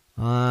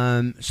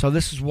 So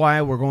this is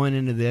why we're going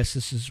into this.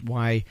 This is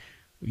why,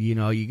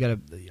 you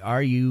got to,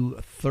 are you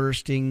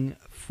thirsting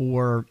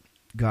for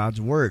God's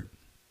word?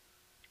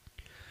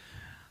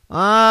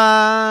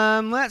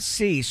 Let's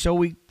see. So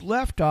we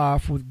left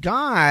off with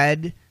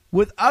God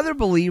with other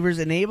believers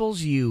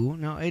enables you.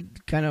 Now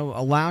it kind of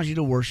allows you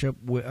to worship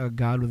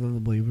God with other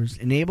believers,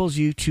 enables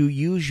you to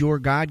use your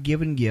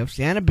God-given gifts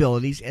and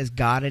abilities as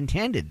God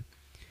intended,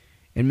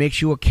 and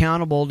makes you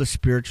accountable to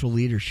spiritual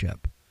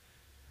leadership.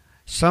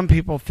 Some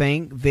people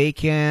think they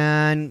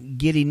can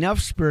get enough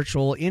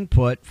spiritual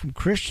input from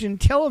Christian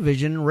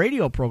television,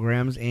 radio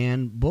programs,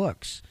 and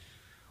books.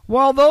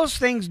 While those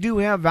things do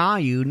have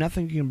value,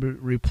 nothing can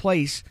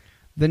replace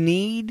the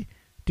need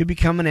to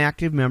become an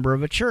active member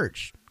of a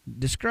church.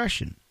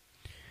 Discretion.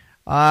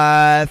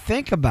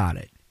 Think about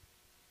it.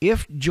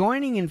 If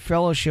joining in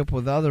fellowship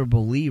with other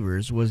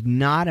believers was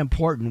not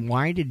important,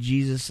 why did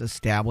Jesus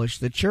establish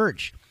the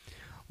church?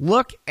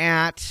 Look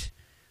at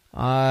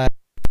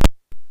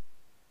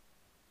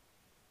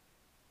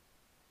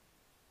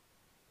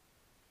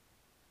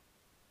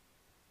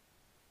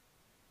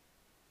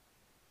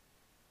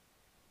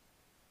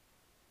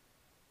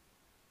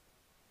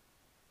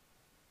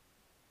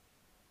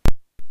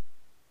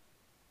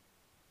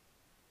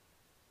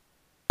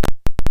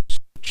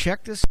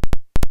check this.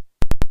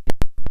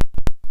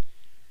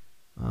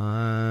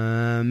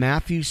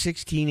 Matthew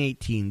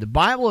 16:18. The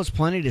Bible has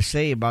plenty to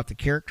say about the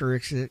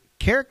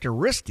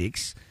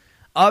characteristics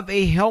of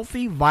a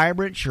healthy,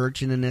 vibrant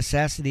church and the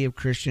necessity of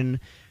Christian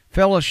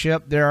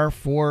fellowship. There are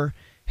 4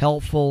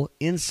 helpful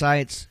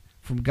insights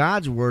from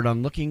God's Word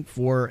on looking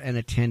for and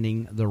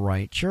attending the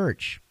right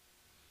church.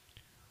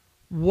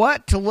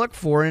 What to look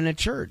for in a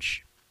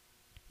church?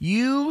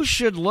 You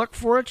should look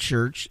for a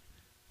church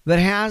that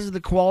has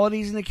the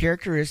qualities and the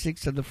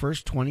characteristics of the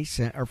first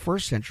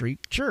century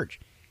church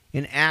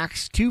in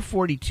Acts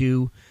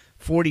 2:42,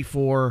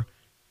 44,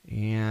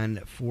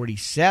 and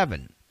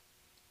 47.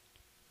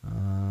 All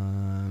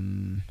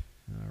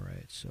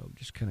right, so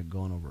just kind of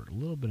going over a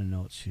little bit of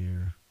notes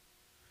here.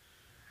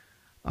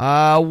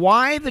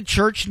 Why the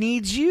church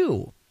needs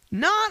you.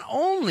 Not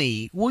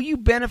only will you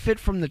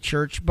benefit from the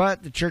church,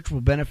 but the church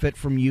will benefit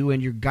from you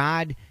and your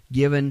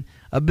God-given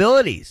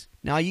abilities.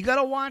 Now, you got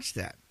to watch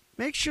that.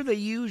 Make sure they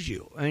use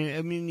you.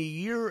 I mean,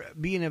 you're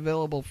being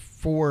available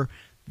for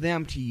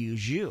them to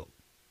use you.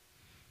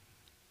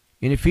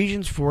 In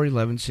Ephesians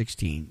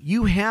 4:11-16,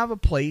 you have a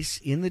place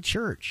in the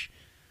church.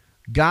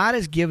 God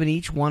has given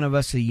each one of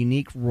us a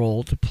unique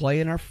role to play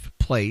in our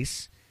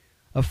place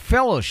of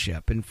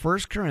fellowship in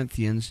 1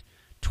 Corinthians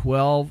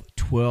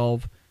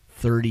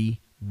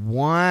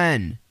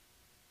 12:31.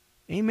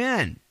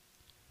 Amen.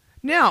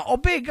 Now,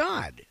 obey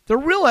God. The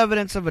real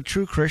evidence of a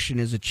true Christian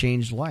is a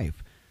changed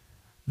life.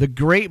 The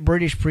great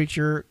British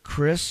preacher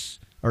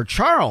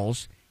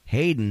Charles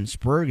Haddon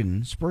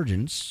Spurgeon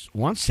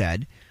once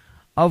said,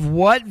 "Of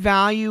what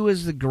value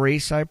is the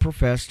grace I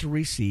profess to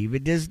receive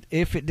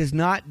if it does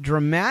not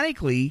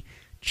dramatically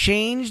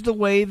change the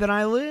way that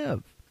I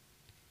live?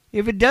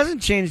 If it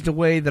doesn't change the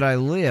way that I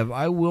live,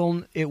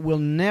 it will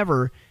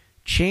never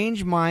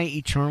change my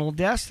eternal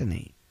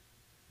destiny."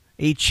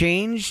 A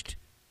changed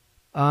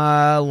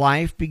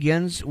life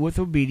begins with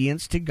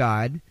obedience to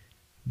God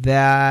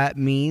that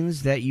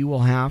means that you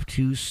will have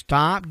to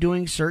stop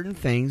doing certain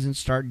things and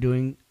start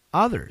doing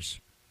others.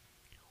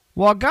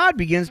 While God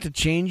begins to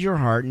change your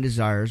heart and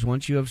desires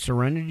once you have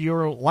surrendered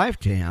your life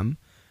to Him,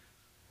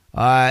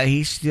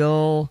 He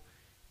still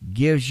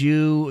gives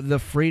you the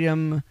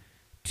freedom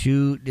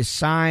to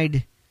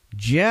decide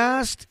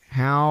just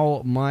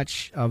how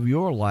much of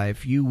your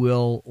life you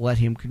will let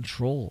Him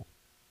control.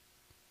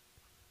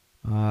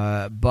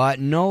 But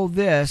know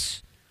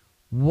this,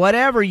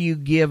 whatever you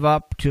give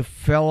up to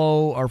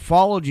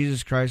follow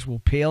Jesus Christ will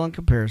pale in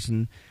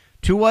comparison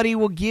to what He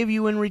will give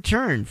you in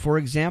return. For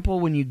example,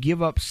 when you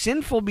give up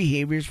sinful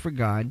behaviors for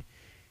God,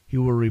 He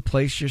will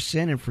replace your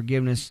sin and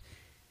forgiveness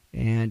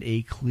and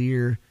a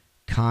clear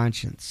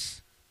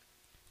conscience.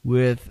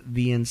 With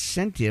the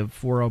incentive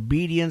for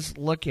obedience,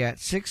 look at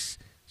 6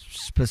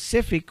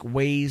 specific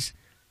ways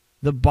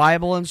the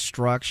Bible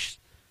instructs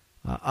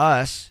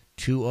us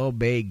to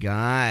obey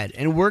God.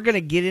 And we're going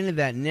to get into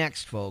that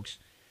next, folks.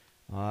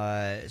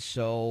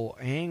 So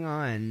hang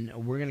on.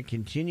 We're going to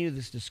continue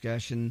this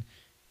discussion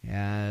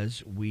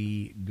as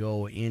we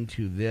go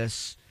into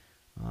this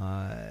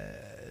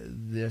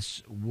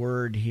this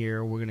word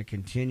here. We're going to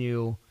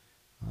continue.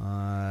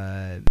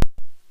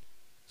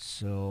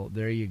 So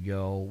there you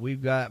go.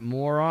 We've got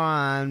more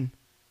on.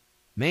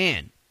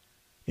 Man,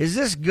 is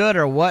this good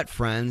or what,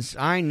 friends?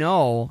 I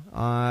know.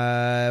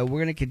 We're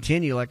going to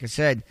continue. Like I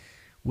said,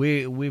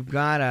 we've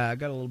got I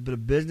got a little bit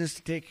of business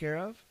to take care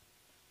of.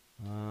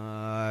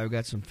 I've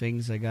got some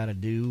things I got to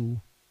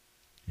do.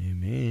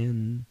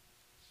 Amen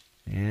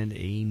and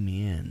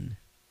amen.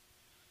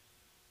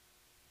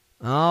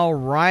 All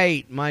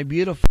right, my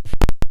beautiful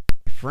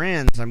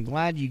friends. I'm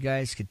glad you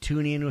guys could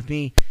tune in with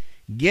me.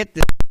 Get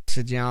this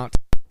message out.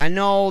 I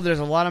know there's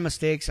a lot of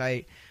mistakes.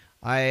 I'm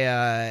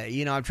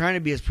trying to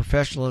be as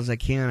professional as I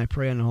can. I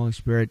pray on the Holy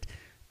Spirit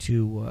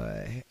to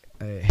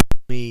help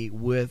me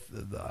with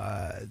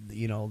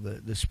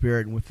the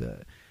Spirit and with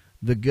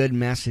the good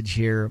message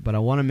here. But I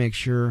want to make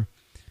sure,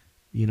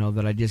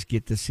 that I just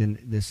get this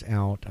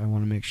out. I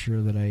want to make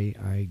sure that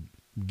I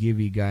give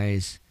you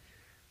guys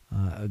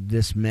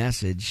this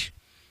message.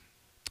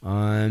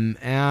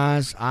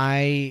 As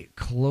I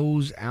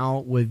close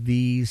out with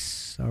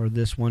this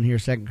one here,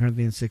 2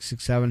 Corinthians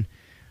 6:7,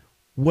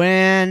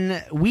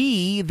 when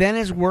we then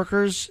as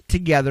workers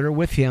together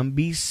with Him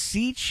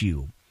beseech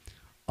you,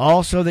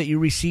 also that you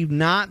receive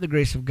not the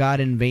grace of God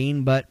in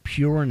vain, but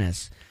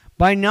pureness,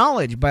 by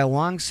knowledge, by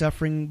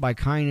long-suffering, by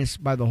kindness,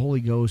 by the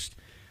Holy Ghost,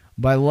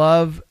 by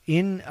love,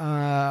 unfeigned,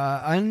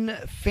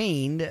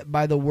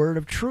 by the word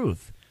of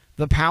truth,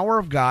 the power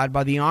of God,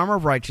 by the armor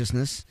of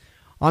righteousness,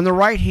 on the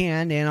right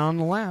hand and on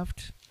the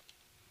left.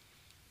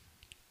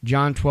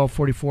 John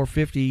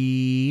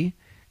 12:44-50,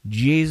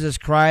 Jesus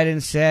cried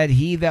and said,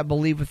 He that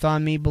believeth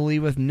on me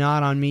believeth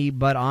not on me,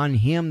 but on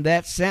Him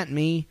that sent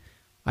me.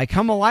 I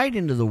come a light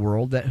into the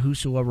world, that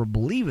whosoever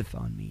believeth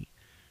on me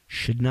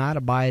should not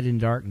abide in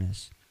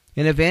darkness.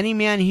 And if any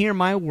man hear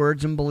my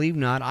words and believe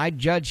not, I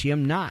judge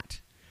him not.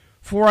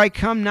 For I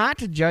come not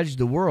to judge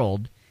the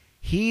world.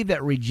 He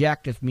that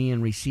rejecteth me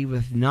and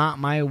receiveth not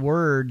my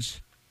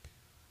words,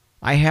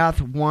 I hath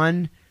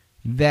one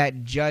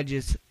that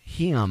judgeth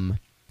him.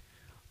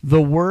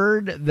 The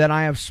word that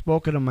I have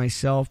spoken of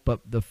myself,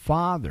 but the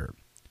Father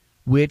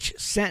which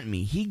sent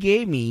me, He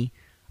gave me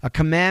a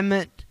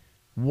commandment,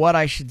 what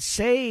I should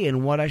say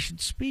and what I should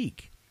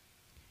speak.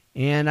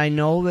 And I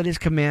know that His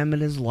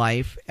commandment is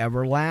life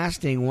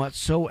everlasting.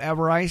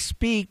 Whatsoever I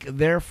speak,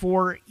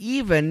 therefore,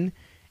 even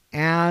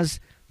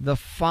as the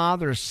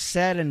Father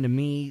said unto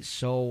me,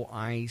 so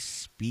I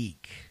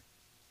speak.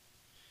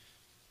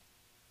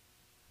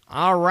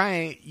 All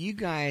right, you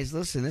guys,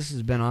 listen, this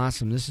has been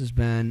awesome. This has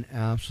been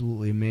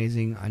absolutely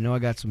amazing. I know I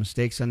got some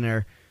mistakes on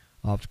there.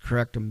 I'll have to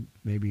correct them,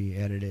 maybe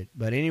edit it.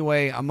 But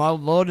anyway, I'm all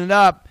loading it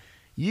up.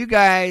 You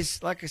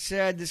guys, like I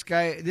said, this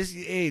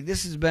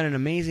has been an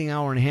amazing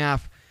hour and a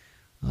half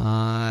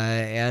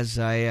as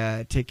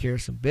I take care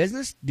of some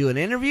business, do an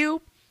interview,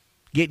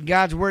 getting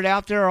God's word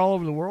out there all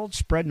over the world,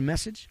 spreading the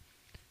message.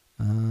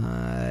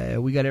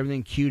 We got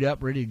everything queued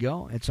up, ready to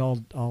go. It's all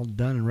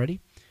done and ready.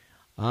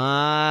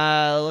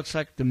 Looks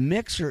like the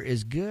mixer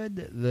is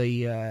good.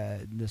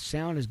 The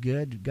sound is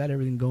good. Got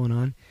everything going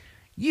on.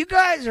 You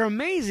guys are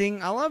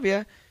amazing. I love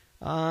you.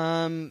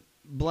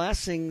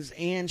 Blessings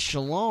and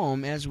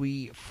shalom as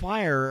we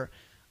fire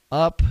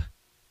up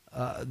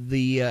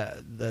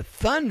the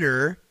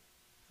thunder.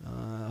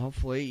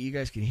 Hopefully you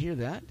guys can hear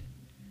that.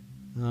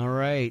 All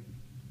right.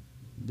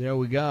 There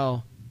we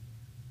go.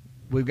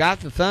 We've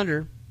got the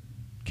thunder.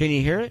 Can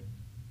you hear it?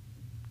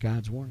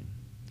 God's warning.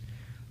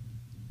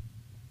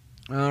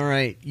 All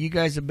right. You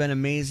guys have been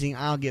amazing.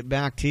 I'll get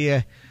back to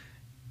you.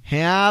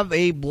 Have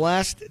a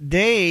blessed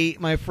day,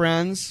 my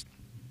friends.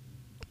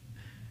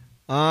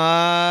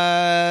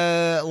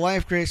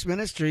 Life Grace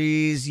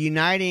Ministries,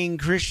 Uniting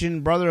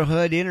Christian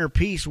Brotherhood, Inner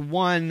Peace,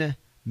 One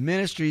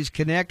Ministries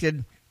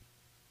Connected.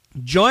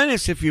 Join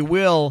us, if you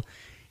will,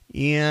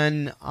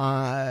 in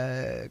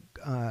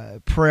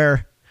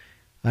prayer,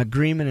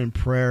 agreement and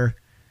prayer.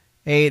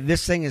 Hey,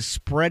 this thing is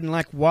spreading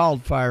like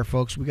wildfire,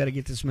 folks. We got to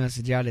get this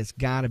message out. It's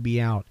got to be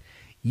out.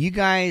 You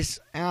guys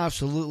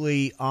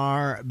absolutely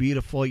are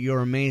beautiful. You're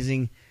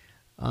amazing.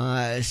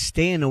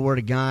 Stay in the Word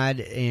of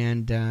God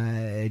and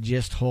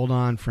just hold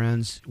on,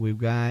 friends. We've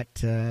got,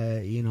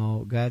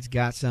 God's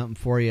got something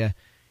for you.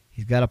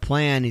 He's got a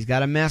plan. He's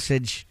got a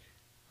message.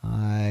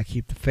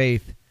 Keep the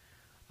faith.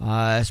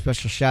 A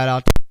special shout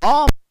out to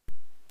all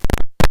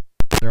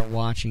that are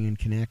watching and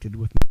connected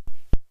with me.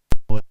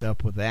 What's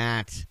up with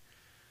that?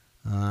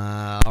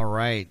 All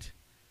right.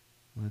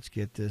 Let's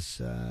get this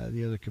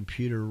the other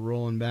computer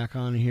rolling back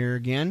on here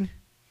again.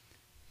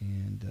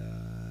 And,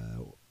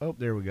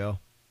 there we go.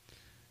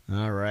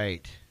 All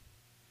right.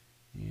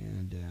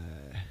 And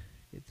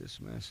get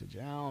this message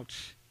out.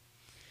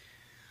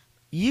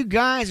 You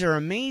guys are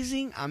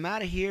amazing. I'm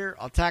out of here.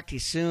 I'll talk to you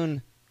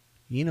soon.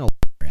 You know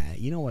where we're at.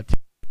 You know what